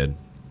think I did.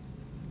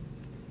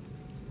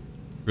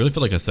 Really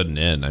feel like a sudden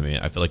end. I mean,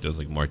 I feel like there was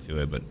like more to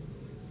it, but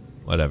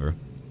whatever.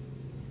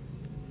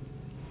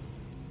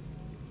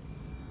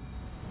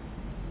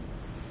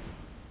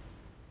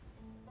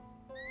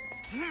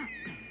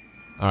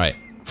 All right.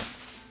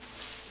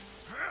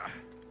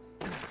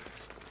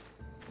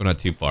 We're not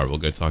too far. We'll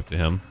go talk to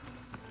him.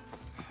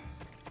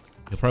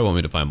 He'll probably want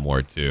me to find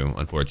more too,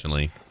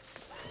 unfortunately.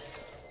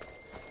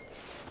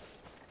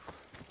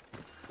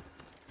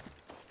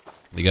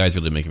 The guy's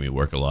really making me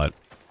work a lot.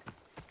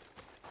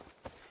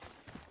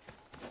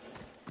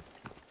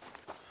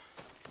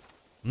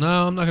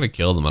 No, I'm not gonna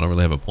kill them. I don't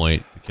really have a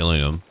point to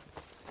killing them.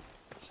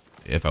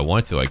 If I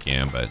want to, I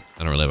can, but I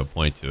don't really have a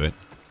point to it.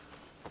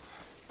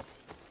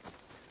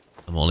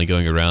 only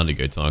going around to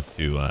go talk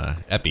to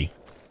Epi.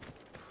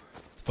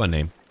 It's a fun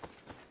name.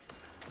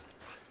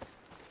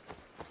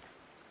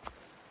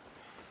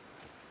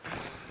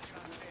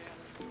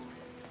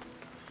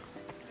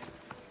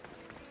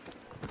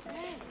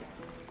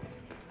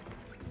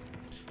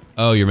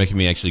 Oh, you're making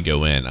me actually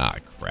go in. Ah,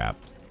 crap.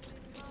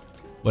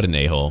 What an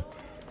a-hole.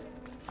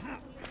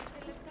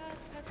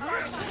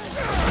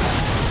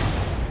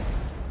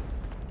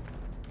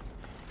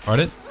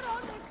 Pardon?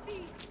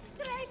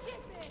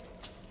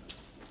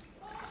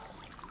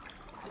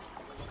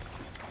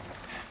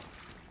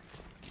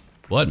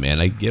 What, man?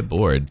 I get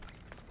bored.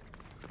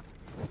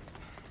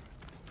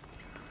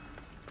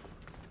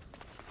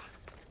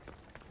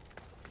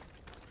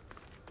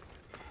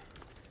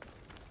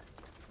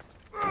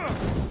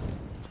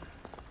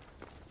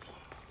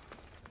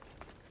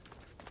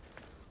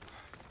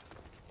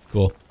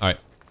 Cool. All right.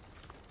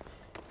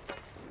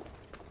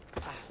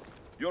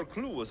 Your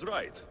clue was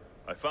right.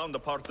 I found a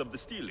part of the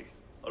stele,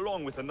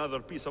 along with another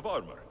piece of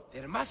armor.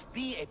 There must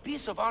be a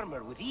piece of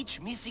armor with each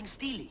missing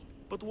stele.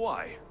 But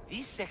why?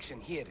 This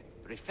section here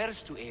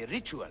refers to a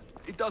ritual.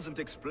 It doesn't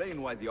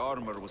explain why the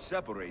armor was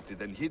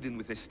separated and hidden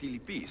with a stele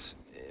piece.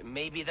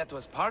 Maybe that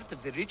was part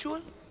of the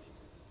ritual?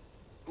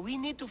 We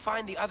need to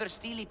find the other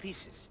stele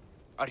pieces.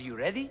 Are you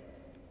ready?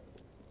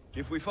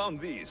 If we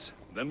found these,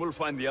 then we'll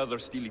find the other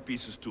stele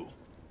pieces too.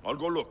 I'll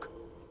go look.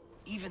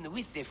 Even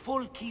with the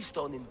full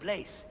keystone in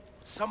place,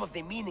 some of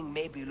the meaning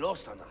may be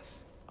lost on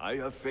us. I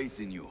have faith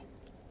in you.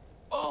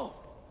 Oh!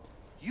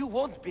 You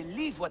won't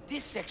believe what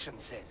this section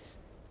says.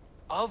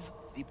 Of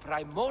the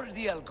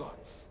primordial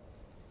gods.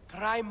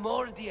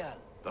 Primordial.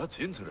 That's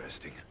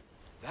interesting.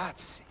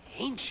 That's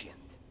ancient.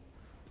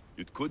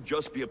 It could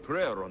just be a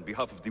prayer on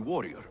behalf of the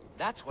warrior.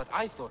 That's what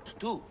I thought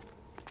too.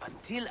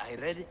 Until I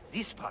read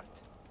this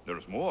part.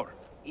 There's more.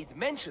 It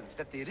mentions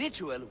that the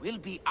ritual will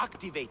be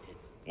activated.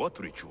 What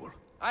ritual?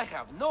 I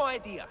have no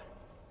idea.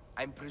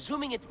 I'm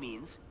presuming it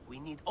means we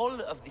need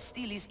all of the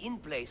steles in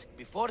place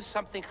before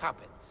something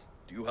happens.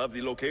 Do you have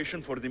the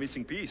location for the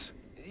missing piece?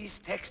 This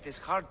text is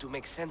hard to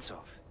make sense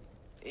of.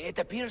 It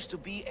appears to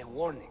be a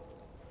warning.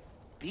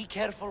 Be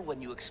careful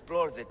when you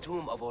explore the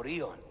tomb of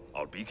Orion.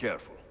 I'll be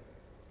careful.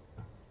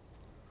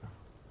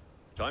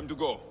 Time to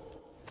go.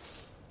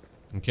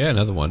 Okay,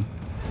 another one.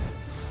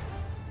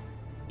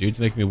 Dude's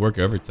making me work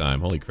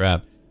overtime. Holy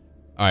crap.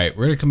 Alright,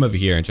 we're gonna come over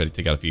here and try to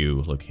take out a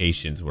few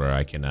locations where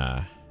I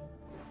can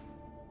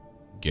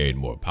gain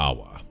more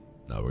power.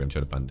 No, we're gonna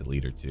try to find the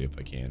leader too if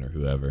I can, or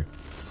whoever.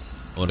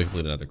 I want to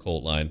complete another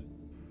cult line.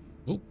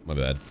 Oop, my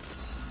bad.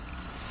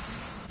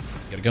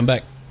 Gotta come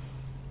back.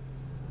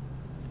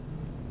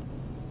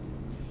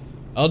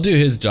 I'll do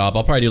his job.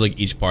 I'll probably do like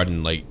each part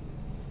in like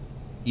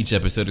each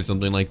episode or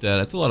something like that.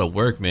 That's a lot of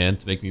work, man,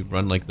 to make me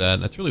run like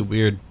that. That's really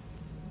weird.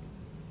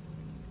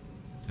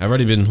 I've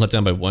already been let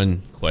down by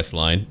one quest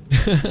line.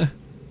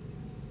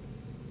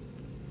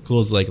 Cool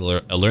as like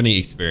a learning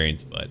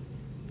experience, but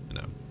you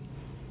know.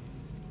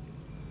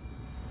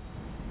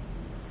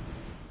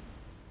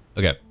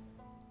 Okay.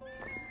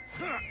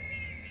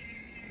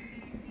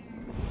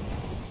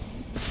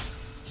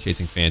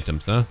 Chasing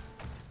phantoms, huh?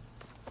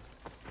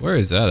 Where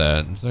is that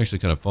at? It's actually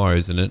kind of far,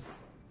 isn't it?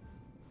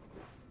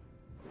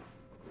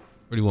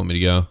 Where do you want me to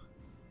go?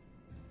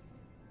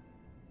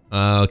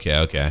 Okay,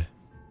 okay.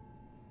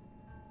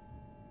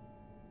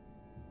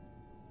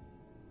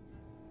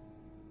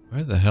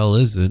 Where the hell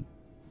is it?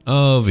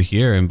 Oh, over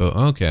here in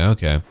okay,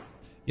 okay.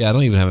 Yeah, I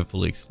don't even have it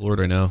fully explored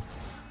right now.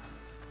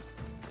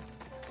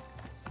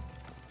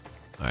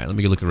 Alright, let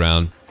me go look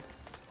around.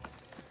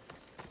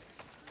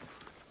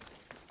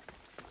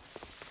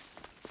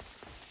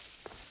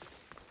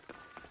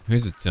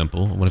 Here's a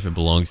temple. I wonder if it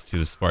belongs to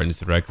the Spartans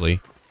directly.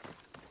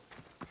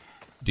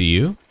 Do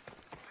you?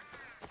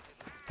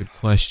 Good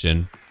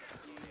question.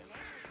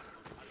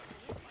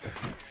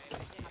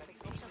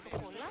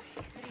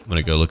 I'm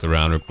gonna go look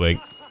around real quick.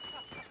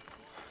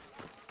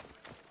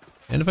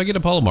 And if I get a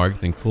polemark,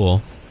 then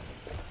cool.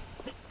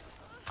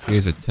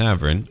 Here's a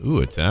tavern. Ooh,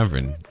 a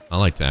tavern. I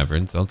like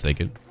taverns. I'll take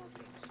it.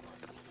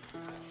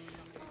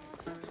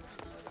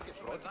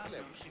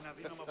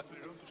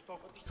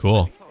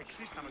 Cool.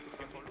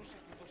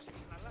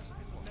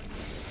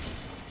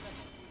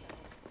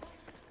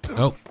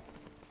 Oh.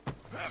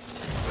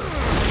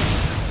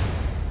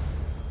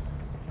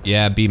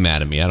 Yeah, be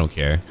mad at me. I don't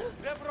care.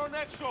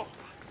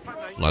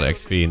 A lot of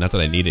XP. Not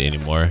that I need it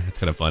anymore. It's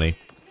kind of funny.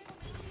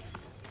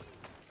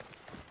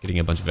 Getting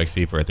a bunch of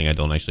XP for a thing I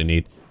don't actually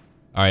need.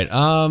 Alright,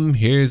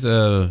 here's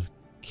a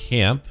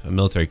camp. A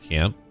military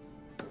camp.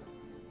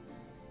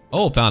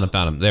 Oh, found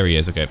him. There he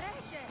is. Okay.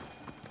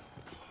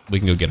 We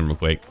can go get him real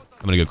quick.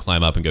 I'm gonna go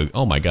climb up and go.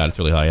 Oh my god, it's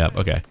really high up.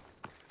 Okay.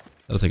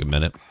 That'll take a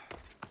minute.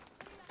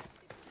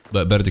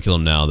 But better to kill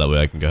him now. That way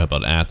I can go help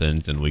out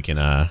Athens and we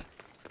can,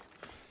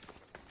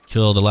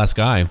 kill the last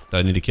guy that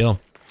I need to kill.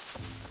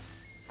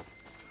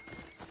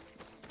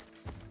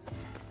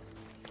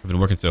 I've been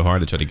working so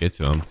hard to try to get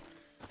to him.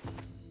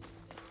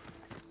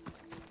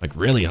 Like,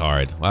 really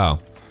hard. Wow.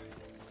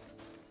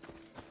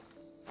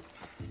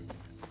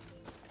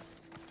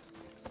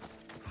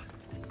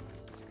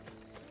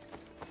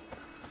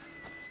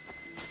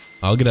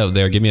 I'll get up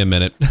there. Give me a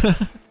minute.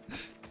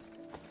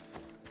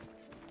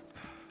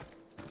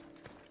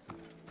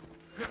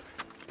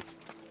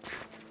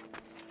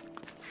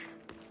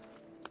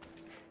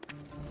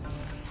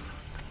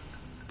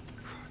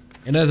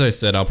 And as I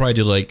said, I'll probably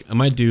do like, I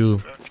might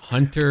do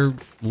Hunter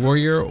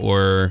Warrior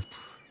or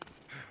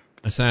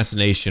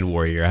Assassination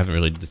Warrior. I haven't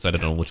really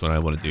decided on which one I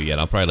want to do yet.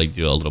 I'll probably like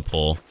do a little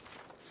poll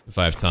if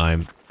I have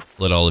time.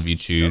 Let all of you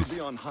choose.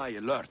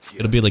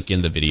 It'll be like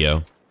in the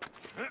video.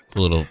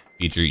 Cool little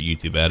feature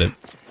YouTube added.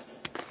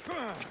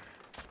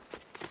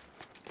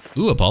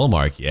 Ooh, a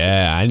polemark.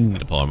 Yeah, I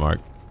need a polemark.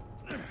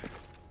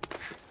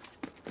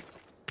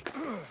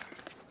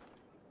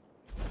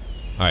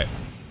 Alright.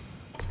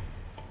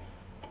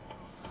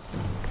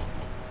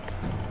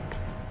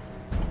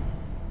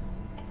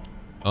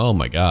 Oh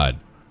my god.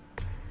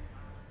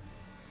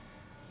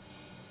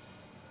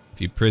 A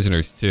few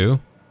prisoners too.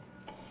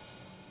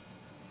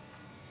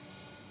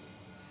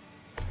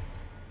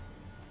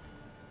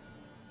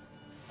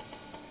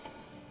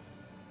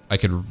 I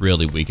could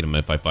really weaken him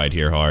if I fight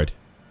here hard.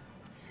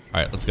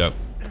 Alright, let's go.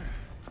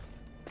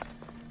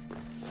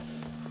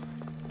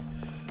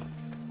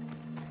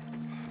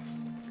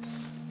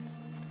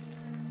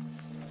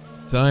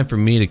 Time for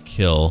me to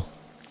kill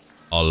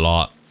a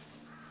lot.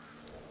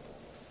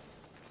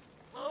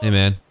 Hey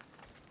man.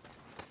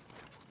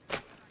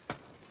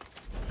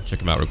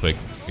 Check him out real quick.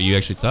 Are you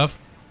actually tough?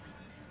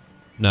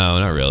 No,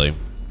 not really.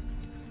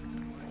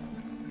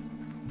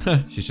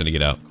 She's trying to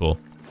get out. Cool.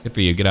 Good for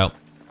you. Get out.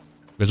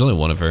 There's only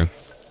one of her.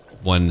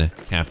 One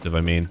captive,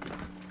 I mean.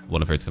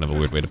 One of her is kind of a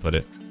weird way to put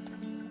it.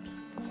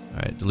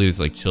 Alright, the leader's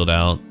like chilled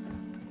out.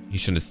 He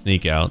shouldn't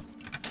sneak out.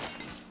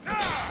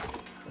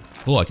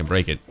 Cool, I can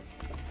break it.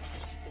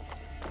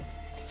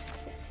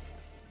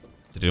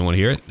 Did anyone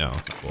hear it? No.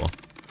 Okay, cool.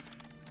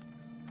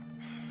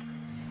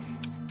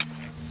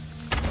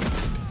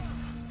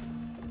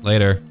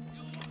 Later.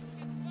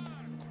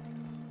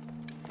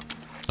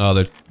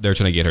 Oh, they're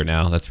trying to get her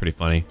now. That's pretty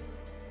funny.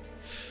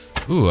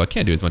 Ooh, I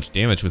can't do as much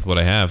damage with what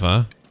I have,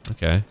 huh?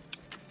 Okay.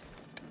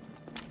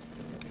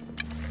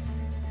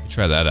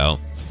 Try that out.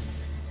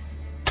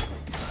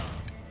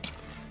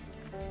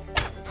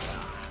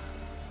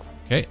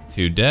 Okay,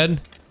 2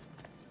 dead.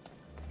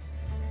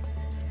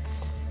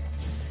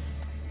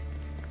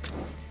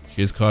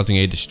 She is causing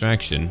a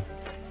distraction.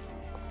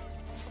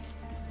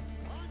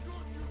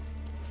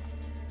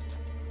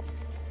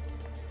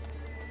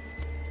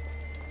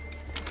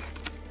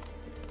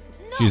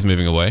 She's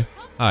moving away.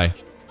 Hi.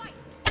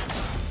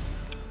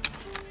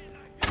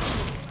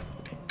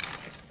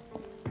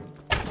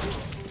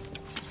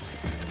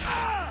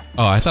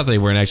 Oh, I thought they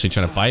weren't actually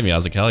trying to fight me. I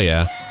was like, hell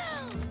yeah.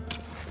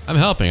 I'm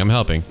helping, I'm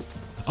helping.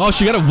 Oh,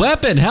 she got a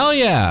weapon! Hell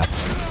yeah!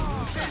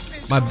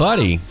 My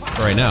buddy,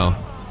 for right now.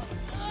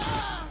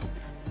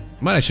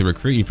 I might actually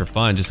recruit you for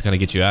fun, just to kind of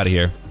get you out of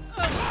here.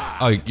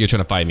 Oh, you're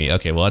trying to fight me.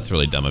 Okay, well, that's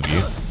really dumb of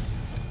you.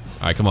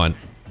 Alright, come on.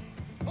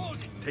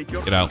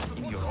 Get out.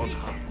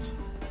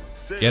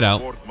 Get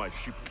out.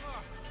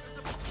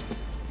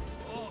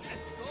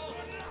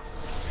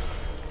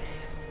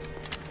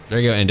 There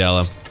you go,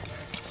 Andela.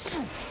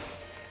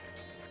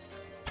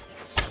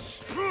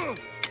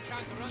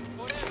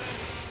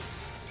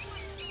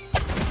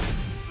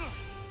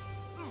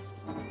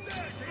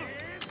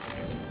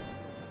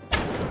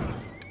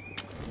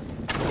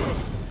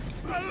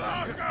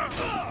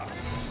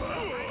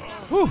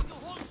 Whew.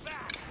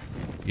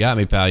 You got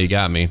me, pal. You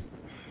got me.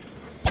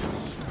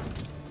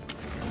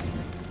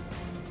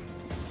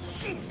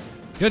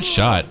 Good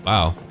shot.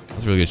 Wow.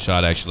 That's a really good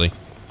shot, actually.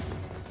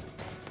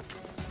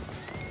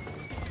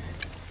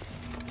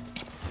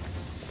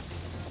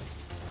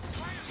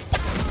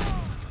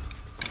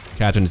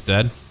 Captain's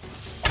dead.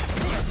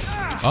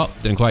 Oh,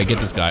 didn't quite get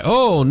this guy.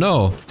 Oh,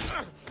 no.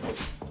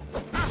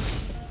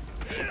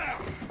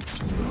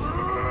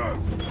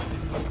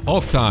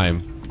 Hulk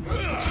time.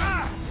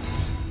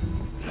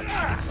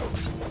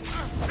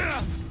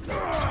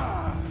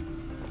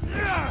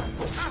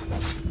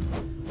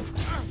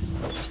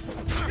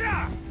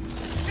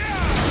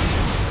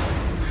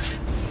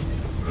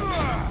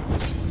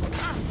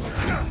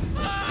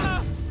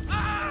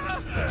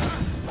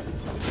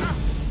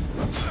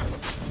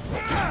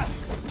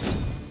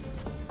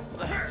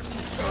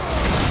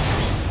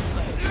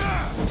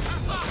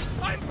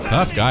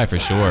 Tough guy for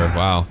sure.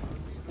 Wow.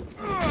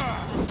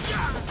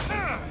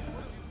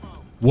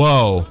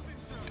 Whoa.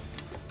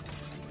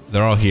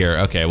 They're all here.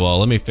 Okay, well,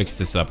 let me fix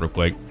this up real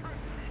quick.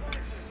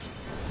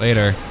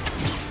 Later.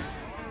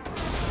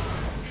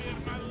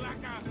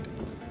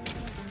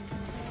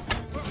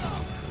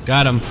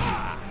 Got him.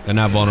 They're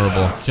not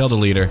vulnerable. Kill the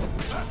leader.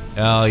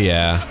 Hell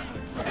yeah.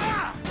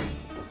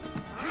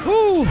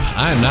 Woo!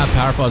 I am not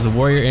powerful as a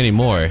warrior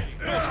anymore.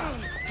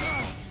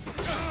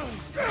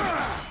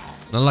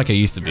 Not like I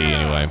used to be,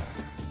 anyway.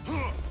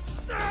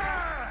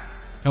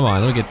 Come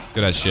on, let me get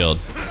that shield.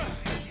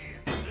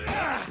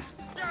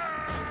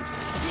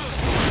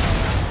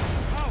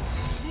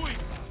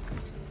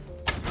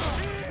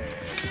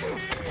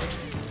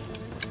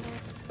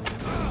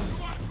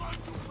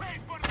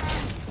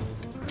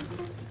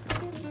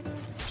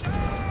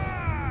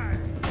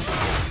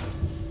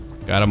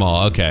 Got them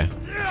all. Okay.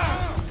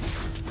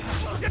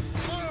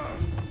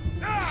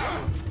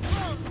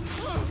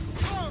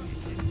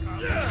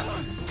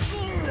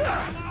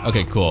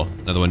 Okay, cool.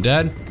 Another one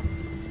dead.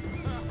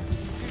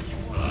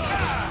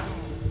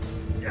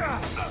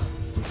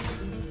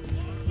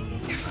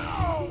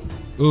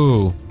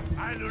 Ooh.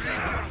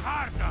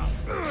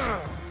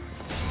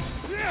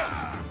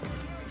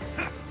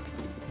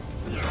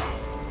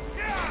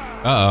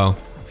 Uh-oh.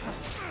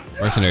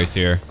 Mercenaries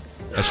here.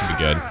 That should be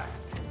good.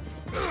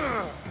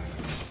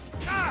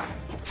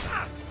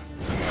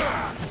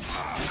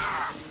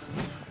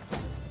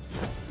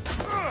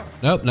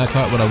 Nope, not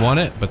quite what I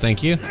wanted, but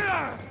thank you.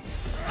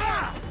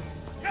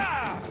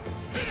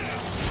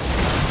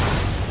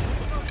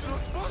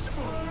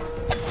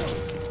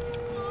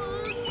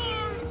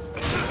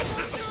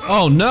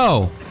 Oh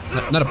no!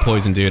 Not a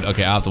poison dude.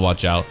 Okay, I'll have to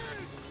watch out.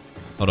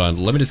 Hold on,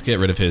 let me just get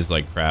rid of his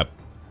like crap.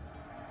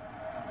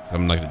 So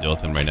I'm not gonna deal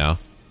with him right now.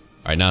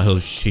 Alright, now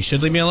he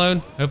should leave me alone,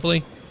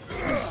 hopefully.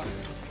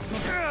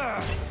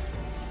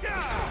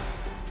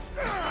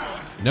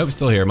 Nope,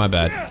 still here, my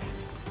bad.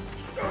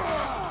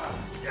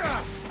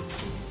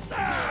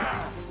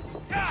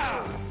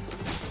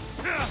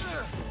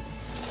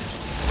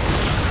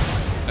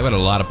 I got a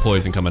lot of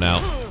poison coming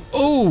out.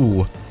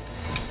 Ooh!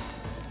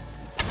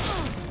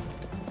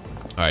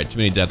 Alright, too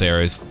many death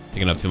arrows.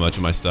 Taking up too much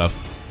of my stuff.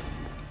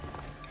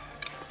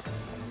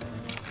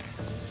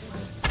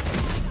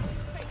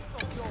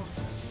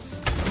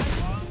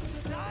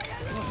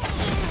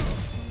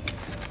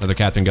 Another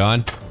captain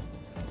gone.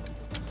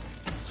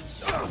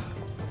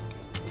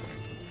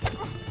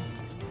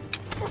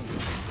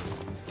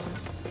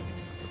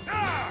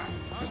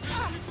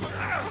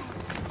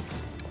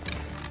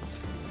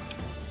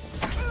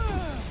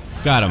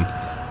 Got him.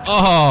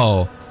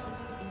 Oh!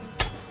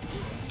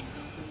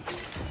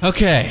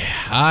 Okay,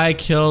 I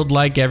killed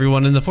like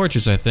everyone in the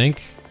fortress, I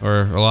think.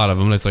 Or a lot of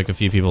them, there's like a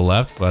few people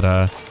left,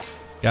 but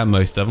got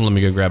most of them. Let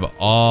me go grab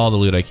all the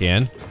loot I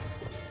can.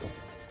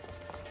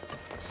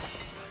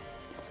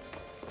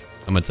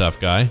 I'm a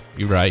tough guy.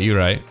 You're right, you're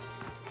right.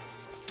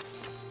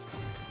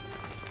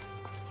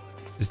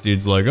 This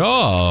dude's like,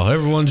 oh,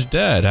 everyone's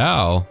dead,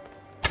 how?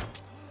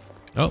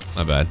 Oh,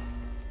 my bad.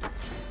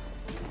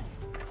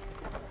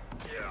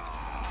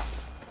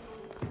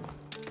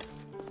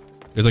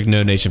 There's like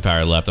no nation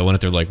power left. I went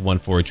through like one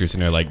fortress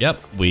and they're like,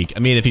 yep, weak. I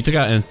mean, if you took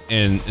out an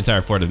entire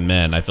fort of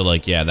men, I feel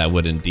like, yeah, that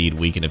would indeed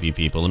weaken a few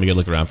people. Let me go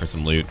look around for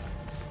some loot.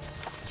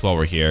 That's while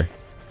we're here.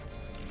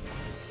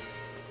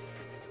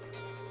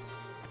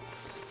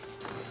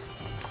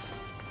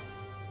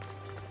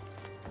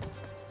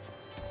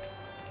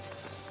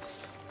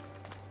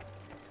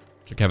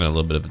 It's like having a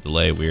little bit of a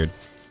delay, weird.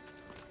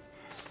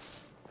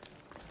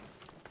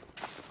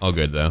 All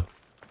good though.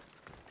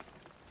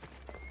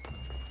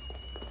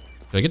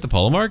 Did I get the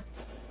polo mark?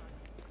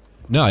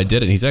 No, I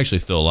didn't. He's actually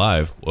still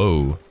alive.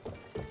 Whoa.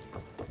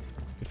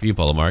 Good for you,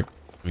 polo mark.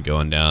 Let me go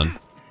on down.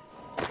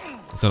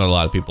 There's not a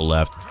lot of people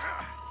left.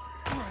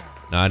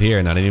 Not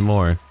here, not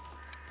anymore.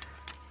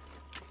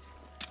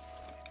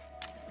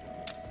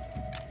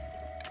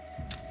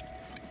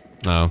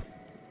 No.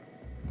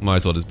 Might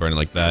as well just burn it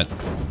like that.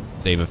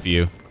 Save a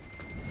few.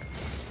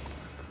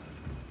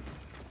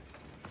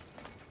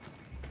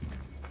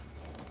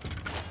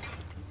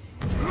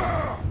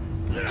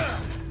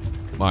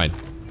 Mine.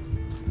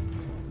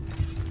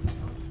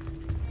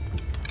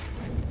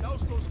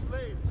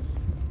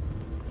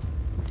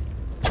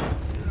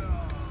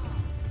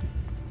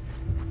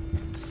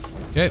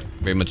 Okay,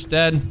 very much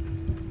dead.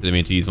 Didn't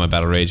mean to use my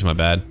battle rage, my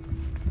bad.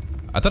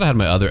 I thought I had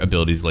my other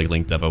abilities like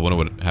linked up. I wonder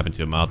what happened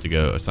to him. I'll have to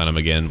go assign him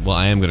again. Well,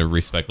 I am gonna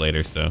respec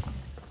later, so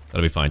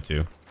that'll be fine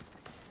too.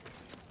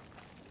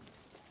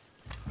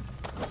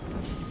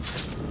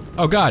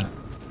 Oh god!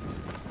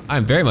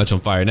 I'm very much on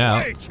fire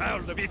now. Hey,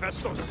 child of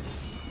Hephaestus.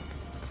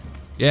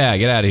 Yeah,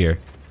 get out of here.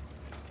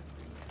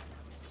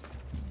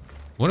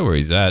 Wonder where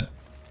he's at.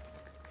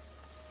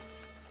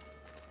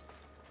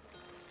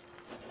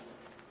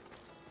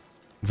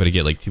 I'm gonna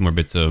get like 2 more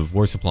bits of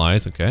war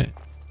supplies. Okay.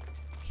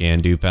 Can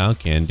do, pal.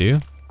 Can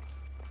do.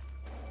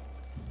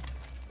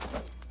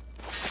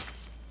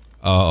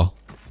 Oh.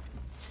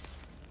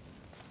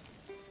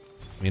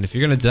 I mean, if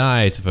you're gonna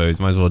die, I suppose,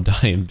 might as well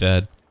die in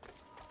bed.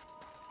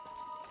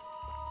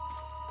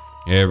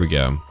 There we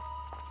go.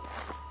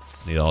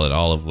 Need all that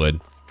olive wood.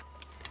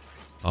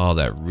 All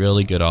that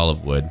really good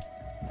olive wood.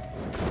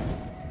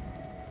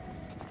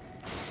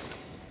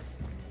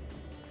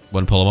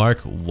 1 polo mark,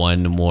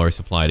 1 more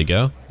supply to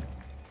go.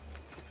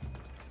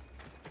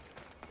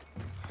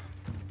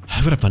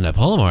 I've gotta find that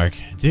polo mark.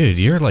 Dude,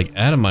 you're like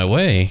out of my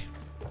way.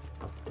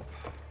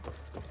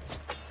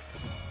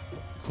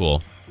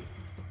 Cool.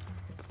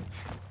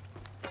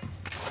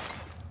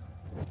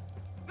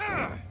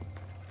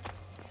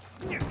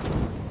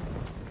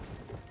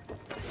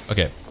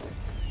 Okay.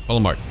 Polo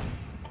mark.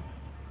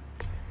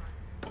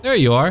 There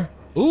you are.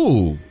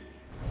 Ooh.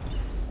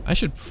 I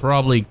should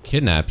probably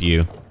kidnap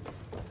you.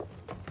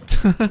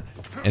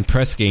 And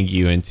press gang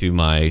you into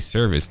my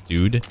service,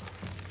 dude.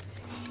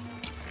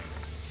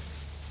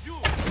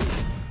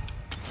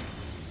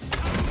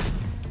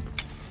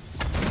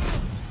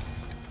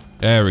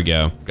 There we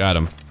go. Got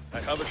him.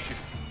 I have a ship.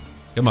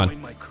 Come on.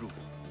 Join my crew,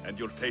 and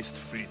you'll taste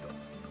freedom.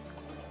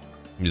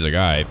 He's like, all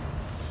right.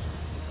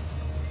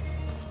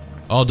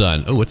 All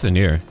done. Oh, what's in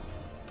here?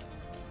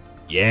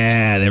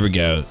 Yeah, there we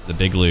go. The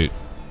big loot.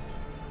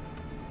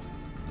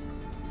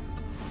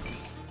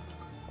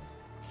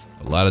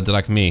 A lot of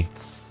drachmi.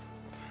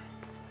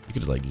 You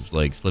could like just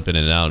like slip in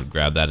and out and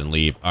grab that and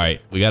leave. All right,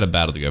 we got a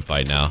battle to go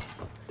fight now.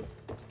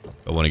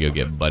 I want to go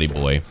get Buddy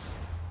Boy.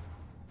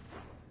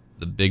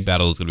 The big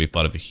battle is going to be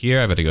fought over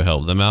here. I've got to go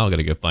help them out. I've got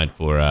to go fight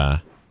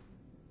for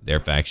their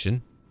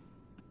faction.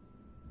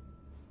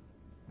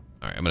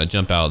 All right, I'm going to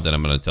jump out, then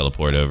I'm going to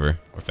teleport over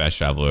or fast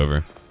travel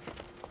over.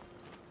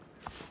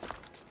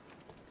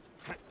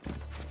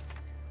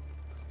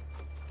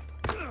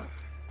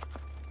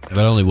 If I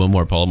had only one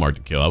more polemark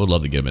to kill, I would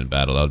love to get him in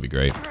battle. That would be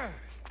great.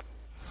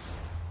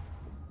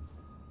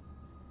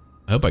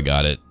 I hope I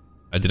got it.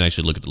 I didn't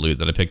actually look at the loot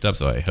that I picked up,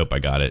 so I hope I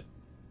got it.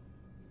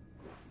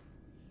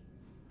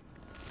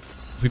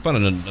 If we find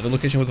another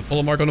location with a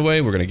polemark on the way,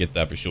 we're gonna get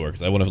that for sure,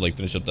 because I want to like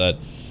finish up that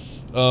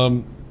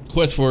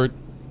quest for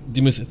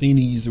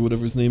Demosthenes or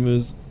whatever his name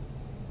is.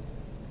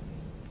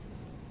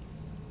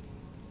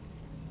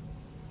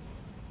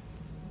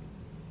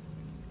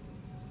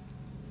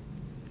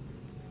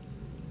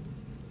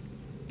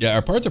 Yeah,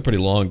 our parts are pretty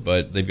long,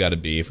 but they've got to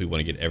be if we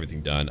want to get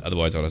everything done.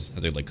 Otherwise, I'll have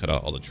to like cut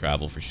out all the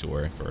travel for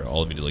sure for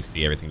all of you to like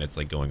see everything that's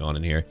like going on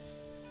in here.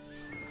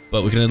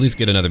 But we can at least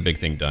get another big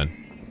thing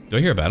done. Do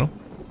I hear a battle?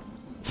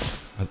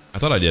 I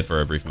thought I did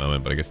for a brief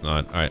moment, but I guess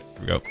not. All right,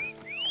 here we go.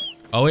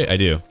 Oh wait, I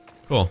do.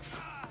 Cool.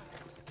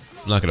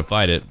 I'm not gonna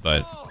fight it,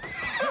 but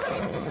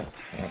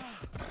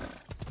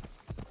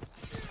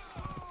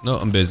no,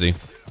 I'm busy.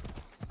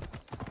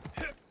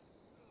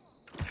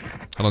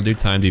 I don't do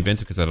timed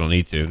events because I don't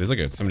need to. There's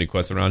like so many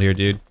quests around here,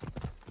 dude.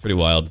 It's pretty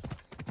wild.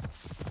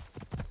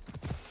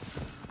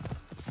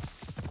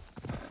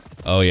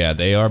 Oh yeah,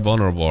 they are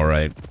vulnerable, all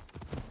right.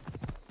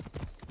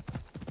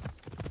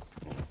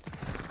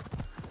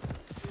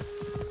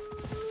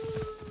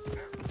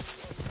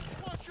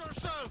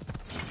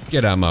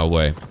 Get out of my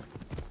way.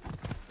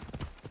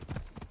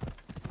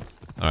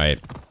 All right.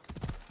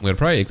 I'm gonna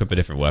probably equip a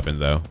different weapon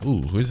though.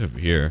 Ooh, who's over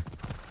here?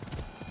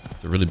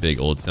 It's a really big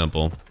old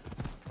temple.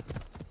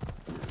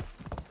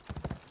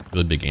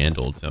 Really big and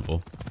old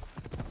temple.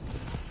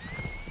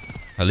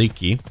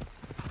 Haliki.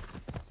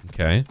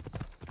 Okay.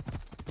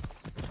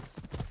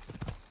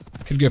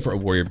 Could go for a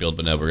warrior build,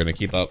 but no, we're gonna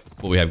keep up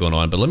what we have going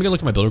on. But let me go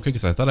look at my build real quick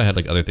because I thought I had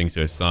like other things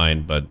to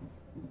assign, but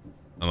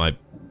I might.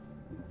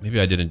 Maybe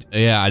I didn't.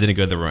 Yeah, I didn't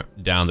go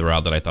down the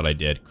route that I thought I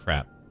did.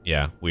 Crap.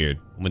 Yeah, weird.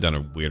 I went down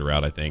a weird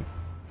route, I think.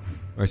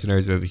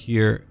 Mercenaries are over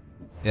here.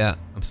 Yeah,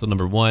 I'm still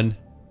number 1.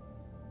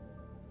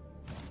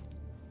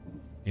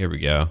 Here we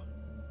go.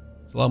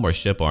 It's a lot more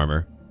ship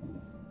armor.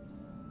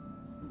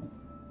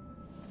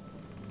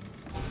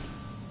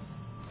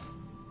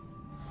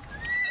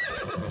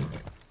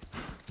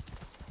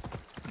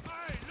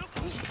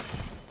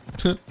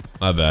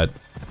 My bad.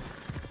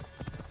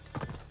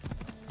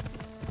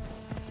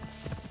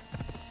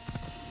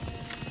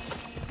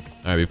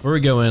 Alright, before we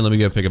go in, let me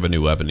go pick up a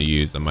new weapon to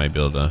use. I might be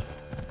able to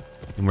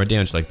do more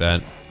damage like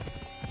that.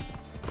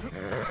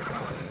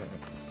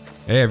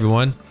 Hey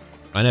everyone.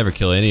 I never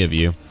kill any of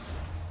you.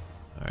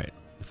 Alright,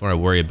 before I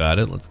worry about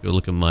it, let's go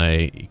look at my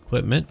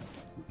equipment.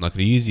 I'm not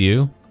going to use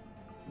you.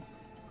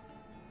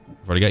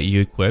 I've already got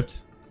you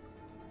equipped.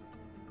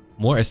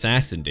 More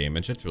assassin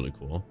damage, that's really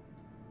cool.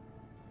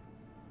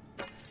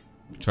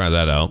 Try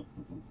that out.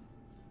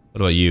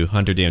 What about you?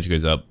 Hunter damage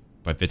goes up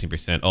by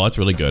 15%. Oh, that's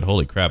really good.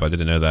 Holy crap, I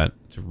didn't know that.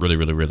 It's really,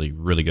 really, really,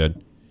 really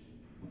good.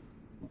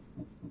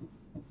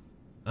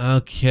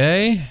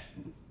 Okay.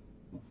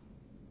 I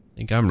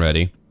think I'm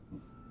ready.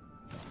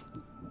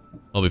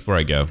 Oh, before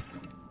I go.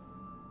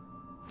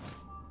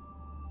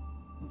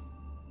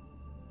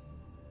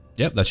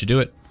 Yep, that should do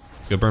it.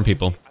 Let's go burn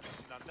people.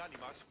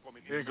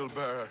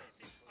 Eaglebearer,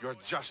 you're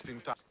just in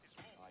time.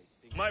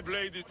 My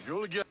blade is...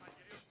 You'll get...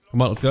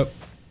 Come on, let's go.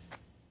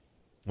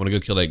 I want to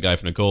go kill that guy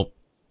from the cult.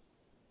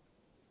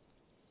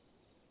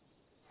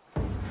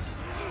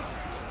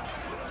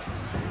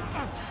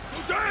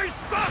 Today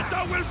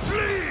Sparta will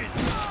bleed!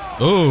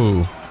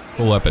 Ooh,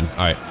 cool weapon. All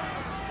right.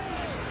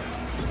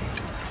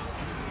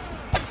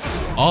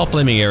 All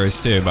flaming arrows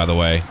too, by the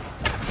way.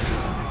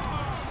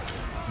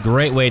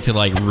 Great way to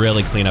like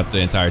really clean up the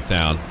entire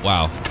town.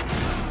 Wow.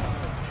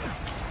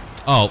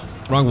 Oh,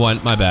 wrong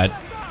one. My bad.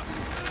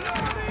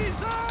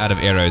 Out of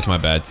arrows, my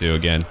bad too.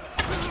 Again.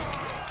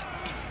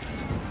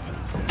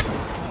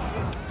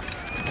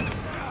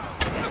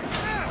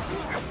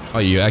 Oh,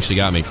 you actually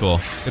got me.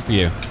 Cool. Good for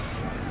you.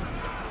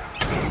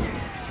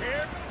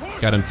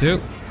 Got him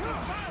too.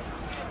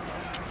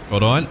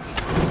 Hold on.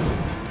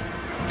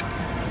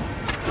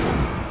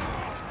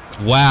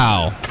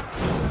 Wow.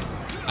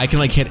 I can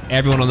like hit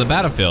everyone on the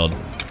battlefield.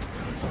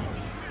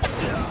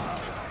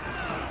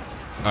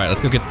 Alright, let's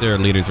go get their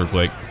leaders real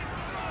quick.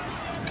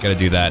 Gotta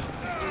do that.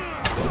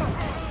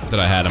 Thought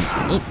I had him.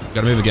 Oh,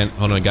 gotta move again.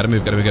 Hold on, gotta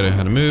move,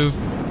 gotta move.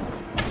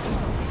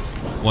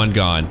 One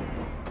gone.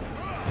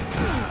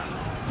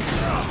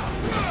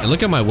 And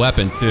look at my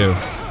weapon too.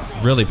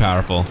 Really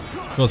powerful.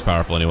 Feels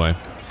powerful anyway.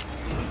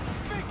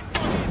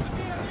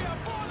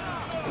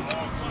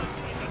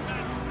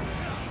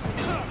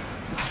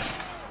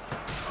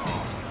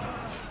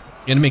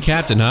 Enemy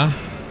captain, huh?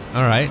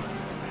 Alright.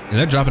 And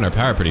they're dropping our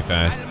power pretty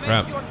fast.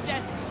 Crap.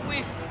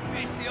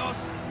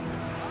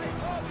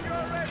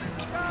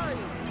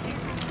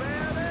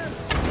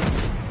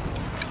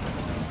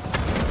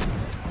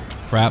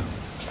 Crap.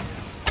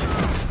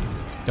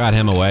 Got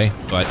him away,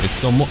 but there's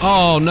still more.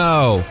 Oh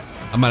no!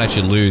 I might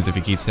actually lose if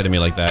he keeps hitting me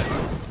like that.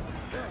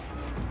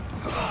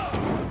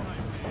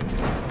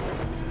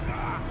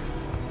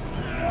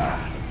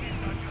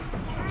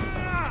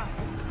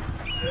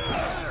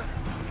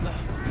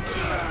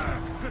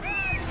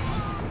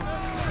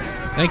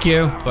 Thank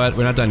you, but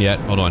we're not done yet.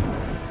 Hold on.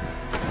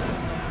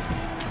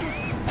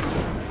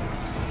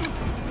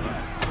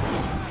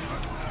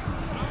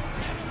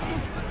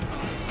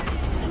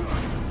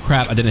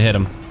 Crap, I didn't hit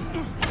him.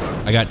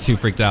 I got too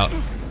freaked out.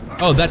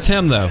 Oh, that's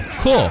him though.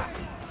 Cool.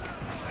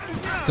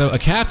 So a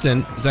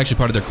captain is actually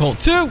part of their cult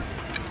too.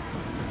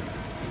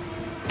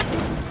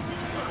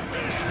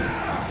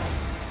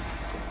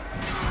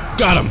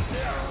 Got him.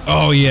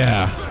 Oh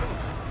yeah.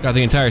 Got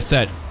the entire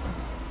set.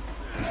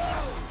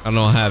 I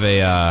don't have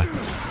a,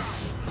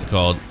 what's it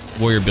called?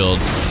 Warrior build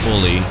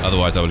fully,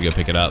 otherwise I would go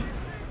pick it up.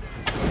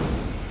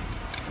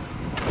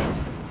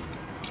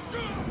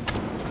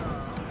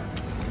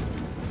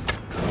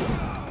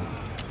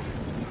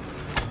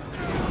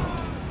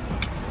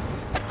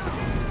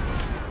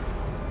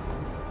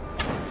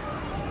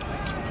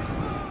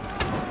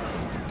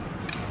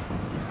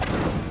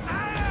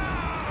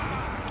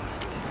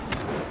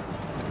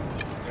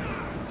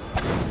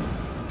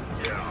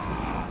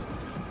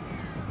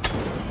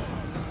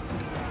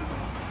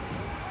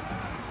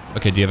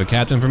 Okay, do you have a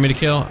captain for me to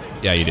kill?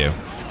 Yeah, you do.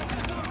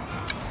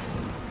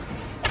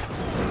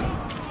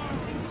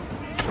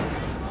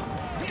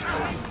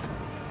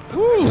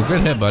 Ooh,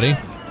 good hit, buddy.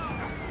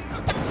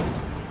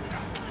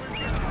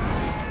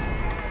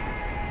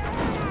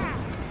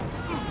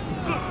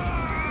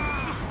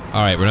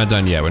 Alright, we're not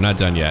done yet. We're not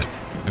done yet.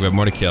 I got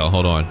more to kill.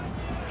 Hold on.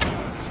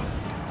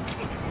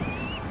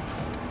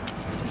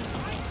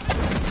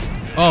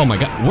 Oh my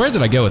god. Where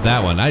did I go with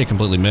that one? I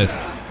completely missed.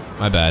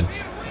 My bad.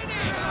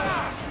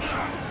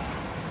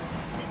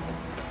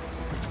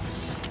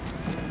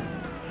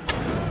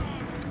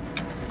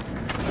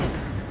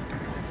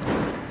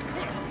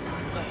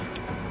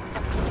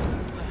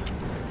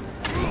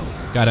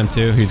 Got him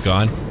too. He's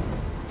gone.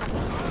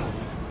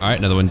 Alright,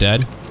 another one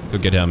dead. Let's go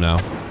get him now.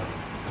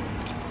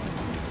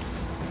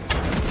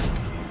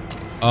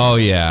 Oh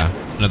yeah.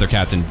 Another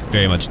captain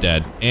very much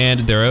dead. And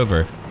they're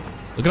over.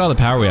 Look at all the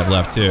power we have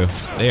left too.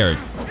 They are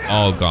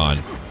all gone.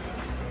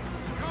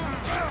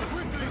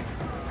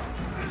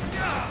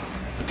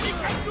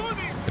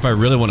 If I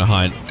really want to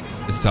hunt,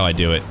 this is how I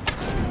do it.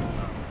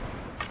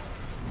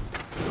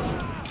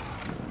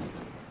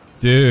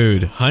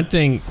 Dude,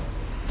 hunting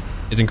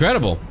is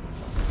incredible.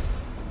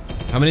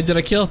 How many did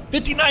I kill?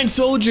 59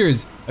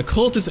 soldiers! A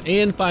cultist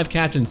and 5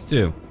 captains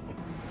too.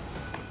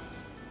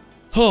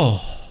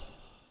 Oh.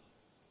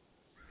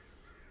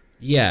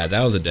 Yeah,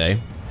 that was a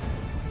day.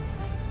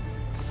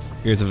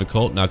 Here's of the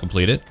cult, now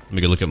completed. Let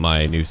me go look at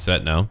my new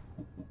set now.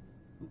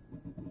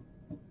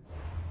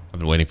 I've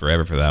been waiting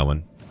forever for that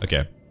one.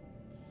 Okay.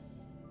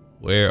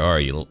 Where are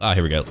you? Ah,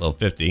 here we go, level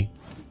 50.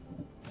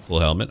 Full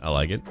helmet, I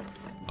like it.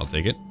 I'll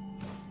take it.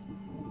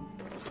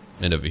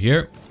 And over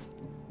here.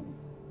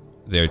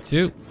 There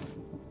too.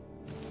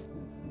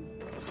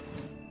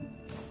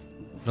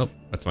 Nope,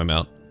 that's my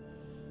mount.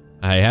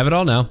 I have it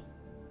all now.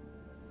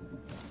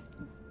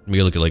 Let me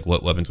go look at like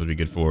what weapons would be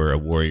good for a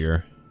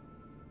warrior.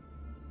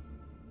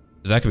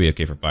 That could be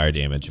okay for fire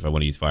damage if I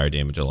want to use fire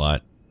damage a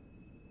lot.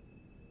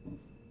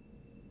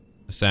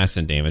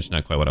 Assassin damage,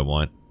 not quite what I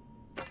want.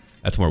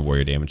 That's more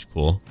warrior damage,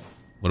 cool.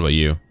 What about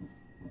you?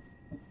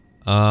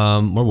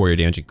 More warrior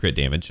damage and crit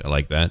damage, I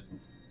like that.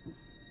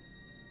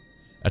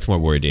 That's more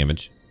warrior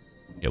damage.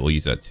 Yeah, we'll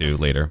use that too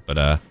later,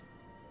 but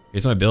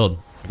here's my build.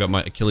 I got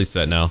my Achilles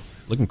set now.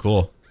 Looking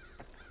cool.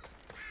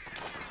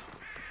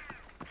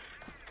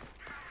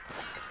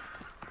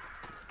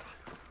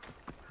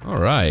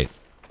 Alright.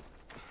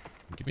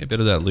 Give me a bit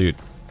of that loot.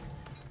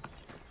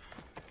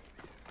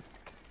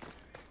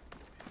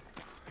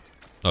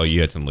 Oh,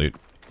 you had some loot.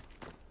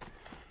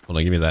 Hold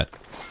on, give me that.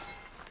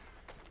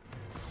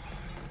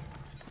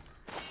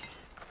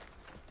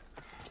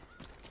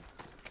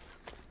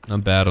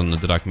 Not bad on the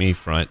Drakmi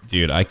front.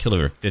 Dude, I killed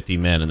over 50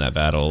 men in that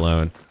battle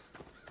alone.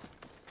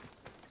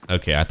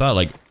 Okay, I thought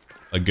like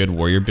a good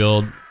warrior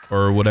build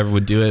or whatever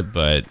would do it,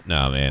 but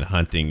no, man,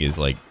 hunting is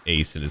like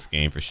ace in this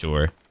game for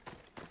sure.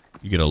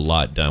 You get a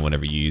lot done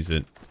whenever you use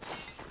it.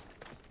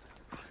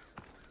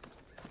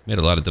 Made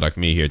a lot of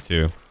Drakmi here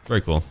too.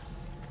 Very cool.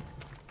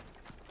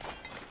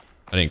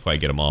 I didn't quite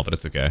get them all, but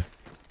it's okay.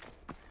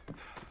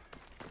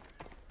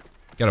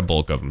 Got a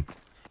bulk of them.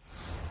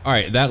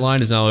 Alright, that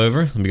line is now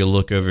over. Let me go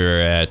look over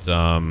at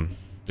the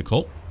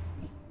cult.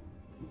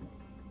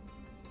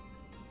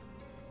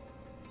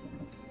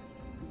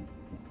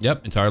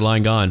 Yep, entire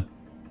line gone.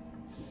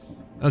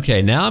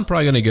 Okay, now I'm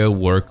probably gonna go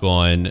work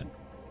on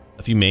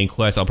a few main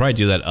quests. I'll probably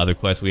do that other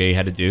quest we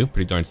had to do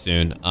pretty darn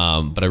soon.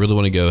 But I really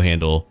want to go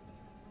handle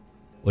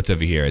what's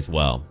over here as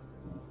well.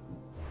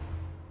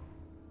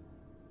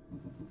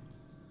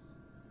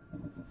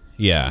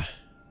 Yeah.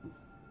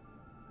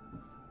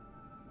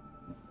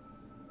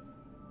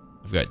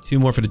 I've got 2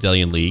 more for the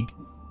Delian League.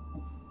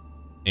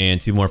 And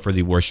 2 more for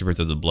the Worshippers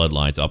of the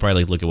Bloodline. So I'll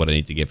probably look at what I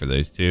need to get for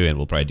those 2, and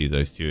we'll probably do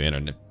those 2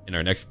 in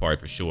our next part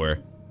for sure.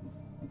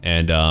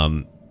 And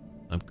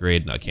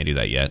upgrade. No, I can't do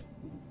that yet.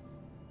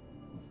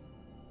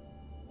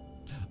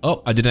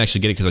 Oh, I didn't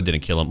actually get it because I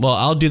didn't kill him. Well,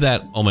 I'll do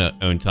that on my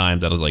own time.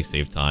 That'll like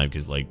save time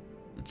because like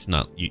it's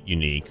not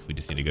unique. We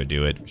just need to go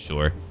do it for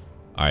sure.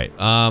 All right.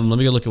 Let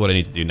me go look at what I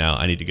need to do now.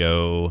 I need to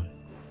go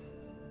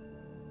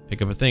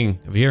pick up a thing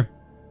over here.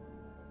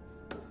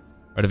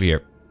 Right over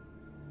here.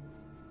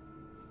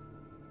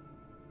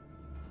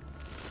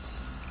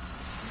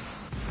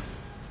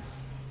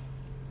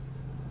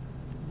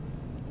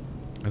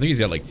 I think he's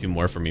got like 2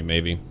 more for me,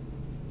 maybe.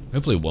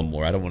 Hopefully 1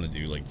 more. I don't want to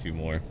do like 2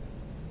 more.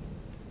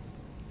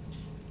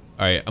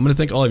 Alright, I'm going to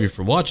thank all of you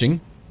for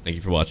watching. Thank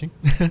you for watching.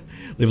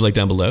 Leave a like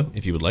down below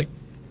if you would like.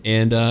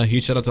 And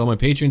huge shout out to all my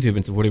patrons who've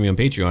been supporting me on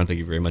Patreon. Thank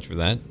you very much for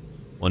that.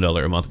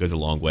 $1 a month goes a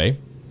long way.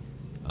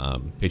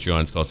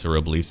 Patreon is called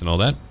SurrealBeliefs and all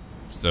that.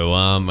 So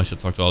I shall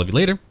talk to all of you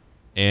later.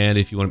 And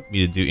if you want me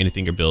to do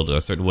anything or build a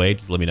certain way,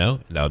 just let me know.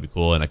 And that would be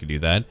cool and I could do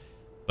that.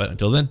 But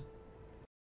until then,